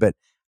is good. But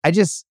I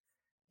just,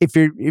 if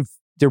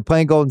they're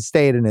playing Golden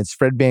State and it's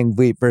Fred Van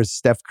Vliet versus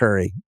Steph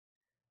Curry,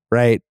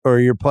 right? Or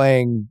you're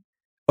playing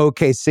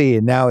OKC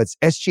and now it's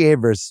SGA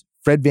versus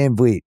Fred Van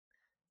Vliet,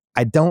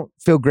 I don't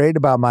feel great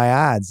about my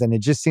odds. And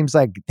it just seems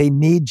like they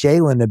need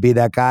Jalen to be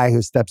that guy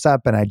who steps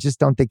up. And I just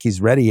don't think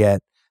he's ready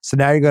yet. So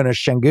now you're going to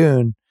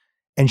Şengün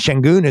and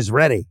Şengün is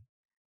ready.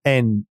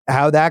 And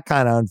how that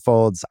kind of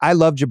unfolds. I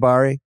love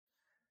Jabari.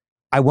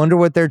 I wonder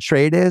what their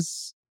trade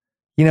is.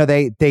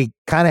 They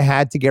kind of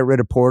had to get rid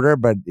of Porter,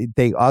 but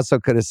they also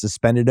could have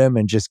suspended him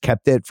and just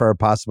kept it for a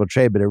possible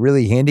trade. But it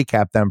really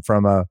handicapped them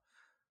from a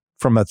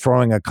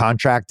throwing a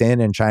contract in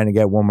and trying to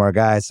get one more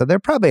guy. So they're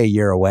probably a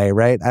year away,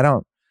 right? I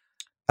don't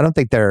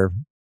think they're.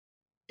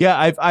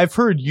 Yeah, I've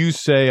heard you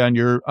say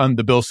on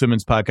the Bill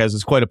Simmons podcast.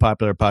 It's quite a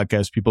popular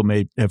podcast. People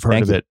may have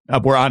heard of it.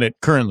 We're on it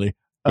currently.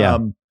 Yeah.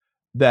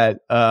 That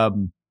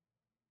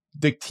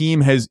the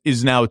team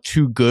is now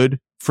too good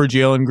for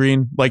Jalen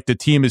Green. Like the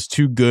team is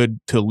too good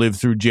to live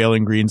through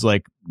Jalen Green's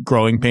like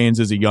growing pains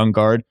as a young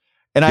guard.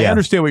 And I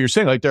understand what you're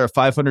saying. Like they're a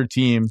 500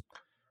 team,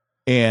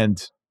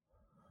 and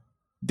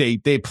they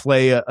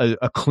play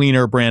a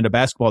cleaner brand of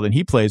basketball than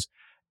he plays.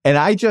 And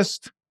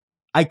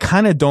I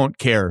kind of don't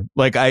care.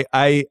 Like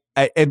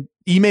and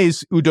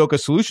Ime's Udoka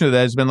solution to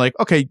that has been like,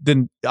 okay,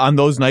 then on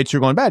those nights you're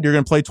going bad, you're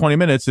going to play 20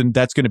 minutes and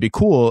that's going to be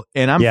cool.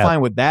 And I'm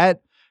fine with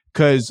that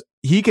because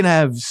he can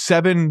have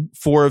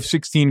 4 of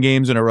 16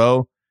 games in a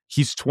row.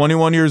 He's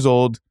 21 years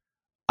old.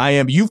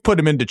 You've put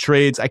him into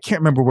trades. I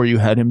can't remember where you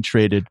had him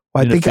traded.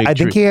 Well, I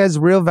think he has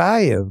real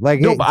value.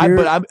 Like, no,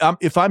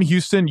 if I'm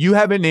Houston, you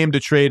haven't named a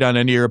trade on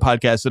any of your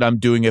podcasts that I'm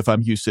doing. If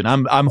I'm Houston,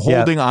 I'm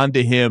holding on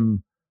to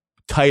him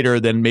tighter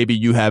than maybe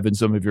you have in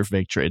some of your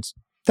fake trades.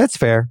 That's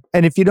fair.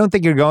 And if you don't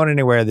think you're going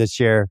anywhere this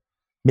year,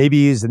 maybe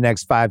use the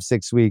next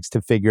 5-6 weeks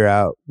to figure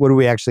out, what do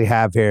we actually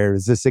have here?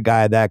 Is this a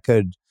guy that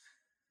could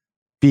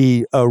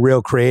be a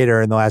real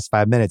creator in the last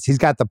 5 minutes. He's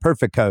got the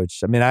perfect coach.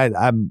 I mean,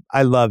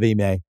 I love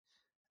Ime.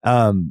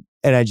 And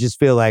I just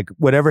feel like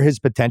whatever his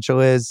potential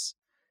is,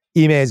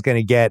 Ime is going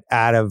to get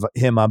out of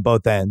him on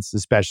both ends,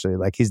 especially.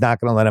 Like, he's not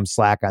going to let him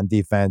slack on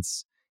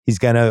defense. He's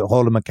going to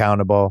hold him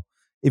accountable.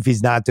 If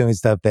he's not doing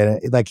stuff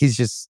that, like, he's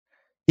just,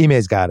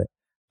 Ime's got it.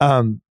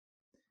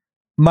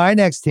 My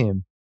next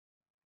team,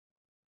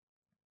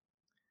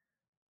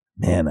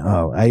 man,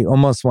 I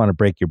almost want to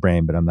break your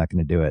brain, but I'm not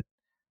going to do it.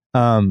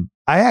 I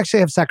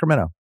actually have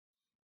Sacramento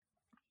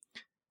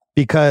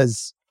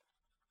because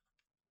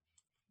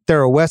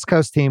they're a West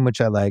Coast team, which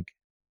I like.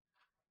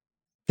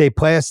 They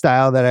play a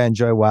style that I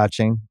enjoy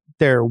watching.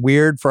 They're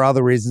weird for all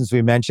the reasons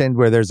we mentioned,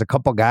 where there's a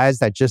couple guys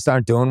that just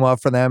aren't doing well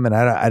for them. And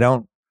I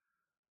don't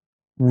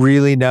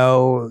really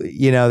know,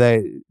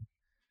 that,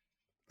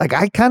 like,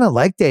 I kind of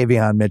like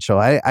Davion Mitchell.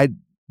 I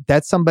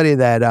that's somebody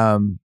that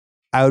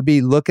I would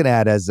be looking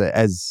at as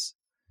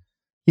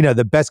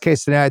the best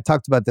case scenario. I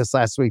talked about this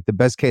last week. The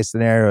best case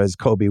scenario is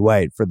Kobe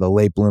White for the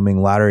late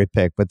blooming lottery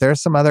pick. But there are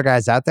some other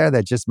guys out there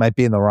that just might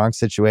be in the wrong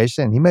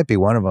situation. He might be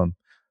one of them.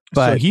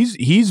 But so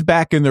he's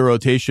back in the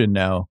rotation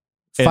now.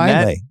 And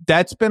finally,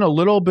 that's been a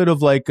little bit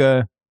of like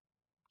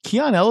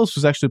Keon Ellis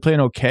was actually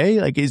playing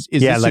okay. Like is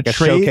this like a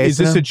trade? Showcase? Is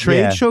this a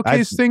trade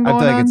showcase thing going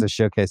on? I feel like it's a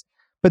showcase.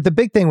 But the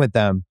big thing with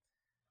them,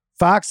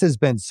 Fox has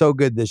been so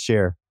good this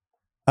year.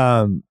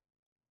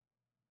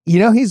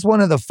 He's one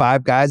of the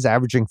 5 guys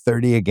averaging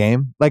 30 a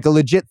game, like a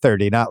legit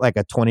 30, not like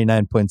a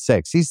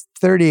 29.6. He's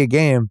 30 a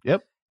game.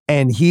 Yep.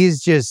 And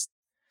he's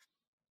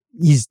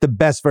the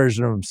best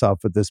version of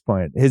himself at this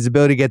point. His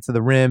ability to get to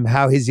the rim,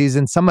 how he's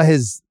using some of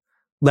his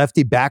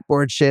lefty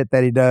backboard shit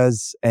that he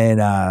does.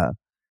 And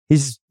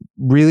he's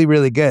really,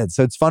 really good.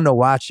 So it's fun to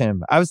watch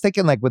him. I was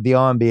thinking, like, with the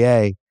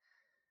All-NBA,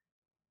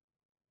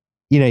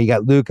 you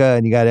got Luka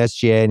and you got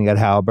SGA and you got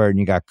Halliburton and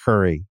you got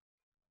Curry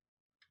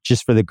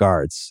just for the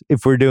guards,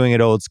 if we're doing it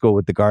old school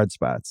with the guard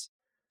spots.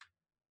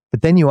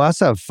 But then you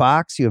also have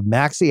Fox, you have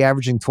Maxey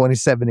averaging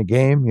 27 a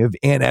game, you have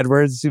Ant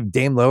Edwards, you have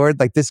Dame Lillard.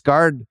 Like, this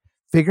guard,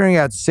 figuring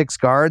out 6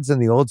 guards in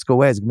the old school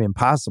way is going to be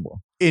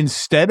impossible.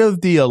 Instead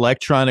of the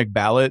electronic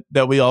ballot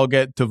that we all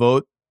get to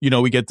vote,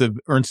 we get the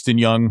Ernst &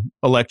 Young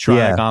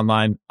electronic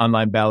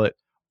online ballot.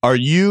 Are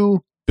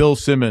you, Bill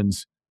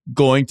Simmons,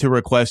 going to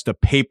request a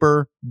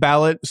paper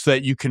ballot so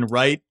that you can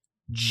write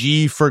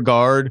G for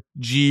guard,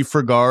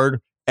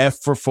 F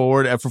for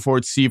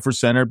forward, C for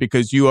center,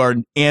 because you are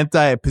an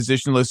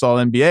anti-positionless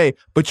All-NBA,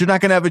 but you're not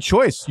going to have a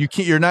choice.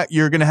 You're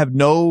going to have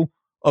no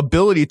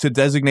ability to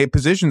designate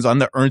positions on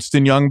the Ernst &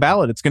 Young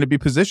ballot. It's going to be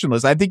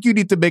positionless. I think you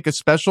need to make a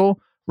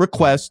special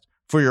request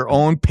for your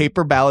own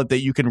paper ballot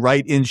that you can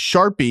write in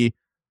Sharpie,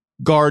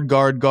 guard,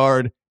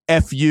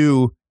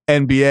 FU,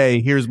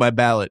 NBA. Here's my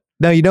ballot.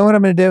 Now, you know what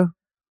I'm going to do?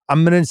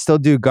 I'm going to still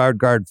do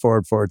guard,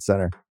 forward,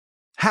 center.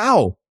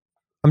 How?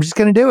 I'm just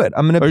going to do it.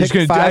 I'm going to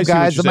pick 5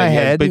 guys in my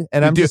head,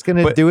 and I'm just going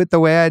to do it the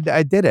way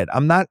I did it.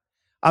 I'm not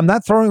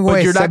throwing away.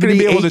 But you're not going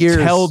to be able to years.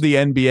 Tell the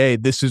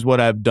NBA, this is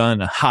what I've done.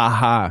 Ha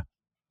ha.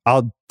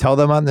 I'll tell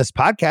them on this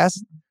podcast.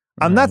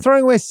 I'm not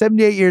throwing away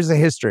 78 years of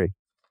history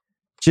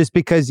just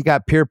because you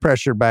got peer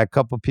pressured by a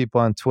couple people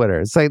on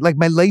Twitter. It's like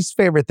my least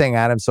favorite thing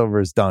Adam Silver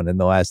has done in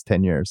the last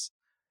 10 years.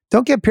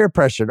 Don't get peer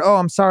pressured. Oh,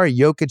 I'm sorry,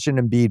 Jokic and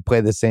Embiid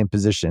play the same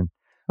position.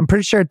 I'm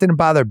pretty sure it didn't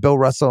bother Bill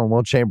Russell and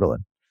Will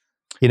Chamberlain.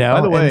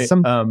 By the way,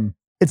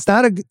 it's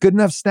not a good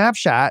enough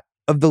snapshot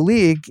of the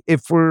league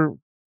if we're,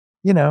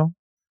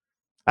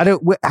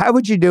 how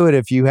would you do it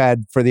if you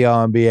had, for the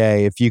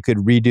All-NBA, if you could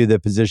redo the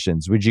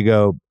positions? Would you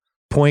go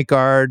point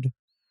guard,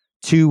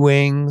 2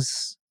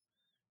 wings,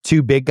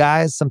 2 big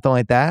guys, something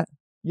like that?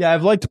 Yeah,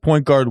 I've liked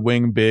point guard,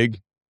 wing, big.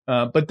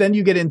 But then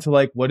you get into,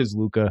 like, what is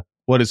Luka?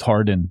 What is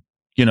Harden?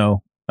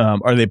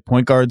 Are they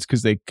point guards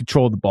because they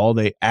control the ball?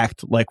 They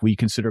act like we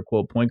consider,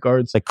 quote, point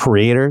guards? Like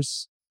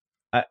creators?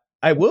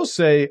 I will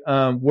say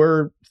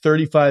we're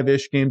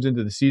 35-ish games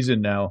into the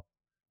season now.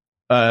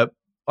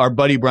 Our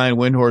buddy Brian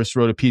Windhorst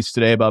wrote a piece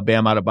today about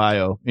Bam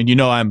Adebayo.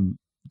 And I'm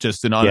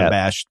just an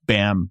unabashed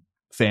Bam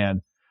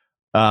fan.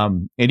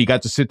 And he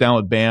got to sit down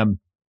with Bam.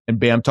 And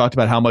Bam talked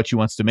about how much he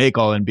wants to make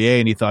All-NBA.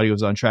 And he thought he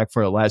was on track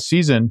for it last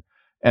season.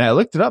 And I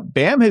looked it up.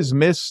 Bam has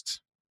missed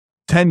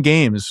 10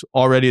 games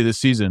already this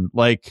season.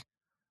 Like,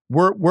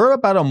 we're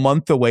about a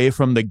month away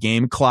from the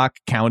game clock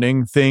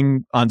counting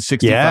thing on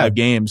 65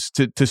 games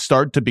to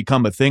start to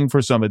become a thing for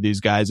some of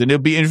these guys. And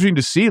it'll be interesting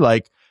to see,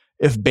 like,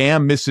 if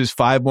Bam misses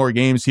 5 more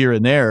games here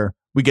and there,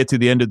 we get to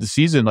the end of the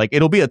season, like,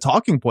 it'll be a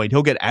talking point.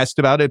 He'll get asked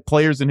about it.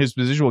 Players in his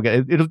position will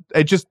get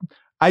it.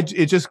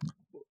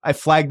 I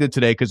flagged it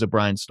today because of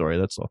Brian's story.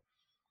 That's all.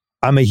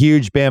 I'm a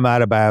huge Bam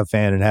Adebayo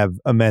fan and have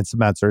immense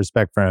amounts of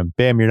respect for him.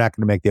 Bam, you're not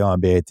going to make the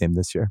All-NBA team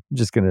this year. I'm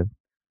just going to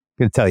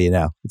tell you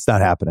now, it's not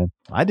happening.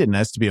 I didn't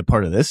ask to be a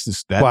part of this.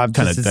 It's not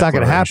going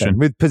to happen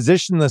with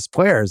positionless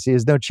players. He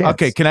has no chance.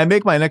 Okay, can I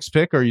make my next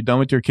pick? Are you done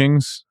with your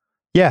Kings?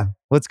 Yeah,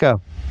 let's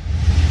go.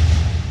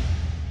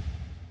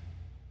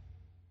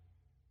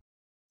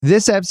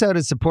 This episode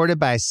is supported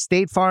by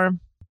State Farm.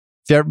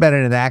 If you've ever been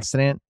in an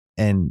accident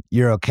and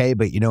you're okay,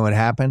 but you know what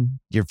happened?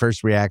 Your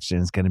first reaction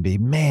is going to be,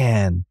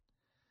 man,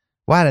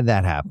 why did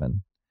that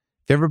happen?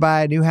 If you ever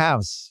buy a new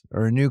house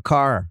or a new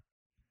car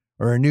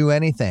or a new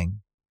anything,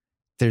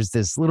 there's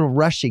this little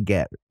rush you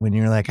get when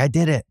you're like, I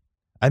did it.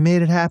 I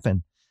made it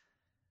happen.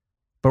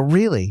 But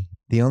really,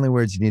 the only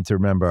words you need to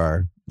remember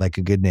are, like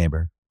a good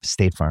neighbor,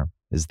 State Farm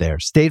is there.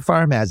 State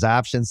Farm has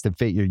options to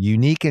fit your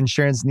unique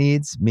insurance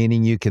needs,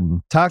 meaning you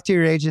can talk to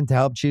your agent to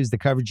help choose the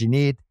coverage you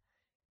need,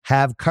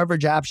 have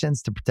coverage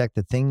options to protect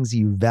the things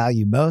you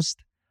value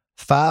most,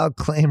 file a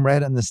claim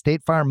right on the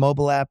State Farm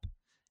mobile app,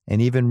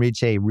 and even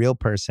reach a real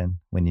person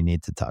when you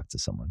need to talk to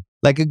someone.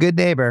 Like a good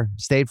neighbor,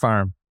 State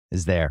Farm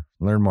is there.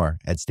 Learn more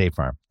at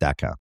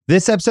statefarm.com.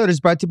 This episode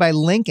is brought to you by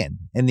Lincoln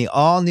and the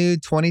all-new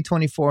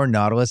 2024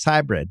 Nautilus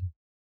Hybrid,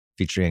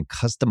 featuring a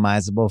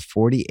customizable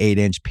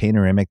 48-inch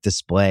panoramic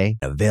display,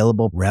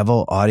 available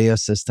Revel audio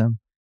system,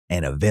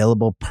 and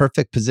available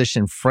perfect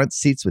position front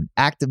seats with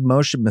active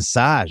motion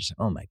massage.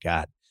 Oh my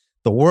God.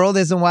 The world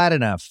isn't wide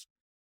enough.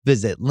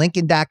 Visit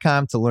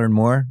Lincoln.com to learn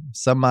more.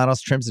 Some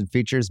models, trims, and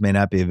features may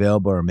not be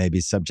available or may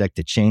be subject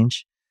to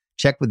change.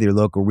 Check with your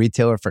local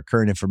retailer for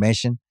current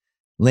information.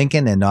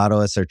 Lincoln and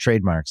Nautilus are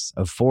trademarks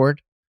of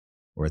Ford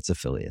or its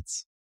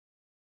affiliates.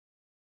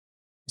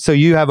 So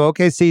you have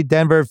OKC,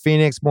 Denver,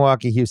 Phoenix,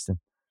 Milwaukee, Houston.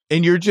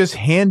 And you're just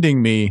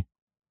handing me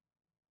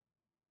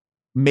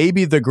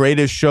maybe the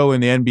greatest show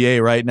in the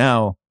NBA right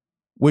now,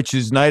 which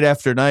is night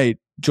after night,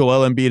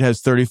 Joel Embiid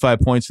has 35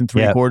 points in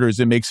three quarters.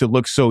 It makes it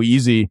look so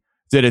easy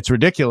that it's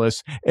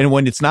ridiculous. And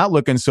when it's not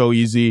looking so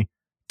easy,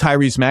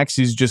 Tyrese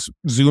Maxey's just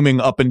zooming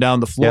up and down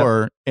the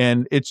floor.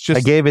 And it's just...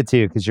 I gave it to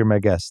you because you're my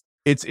guest.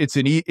 It's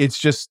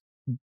just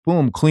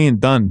boom, clean,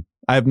 done.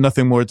 I have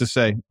nothing more to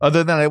say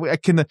other than I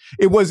can.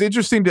 It was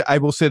interesting I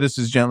will say this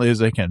as gently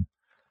as I can.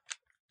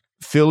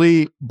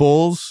 Philly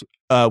Bulls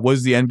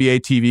was the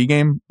NBA TV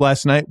game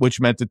last night, which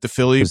meant that the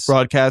Philly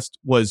broadcast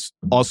was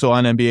also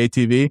on NBA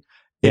TV.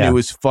 And it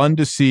was fun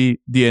to see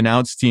the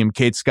announce team,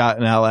 Kate Scott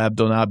and Al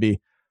Abdelnaby,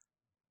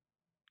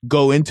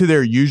 go into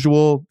their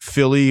usual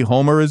Philly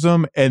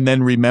homerism and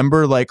then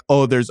remember, like,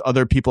 oh, there's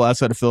other people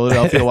outside of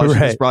Philadelphia watching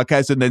this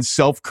broadcast, and then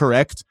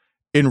self-correct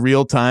in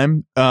real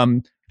time.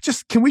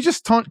 Can we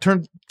just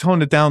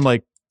tone it down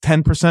like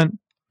 10%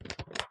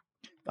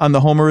 on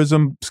the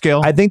homerism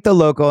scale? I think the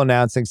local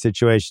announcing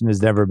situation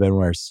has never been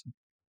worse.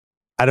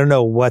 I don't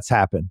know what's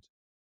happened.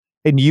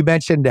 And you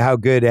mentioned how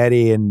good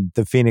Eddie and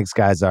the Phoenix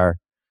guys are.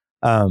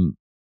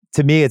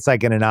 To me, it's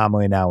like an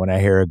anomaly now when I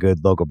hear a good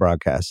local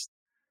broadcast.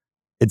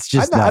 It's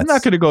just I'm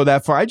not going to go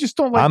that far. I just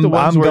don't like the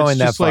ones where it's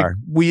just like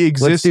we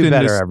exist. Let's do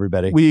better,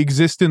 everybody. We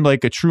exist in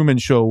like a Truman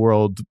Show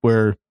world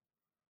where,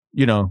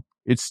 you know,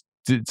 it's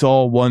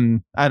all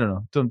one. I don't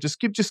know. Don't just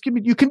give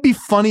me. You can be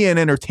funny and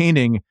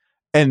entertaining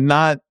and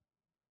not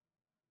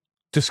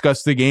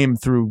discuss the game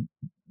through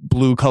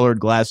blue colored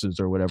glasses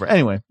or whatever.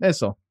 Anyway,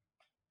 that's all.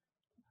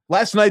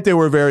 Last night they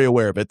were very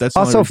aware of it. That's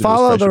also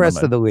follow the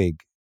rest of the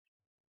league.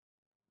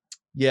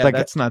 Yeah, like,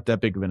 that's not that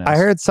big of an ask. I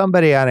heard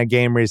somebody on a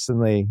game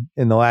recently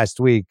in the last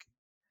week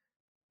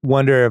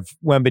wonder if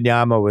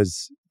Wembanyama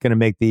was going to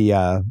make the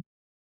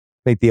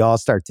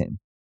All-Star team.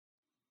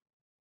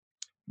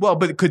 Well,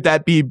 but could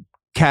that be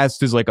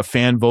cast as like a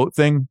fan vote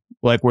thing?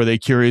 Like, were they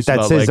curious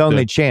That's about his like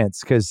only chance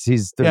because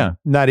he's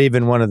not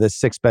even one of the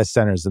 6 best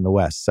centers in the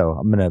West. So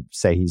I'm going to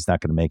say he's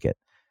not going to make it.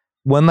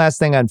 One last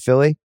thing on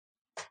Philly.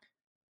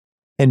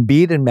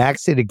 Embiid and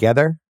Maxey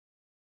together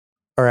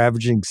are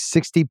averaging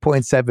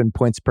 60.7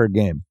 points per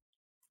game.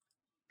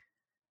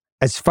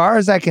 As far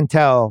as I can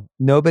tell,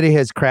 nobody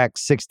has cracked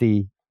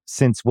 60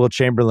 since Will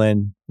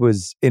Chamberlain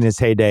was in his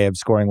heyday of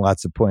scoring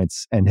lots of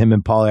points, and him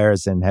and Paul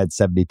Harrison had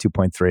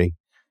 72.3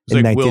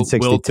 in like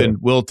 1962.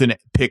 Wilton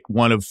picked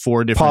one of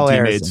 4 different Paul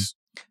teammates.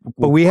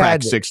 But we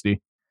had 60.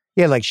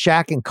 Yeah, like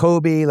Shaq and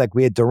Kobe. Like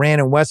we had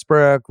Durant and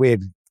Westbrook.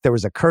 There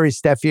was a Curry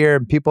Steph year,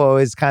 and people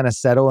always kind of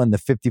settle in the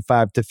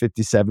 55 to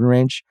 57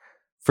 range.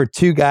 For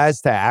 2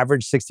 guys to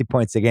average 60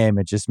 points a game,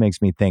 it just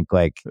makes me think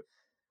like,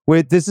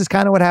 this is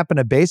kind of what happened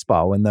to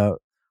baseball when the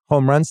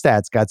home run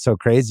stats got so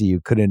crazy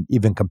you couldn't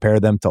even compare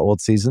them to old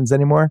seasons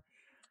anymore.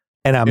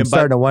 And I'm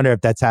starting to wonder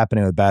if that's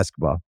happening with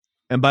basketball.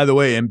 And by the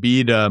way,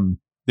 Embiid,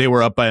 they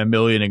were up by 1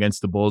 million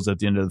against the Bulls at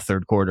the end of the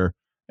third quarter.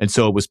 And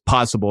so it was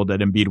possible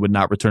that Embiid would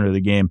not return to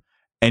the game.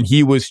 And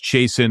he was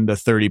chasing the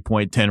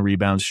 30.10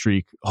 rebound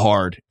streak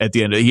hard at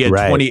the end. He had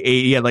 28.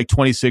 He had like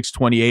 26,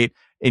 28.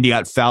 And he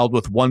got fouled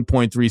with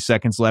 1.3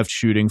 seconds left,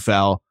 shooting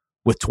foul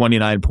with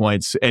 29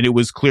 points. And it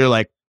was clear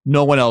like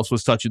no one else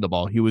was touching the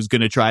ball. He was going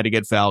to try to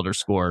get fouled or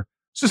score.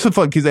 It's just a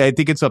fun because I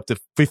think it's up to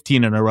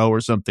 15 in a row or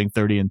something,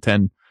 30 and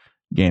 10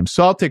 games.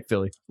 So I'll take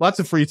Philly. Lots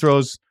of free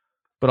throws,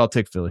 but I'll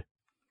take Philly.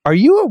 Are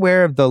you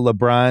aware of the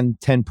LeBron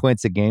 10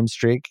 points a game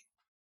streak?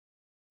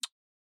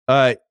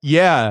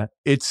 Yeah.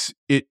 It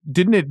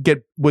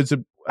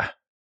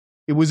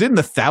was in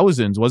the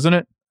thousands, wasn't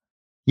it?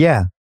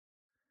 Yeah.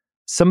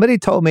 Somebody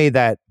told me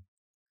that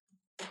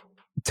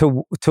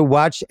to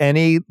watch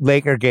any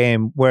Laker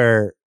game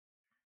where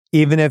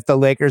even if the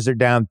Lakers are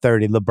down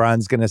 30,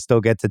 LeBron's going to still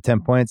get to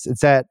 10 points.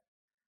 It's at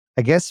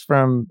I guess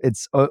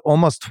it's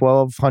almost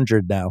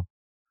 1,200 now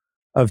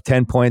of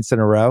 10 points in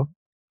a row.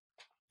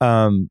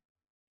 And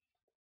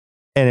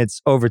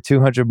it's over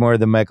 200 more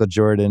than Michael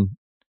Jordan,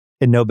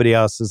 and nobody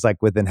else is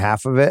like within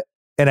half of it.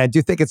 And I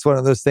do think it's one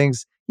of those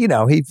things,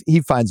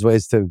 he finds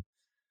ways to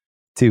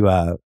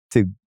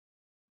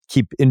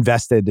keep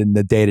invested in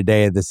the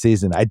day-to-day of the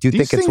season. I do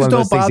think it's one of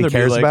those things he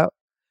cares about.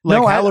 Like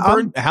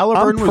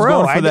Halliburton was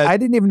going for that. I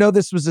didn't even know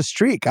this was a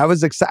streak. I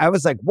was excited. I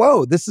was like,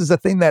 whoa, this is a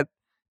thing that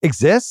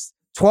exists?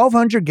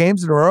 1,200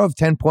 games in a row of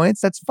 10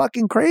 points? That's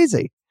fucking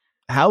crazy.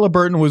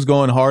 Halliburton was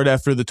going hard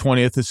after the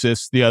 20th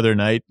assist the other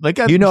night. Like,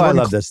 I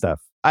love this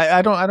stuff.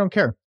 I don't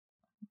care.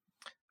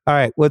 All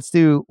right, let's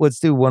do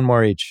one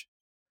more each.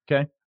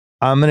 Okay.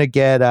 I'm gonna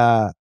get.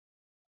 I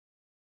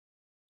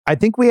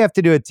think we have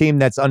to do a team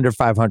that's under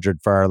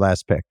 500 for our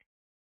last pick.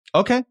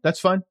 Okay, that's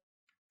fine.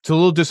 It's a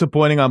little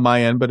disappointing on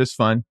my end, but it's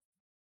fine.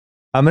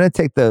 I'm gonna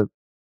take the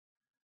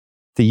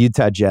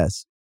Utah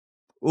Jazz.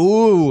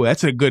 Ooh,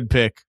 that's a good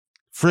pick.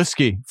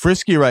 Frisky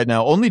right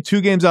now. Only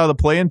 2 games out of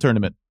the play-in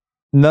tournament.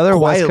 Another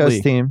West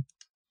Coast team.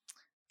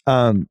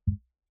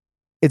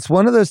 It's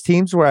one of those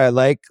teams where I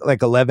like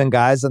 11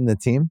 guys on the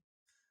team.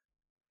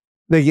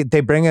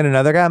 They bring in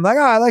another guy. I'm like,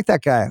 oh, I like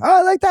that guy. Oh,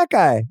 I like that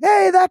guy.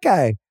 Hey, that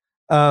guy.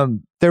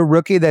 Their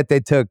rookie that they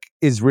took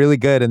is really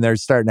good, and they're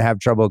starting to have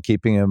trouble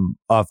keeping him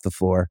off the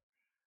floor.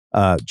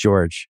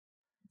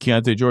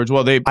 Keontae George.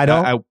 Well,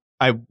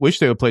 I wish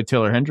they would play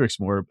Taylor Hendricks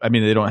more. I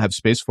mean, they don't have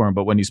space for him,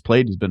 but when he's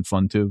played, he's been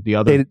fun too. The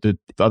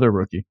other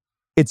rookie.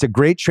 It's a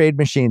great trade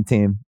machine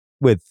team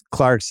with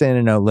Clarkson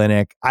and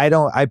Olynyk.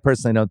 I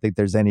personally don't think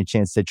there's any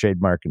chance to trade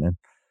Markkanen.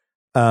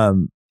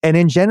 And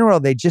in general,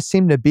 they just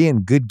seem to be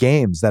in good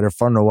games that are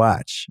fun to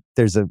watch.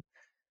 There's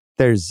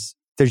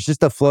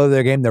just a flow of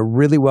their game. They're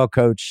really well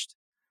coached.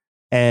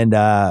 And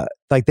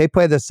they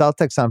play the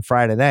Celtics on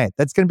Friday night.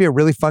 That's going to be a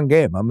really fun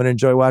game. I'm going to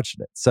enjoy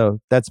watching it. So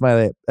that's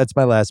my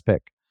last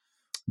pick.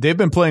 They've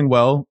been playing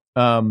well,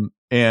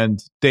 and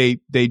they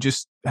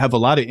just have a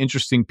lot of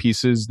interesting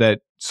pieces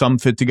that some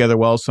fit together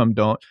well, some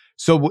don't.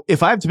 So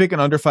if I have to pick an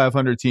under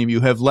 500 team, you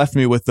have left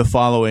me with the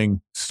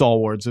following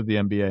stalwarts of the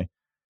NBA.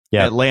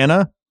 Yeah.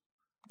 Atlanta,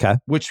 okay,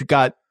 which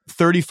got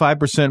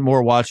 35%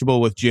 more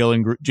watchable with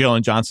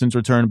Jalen Johnson's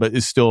return, but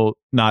is still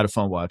not a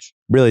fun watch.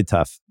 Really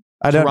tough.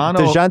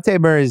 Toronto, DeJounte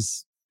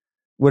Murray's,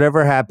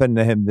 whatever happened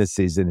to him this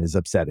season is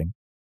upsetting.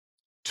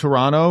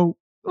 Toronto,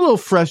 a little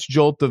fresh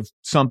jolt of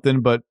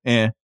something, but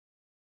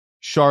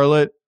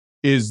Charlotte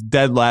is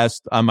dead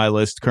last on my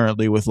list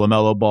currently with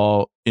LaMelo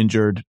Ball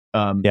injured.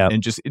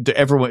 And just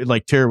everyone,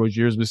 like Terry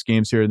Rozier's missed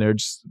games here and there.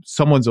 Just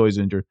someone's always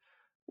injured.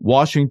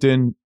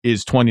 Washington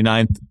is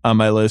 29th on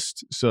my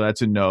list, so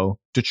that's a no.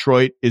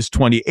 Detroit is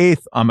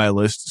 28th on my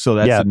list, so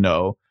that's a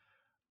no.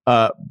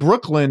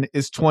 Brooklyn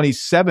is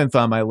 27th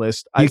on my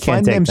list. I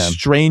find them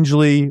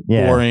strangely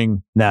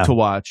boring to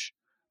watch.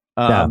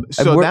 So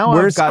now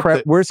I've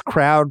got worst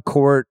crowd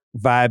court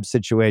vibe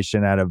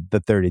situation out of the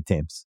 30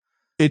 teams.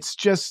 It's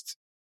just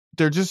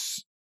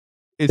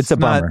it's a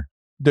bummer.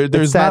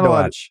 There's not a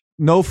lot.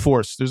 No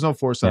force. There's no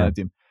force on that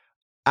team.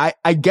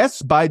 I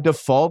guess by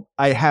default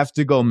I have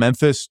to go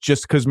Memphis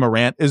just because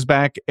Morant is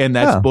back, and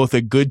that's both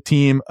a good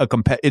team.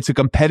 It's a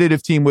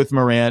competitive team with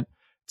Morant.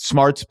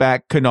 Smart's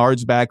back,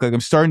 Kennard's back. Like, I'm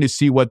starting to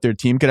see what their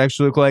team could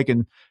actually look like.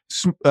 And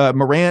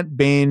Morant,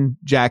 Bane,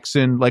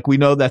 Jackson, like, we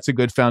know that's a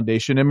good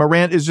foundation. And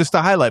Morant is just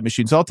a highlight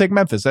machine. So I'll take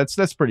Memphis.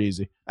 That's pretty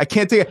easy. I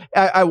can't take it.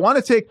 I want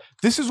to take.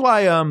 This is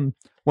why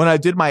when I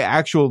did my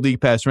actual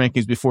League Pass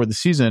rankings before the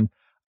season,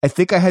 I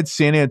think I had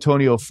San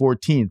Antonio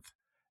 14th.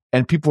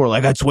 And people were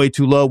like, that's way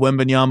too low.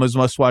 Wembanyama's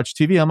must-watch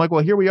TV. I'm like,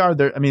 well, here we are.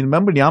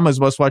 Wembanyama's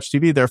must-watch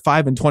TV. They're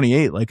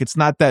 5-28. Like, it's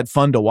not that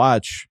fun to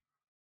watch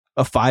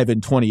a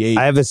 5-28.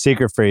 I have a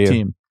secret for you.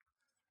 Team.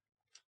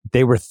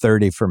 They were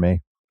 30 for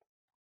me.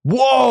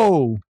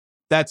 Whoa.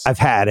 I've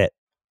had it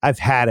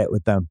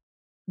with them.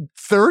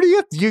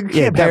 30th? You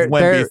can't have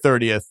Wemby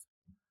 30th.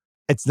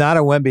 It's not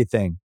a Wemby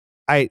thing.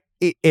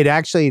 It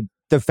actually,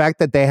 the fact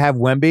that they have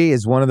Wemby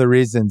is one of the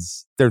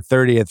reasons they're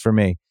 30th for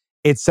me.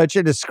 It's such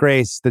a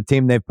disgrace, the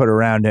team they put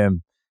around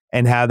him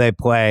and how they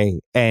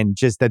play, and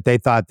just that they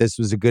thought this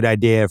was a good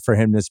idea for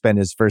him to spend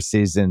his first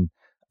season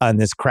on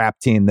this crap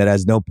team that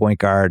has no point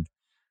guard,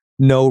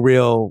 I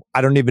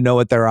don't even know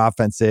what their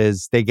offense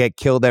is. They get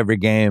killed every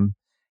game,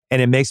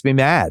 and it makes me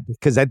mad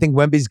because I think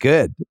Wemby's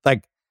good.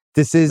 Like,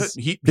 this is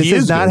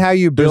not how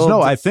you build.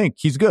 I think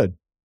he's good.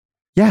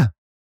 Yeah.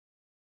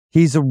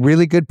 He's a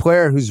really good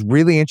player who's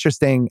really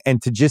interesting,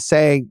 and to just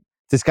say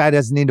this guy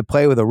doesn't need to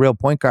play with a real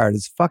point guard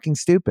is fucking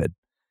stupid.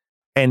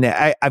 And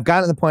I've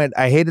gotten to the point,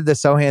 I hated the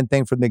Sohan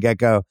thing from the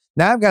get-go.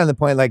 Now I've gotten to the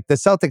point, like, the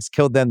Celtics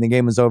killed them. The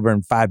game was over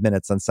in 5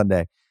 minutes on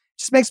Sunday. It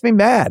just makes me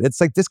mad.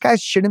 It's like, this guy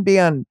shouldn't be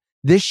on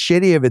this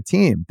shitty of a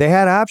team. They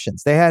had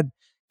options. They had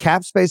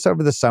cap space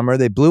over the summer.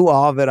 They blew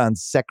all of it on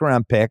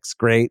second-round picks.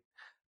 Great.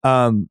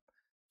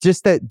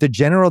 Just the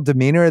general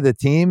demeanor of the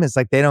team is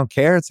like, they don't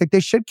care. It's like, they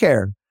should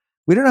care.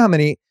 We don't know how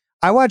many.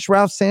 I watched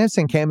Ralph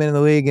Sampson came into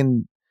the league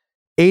and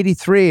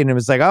 83, and it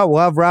was like, oh,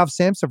 we'll have Ralph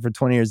Sampson for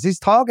 20 years. These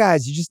tall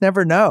guys, you just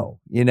never know,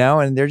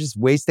 and they're just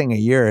wasting a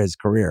year of his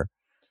career.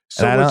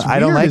 So I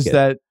don't like it.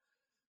 That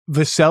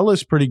Vassell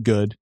is pretty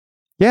good.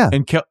 Yeah.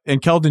 And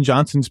Keldon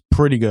Johnson's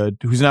pretty good,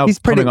 who's now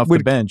coming off the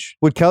bench.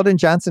 Would Keldon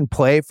Johnson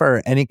play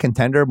for any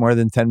contender more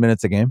than 10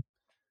 minutes a game?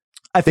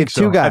 I think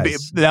so. Two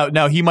guys.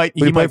 Now he might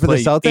play for the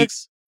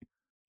Celtics?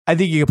 I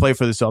think he can play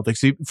for the Celtics.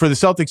 For the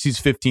Celtics, he's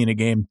 15 a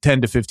game,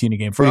 10 to 15 a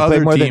game. For other other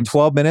play more teams, than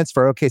 12 minutes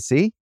for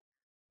OKC?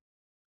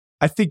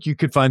 I think you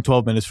could find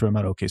 12 minutes for him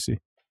at OKC.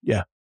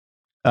 Yeah.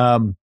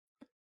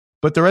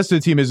 But the rest of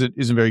the team isn't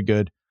very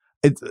good.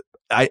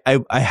 I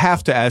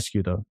have to ask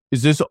you, though,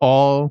 is this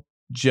all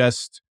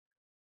just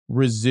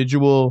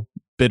residual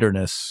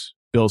bitterness,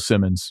 Bill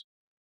Simmons,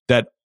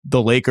 that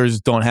the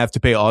Lakers don't have to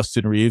pay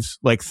Austin Reeves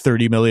like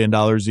 $30 million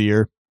a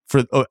year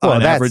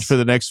on average for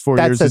the next 4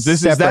 years?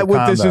 Is that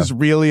what this is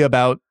really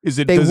about? Does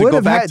it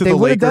go back to the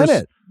Lakers? Done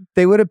it.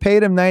 They would have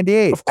paid him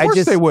 98. Of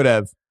course they would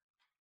have.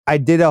 I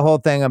did a whole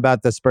thing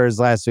about the Spurs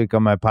last week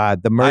on my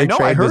pod. The Murray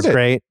trade was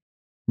great.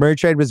 Murray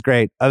trade was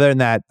great. Other than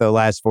that, the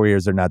last 4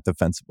 years are not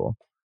defensible.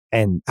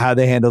 And how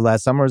they handled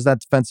last summer is not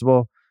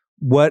defensible.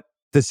 What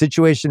the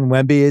situation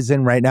Wemby is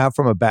in right now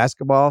from a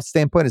basketball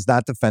standpoint is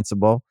not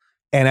defensible.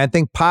 And I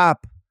think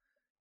Pop,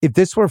 if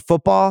this were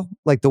football,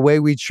 like the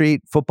way we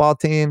treat football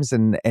teams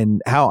and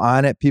how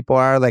on it people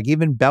are, like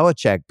even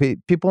Belichick,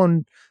 people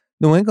in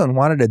New England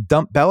wanted to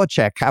dump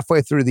Belichick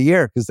halfway through the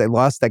year because they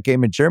lost that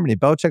game in Germany.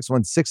 Belichick's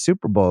won 6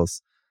 Super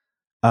Bowls.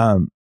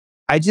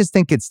 I just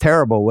think it's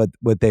terrible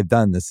what they've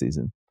done this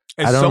season.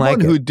 As someone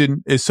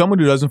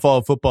who doesn't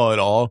follow football at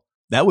all,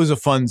 that was a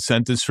fun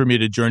sentence for me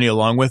to journey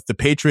along with. The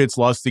Patriots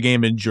lost the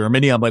game in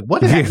Germany. I'm like,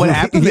 what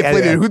happened?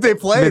 Who'd they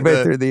play?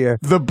 Midway through the year.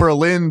 The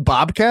Berlin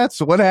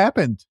Bobcats? What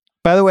happened?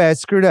 By the way, I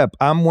screwed up.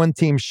 I'm one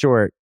team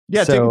short.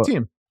 Yeah, take a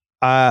team.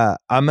 I'm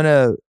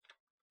gonna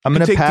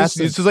pass.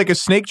 This is like a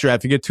snake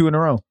draft. You get 2 in a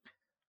row.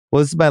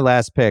 Well, this is my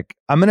last pick.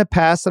 I'm gonna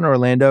pass on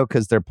Orlando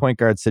because their point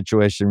guard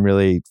situation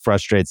really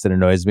frustrates and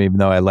annoys me, even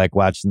though I like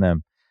watching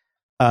them.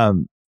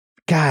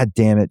 God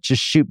damn it!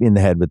 Just shoot me in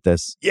the head with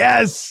this.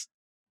 Yes.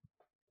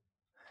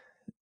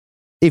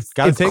 If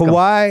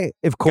Kawhi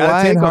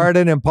and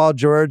Harden and Paul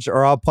George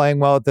are all playing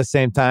well at the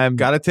same time,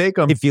 gotta take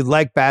them. If you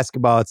like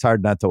basketball, it's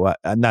hard not to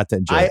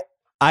enjoy.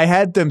 I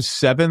had them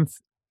 7th,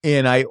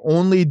 and I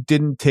only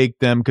didn't take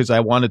them because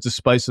I wanted to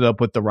spice it up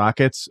with the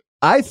Rockets.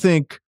 I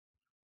think,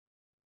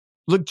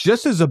 look,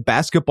 just as a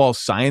basketball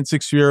science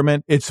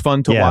experiment, it's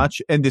fun to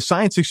watch, and the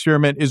science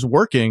experiment is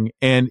working.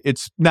 And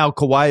it's now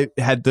Kawhi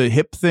had the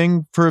hip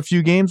thing for a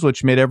few games,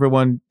 which made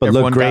everyone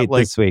look great got,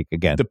 like, this week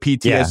again. The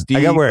PTSD,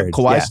 I got worried.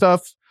 Kawhi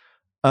stuff.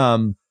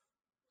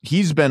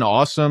 He's been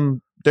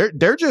awesome. They're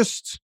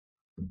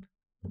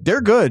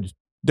good.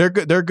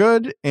 They're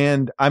good,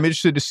 and I'm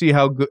interested to see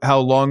how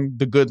long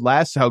the good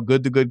lasts, how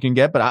good the good can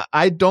get. But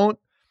I don't.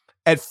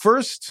 At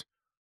first,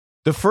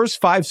 the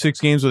first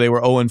 5-6 games where they were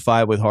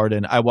 0-5 with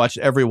Harden, I watched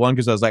every one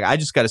because I was like, I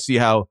just got to see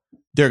how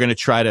they're going to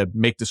try to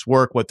make this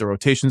work, what the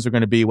rotations are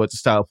going to be, what the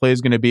style of play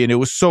is going to be, and it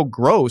was so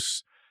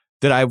gross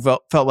that I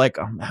felt like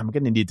I'm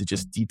going to need to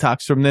just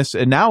detox from this.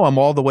 And now I'm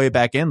all the way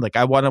back in. Like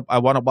I want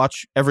to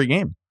watch every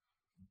game.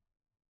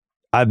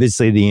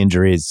 Obviously, the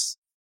injuries.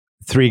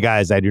 3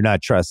 guys I do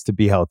not trust to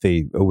be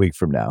healthy a week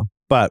from now.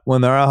 But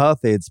when they're all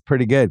healthy, it's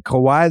pretty good.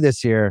 Kawhi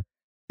this year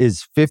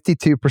is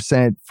 52%,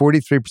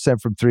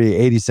 43% from 3,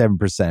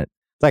 87%.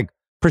 Like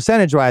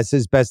percentage-wise,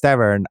 his best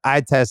ever. And eye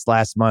test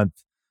last month,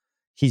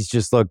 he's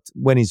just looked,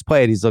 when he's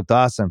played, he's looked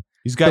awesome.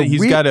 He's got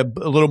a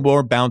little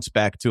more bounce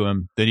back to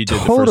him than he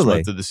did the first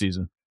month of the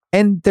season.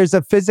 And there's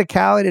a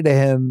physicality to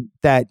him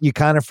that you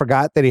kind of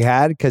forgot that he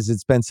had because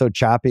it's been so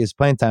choppy his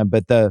playing time.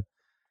 But the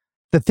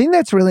thing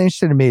that's really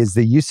interesting to me is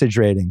the usage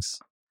ratings.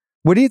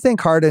 What do you think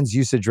Harden's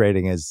usage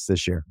rating is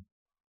this year?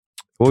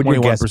 What would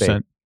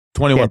 21%.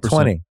 21%. Yeah,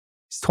 20.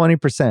 He's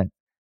 20%.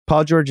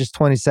 Paul George is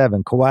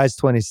 27. Kawhi's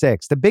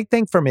 26. The big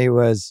thing for me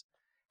was,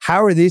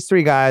 how are these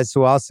 3 guys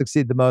who all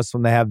succeed the most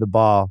when they have the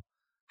ball,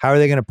 how are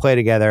they going to play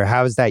together?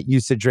 How is that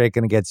usage rate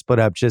going to get split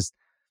up? Just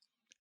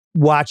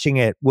watching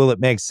it, will it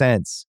make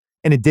sense?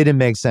 And it didn't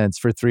make sense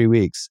for 3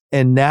 weeks.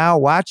 And now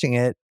watching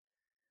it,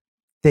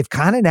 they've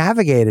kind of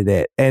navigated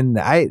it. And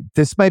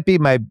this might be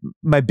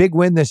my big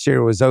win this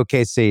year was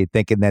OKC,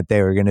 thinking that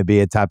they were going to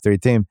be a top 3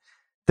 team.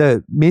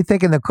 Me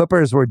thinking the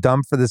Clippers were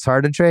dumb for this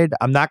Harden trade,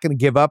 I'm not going to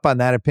give up on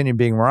that opinion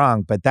being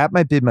wrong, but that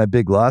might be my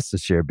big loss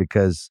this year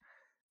because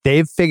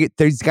they've figured,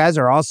 these guys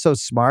are all so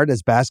smart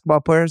as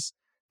basketball players.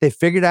 They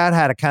figured out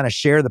how to kind of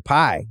share the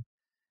pie.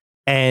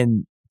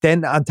 And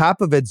then on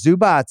top of it,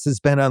 Zubats has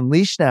been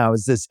unleashed now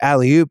as this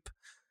alley-oop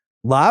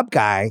lob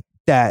guy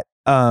that,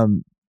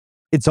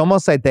 it's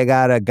almost like they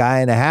got a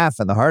guy and a half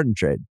in the Harden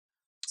trade.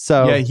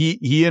 So yeah,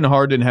 he and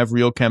Harden have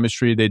real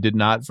chemistry. They did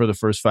not for the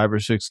first 5 or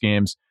 6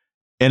 games.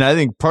 And I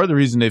think part of the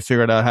reason they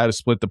figured out how to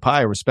split the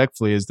pie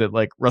respectfully is that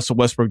like Russell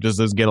Westbrook just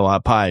doesn't get a lot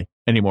of pie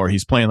anymore.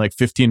 He's playing like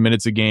 15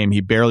 minutes a game. He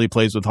barely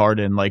plays with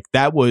Harden. Like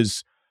that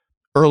was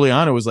early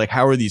on. It was like,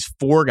 how are these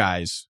 4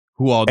 guys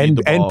who all need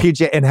the ball? And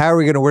PJ, and how are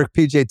we going to work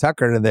PJ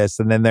Tucker into this?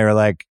 And then they were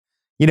like,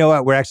 You know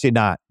what? We're actually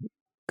not.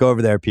 Go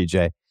over there,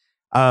 PJ.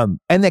 And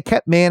they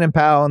kept Mann and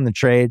Powell in the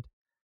trade.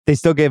 They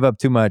still gave up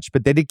too much,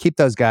 but they did keep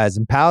those guys.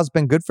 And Powell's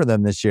been good for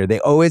them this year. They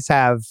always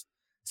have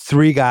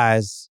 3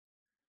 guys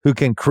who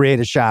can create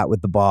a shot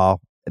with the ball.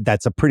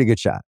 That's a pretty good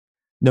shot.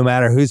 No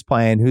matter who's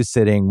playing, who's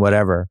sitting,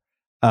 whatever.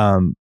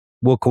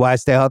 Will Kawhi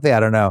stay healthy? I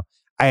don't know.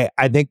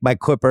 I think my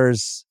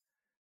Clippers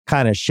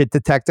kind of shit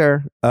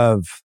detector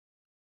of,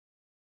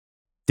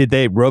 did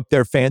they rope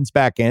their fans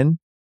back in?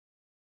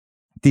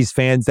 These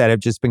fans that have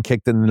just been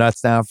kicked in the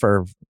nuts now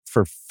for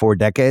 4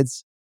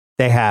 decades.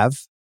 They have.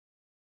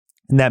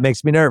 And that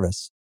makes me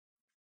nervous.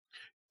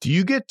 Do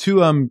you get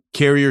to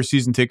carry your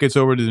season tickets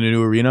over to the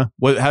new arena?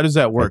 How does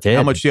that work?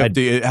 How much do you have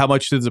to? How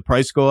much does the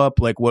price go up?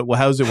 Like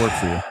how does it work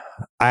for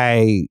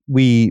you?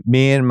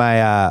 Me and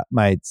my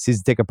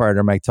season ticket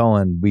partner Mike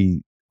Tolan,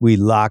 we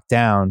locked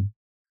down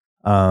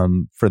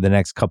for the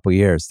next couple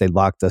years. They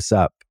locked us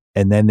up,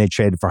 and then they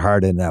traded for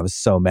Harden, and I was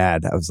so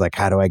mad. I was like,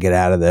 how do I get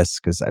out of this?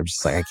 Because I'm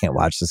just like, I can't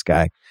watch this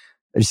guy.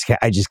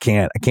 I just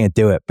can't. I can't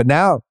do it. But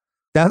now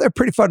they're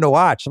pretty fun to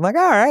watch. I'm like,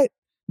 all right.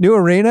 New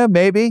arena,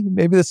 maybe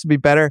this will be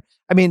better.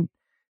 I mean,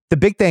 the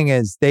big thing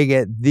is they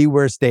get the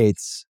worst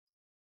dates.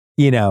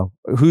 You know,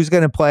 who's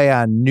going to play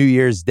on New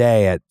Year's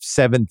Day at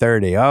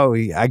 7:30? Oh,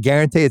 I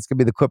guarantee it's going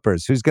to be the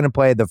Clippers. Who's going to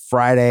play the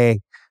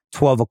Friday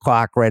 12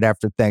 o'clock right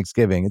after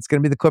Thanksgiving? It's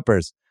going to be the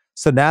Clippers.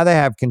 So now they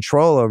have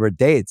control over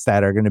dates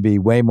that are going to be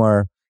way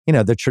more,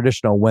 the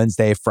traditional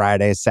Wednesday,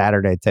 Friday,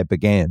 Saturday type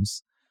of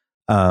games.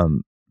 But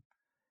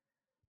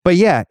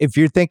yeah, if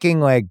you're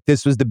thinking like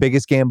this was the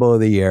biggest gamble of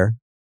the year,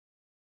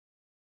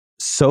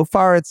 so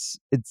far, it's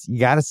you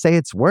got to say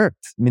it's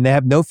worked. I mean, they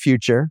have no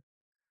future.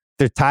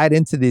 They're tied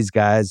into these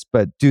guys,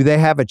 but do they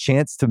have a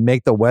chance to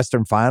make the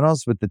Western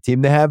Finals with the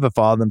team they have if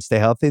all of them stay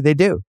healthy? They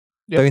do.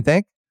 Yep. Don't you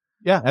think?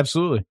 Yeah,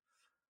 absolutely.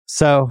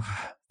 So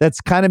that's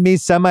kind of me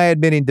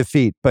semi-admitting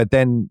defeat, but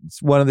then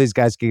one of these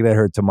guys could get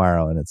hurt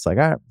tomorrow, and it's like,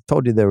 all right,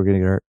 told you they were going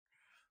to get hurt.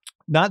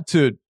 Not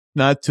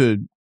to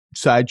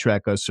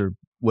sidetrack us or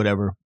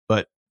whatever,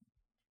 but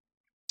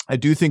I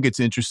do think it's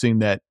interesting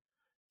that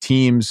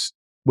teams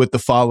with the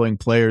following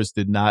players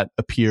did not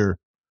appear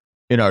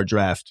in our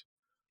draft.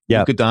 Yeah.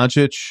 Luka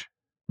Doncic,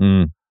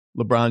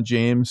 LeBron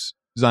James,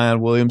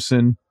 Zion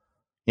Williamson,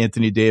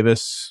 Anthony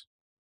Davis.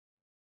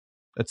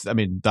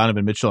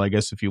 Donovan Mitchell, I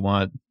guess, if you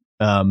want.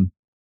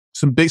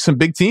 Some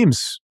big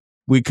teams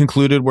we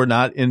concluded were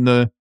not in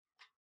the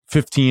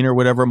 15 or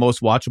whatever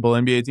most watchable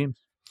NBA teams.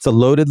 It's a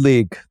loaded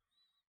league.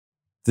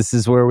 This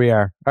is where we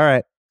are. All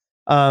right.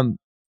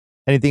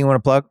 Anything you want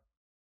to plug?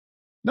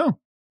 No.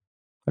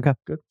 Okay,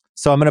 good.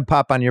 So I'm going to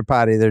pop on your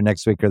pod either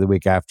next week or the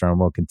week after, and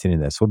we'll continue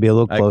this. We'll be a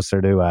little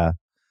closer to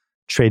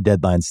trade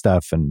deadline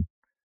stuff and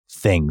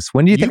things.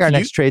 When do you think our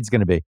next trade's going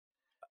to be?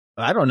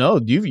 I don't know.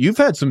 You've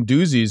had some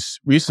doozies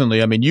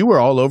recently. I mean, you were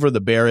all over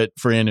the Barrett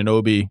for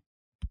Anunoby.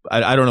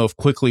 I don't know if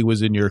Quickly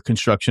was in your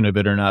construction of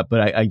it or not,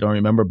 but I don't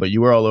remember. But you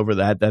were all over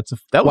that. That was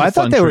a I thought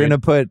fun they trade. were going to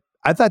put.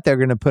 I thought they were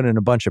going to put in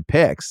a bunch of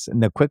picks,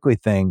 and the Quickly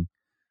thing.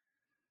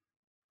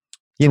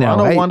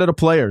 Toronto wanted a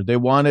player. They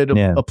wanted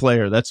a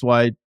player. That's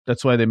why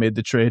they made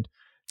the trade.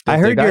 I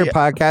heard your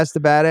podcast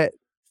about it.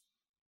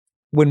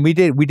 When we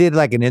did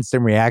like an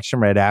instant reaction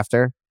right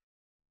after.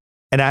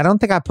 And I don't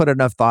think I put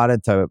enough thought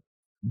into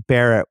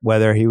Barrett,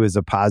 whether he was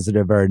a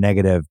positive or a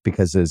negative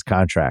because of his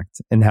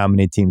contract and how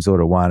many teams would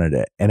have wanted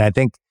it. And I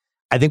think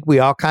we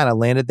all kind of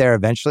landed there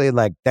eventually.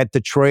 Like that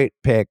Detroit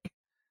pick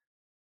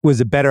was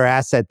a better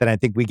asset than I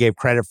think we gave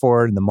credit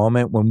for in the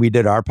moment when we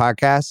did our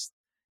podcast.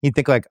 You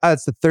think like, oh,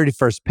 it's the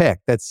 31st pick.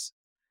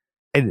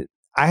 And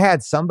I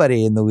had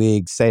somebody in the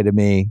league say to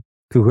me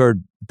who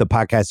heard the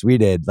podcast we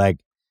did, like,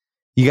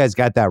 you guys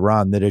got that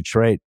wrong. The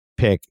Detroit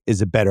pick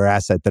is a better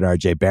asset than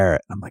RJ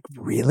Barrett. I'm like,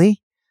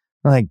 really?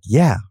 I'm like,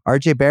 yeah,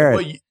 RJ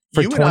Barrett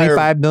for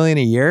 $25 million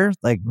a year.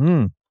 Like,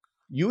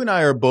 You and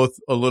I are both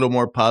a little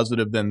more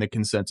positive than the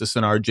consensus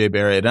on RJ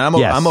Barrett, and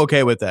I'm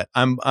okay with that.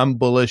 I'm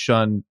bullish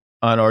on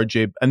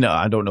RJ. No,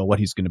 I don't know what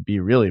he's going to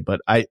be really,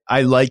 but I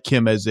like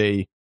him as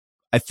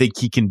I think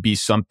he can be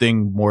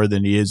something more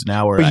than he is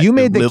now. But you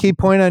made the key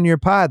point on your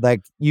pod.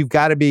 Like, you've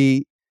got to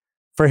be,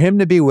 for him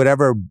to be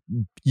whatever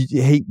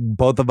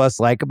both of us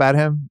like about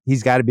him,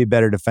 he's got to be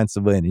better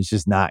defensively, and he's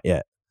just not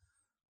yet.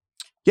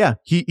 Yeah,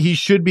 he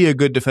should be a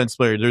good defense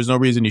player. There's no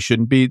reason he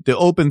shouldn't be. The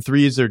open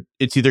threes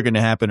it's either going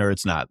to happen or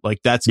it's not. Like,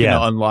 that's going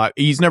to unlock.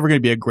 He's never going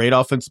to be a great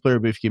offensive player,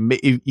 but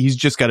he's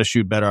just got to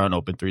shoot better on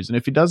open threes. And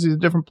if he does, he's a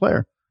different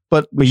player.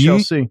 But we shall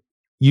see.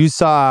 You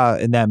saw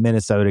in that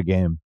Minnesota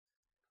game,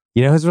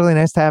 you know who's really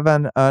nice to have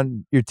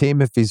on your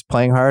team if he's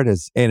playing hard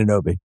is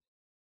Anunoby.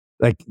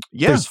 Like,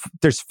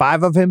 there's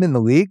 5 of him in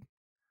the league.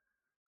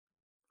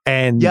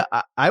 And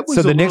I was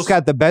so the Knicks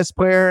got the best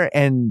player,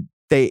 and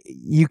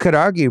you could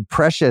argue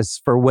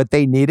Precious for what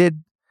they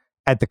needed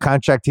at the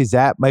contract he's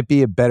at might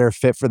be a better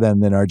fit for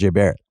them than RJ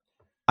Barrett.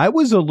 I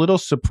was a little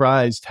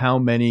surprised how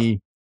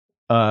many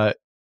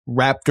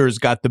Raptors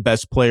got the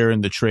best player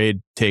in the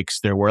trade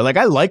takes there were. Like,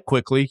 I like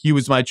Quickly. He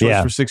was my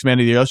choice for 6 man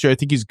of the year last year. I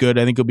think he's good.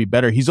 I think he'll be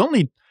better. He's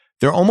only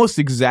they're almost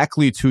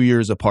exactly 2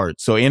 years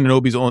apart. So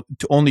Anunoby's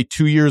only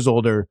 2 years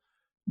older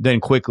than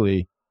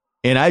Quickly.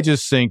 And I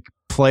just think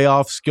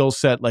playoff skill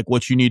set, like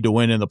what you need to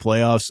win in the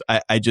playoffs,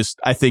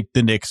 I think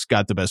the Knicks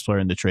got the best player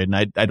in the trade.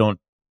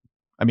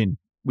 And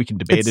we can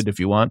debate it if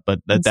you want, but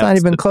that's not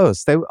even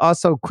close. They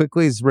also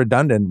Quickly is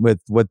redundant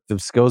with what the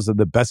skills of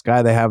the best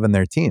guy they have in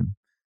their team.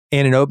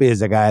 Anunoby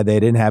is a guy they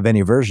didn't have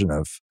any version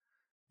of.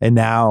 And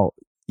now,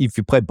 if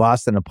you play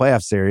Boston in a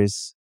playoff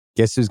series,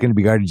 guess who's going to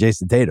be guarding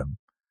Jason Tatum?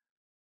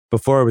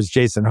 Before it was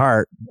Jason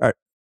Hart.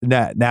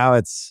 Now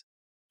it's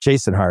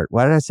Jason Hart.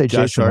 Why did I say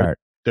Jason Hart?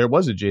 There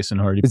was a Jason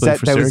Hart. He played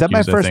for Syracuse, was that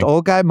my first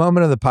old guy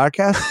moment of the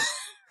podcast?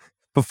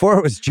 Before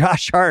it was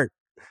Josh Hart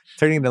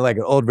turning into like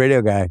an old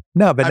radio guy.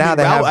 No, but now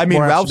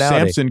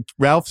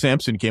Ralph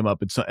Sampson came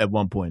up at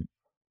one point.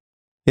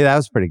 Yeah, that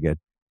was pretty good.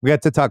 We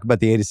got to talk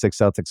about the 86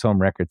 Celtics home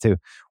record too.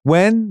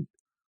 When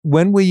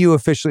will you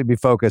officially be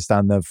focused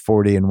on the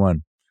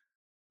 40-1?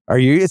 Are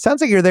you? It sounds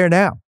like you're there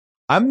now.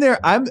 I'm there.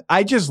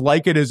 I just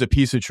like it as a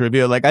piece of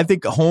trivia. Like, I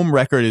think home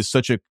record is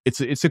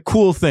it's a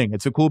cool thing.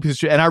 It's a cool piece of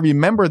trivia. And I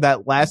remember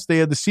that last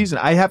day of the season.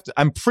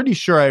 I'm pretty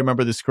sure I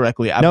remember this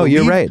correctly. No,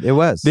 you're right. It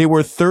was. They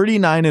were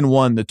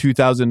 39-1, the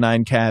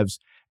 2009 Cavs.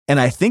 And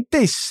I think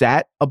they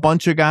sat a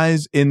bunch of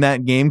guys in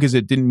that game because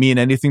it didn't mean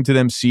anything to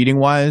them seeding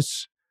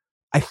wise.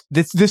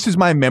 This is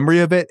my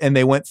memory of it. And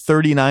they went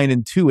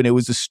 39-2, and it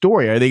was a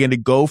story. Are they going to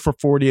go for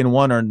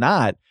 40-1 or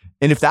not?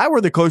 And if that were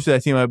the coach of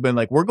that team, I've been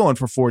like, we're going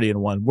for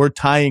 40-1. We're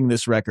tying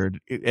this record.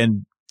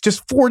 And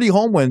just 40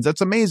 home wins,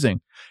 that's amazing.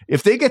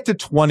 If they get to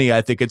 20,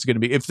 I think it's going to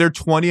be. If they're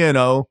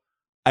 20-0,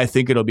 I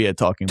think it'll be a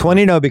talking point.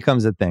 20-0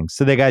 becomes a thing.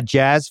 So they got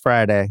Jazz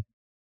Friday,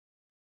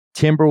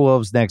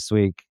 Timberwolves next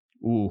week.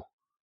 Ooh.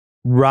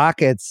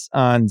 Rockets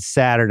on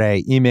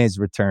Saturday, Ime's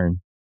return.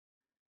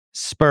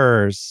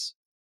 Spurs.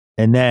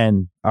 And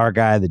then our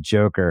guy, the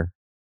Joker,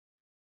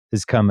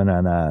 is coming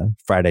on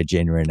Friday,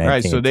 January 19th. All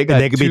right, so they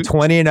could be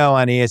 20-0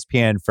 on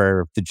ESPN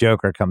for the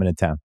Joker coming to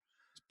town.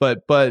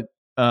 But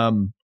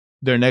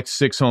their next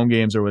 6 home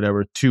games or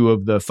whatever, 2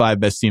 of the 5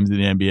 best teams in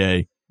the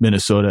NBA,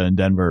 Minnesota and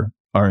Denver,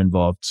 are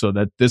involved. So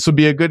that this will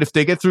be a good, if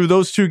they get through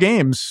those 2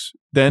 games,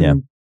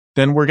 then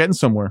we're getting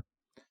somewhere.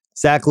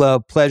 Zach Lowe,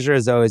 pleasure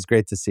as always.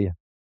 Great to see you.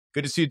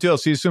 Good to see you too. I'll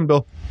see you soon,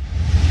 Bill.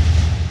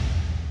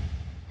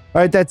 All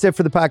right, that's it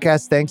for the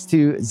podcast. Thanks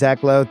to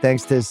Zach Lowe.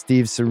 Thanks to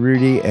Steve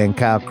Cerruti and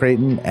Kyle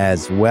Creighton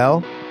as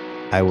well.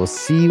 I will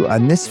see you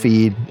on this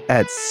feed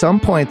at some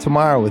point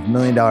tomorrow with $1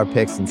 Million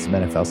Picks and some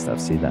NFL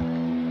stuff. See you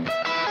then.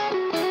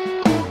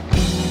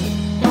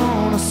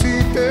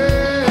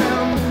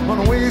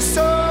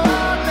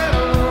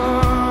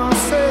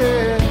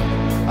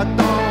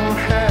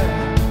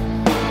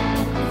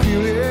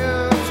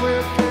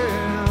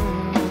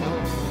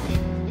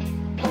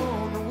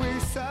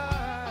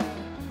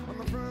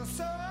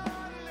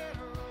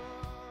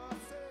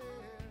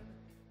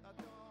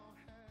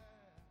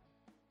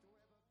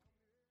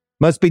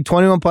 Must be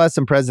 21 plus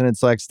in present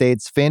select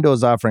states. FanDuel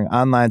is offering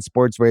online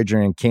sports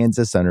wagering in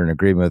Kansas under an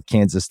agreement with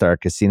Kansas Star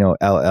Casino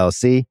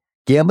LLC.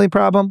 Gambling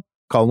problem?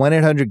 Call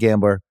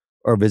 1-800-GAMBLER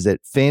or visit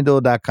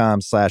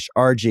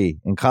FanDuel.com/RG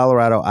in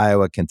Colorado,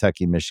 Iowa,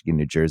 Kentucky, Michigan,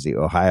 New Jersey,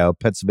 Ohio,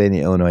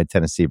 Pennsylvania, Illinois,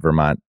 Tennessee,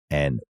 Vermont,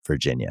 and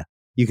Virginia.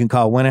 You can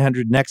call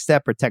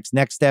 1-800-NEXT-STEP or text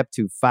NEXT-STEP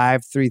to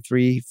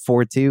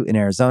 53342 in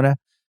Arizona.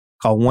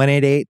 Call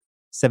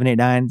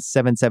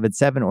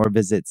 1-888-789-777 or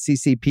visit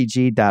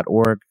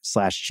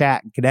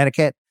ccpg.org/chat in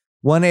Connecticut.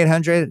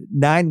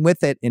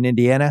 1-800-9-WITH-IT in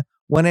Indiana.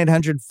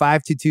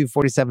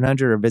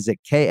 1-800-522-4700 or visit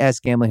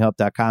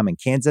ksgamblinghelp.com in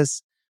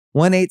Kansas.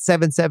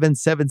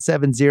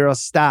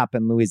 1-877-770-STOP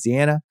in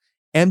Louisiana.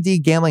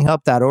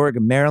 mdgamblinghelp.org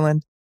in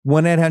Maryland.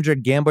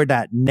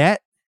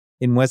 1-800-gambler.net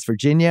in West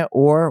Virginia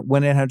or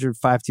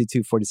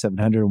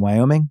 1-800-522-4700 in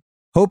Wyoming.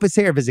 Hope is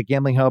here. Visit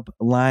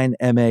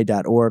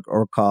gamblinghelplinema.org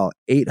or call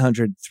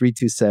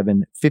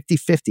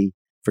 800-327-5050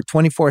 for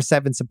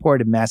 24/7 support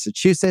in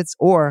Massachusetts,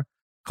 or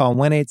call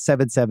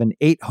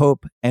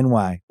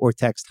 1-877-8-HOPE-NY or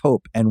text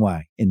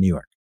HOPE-NY in New York.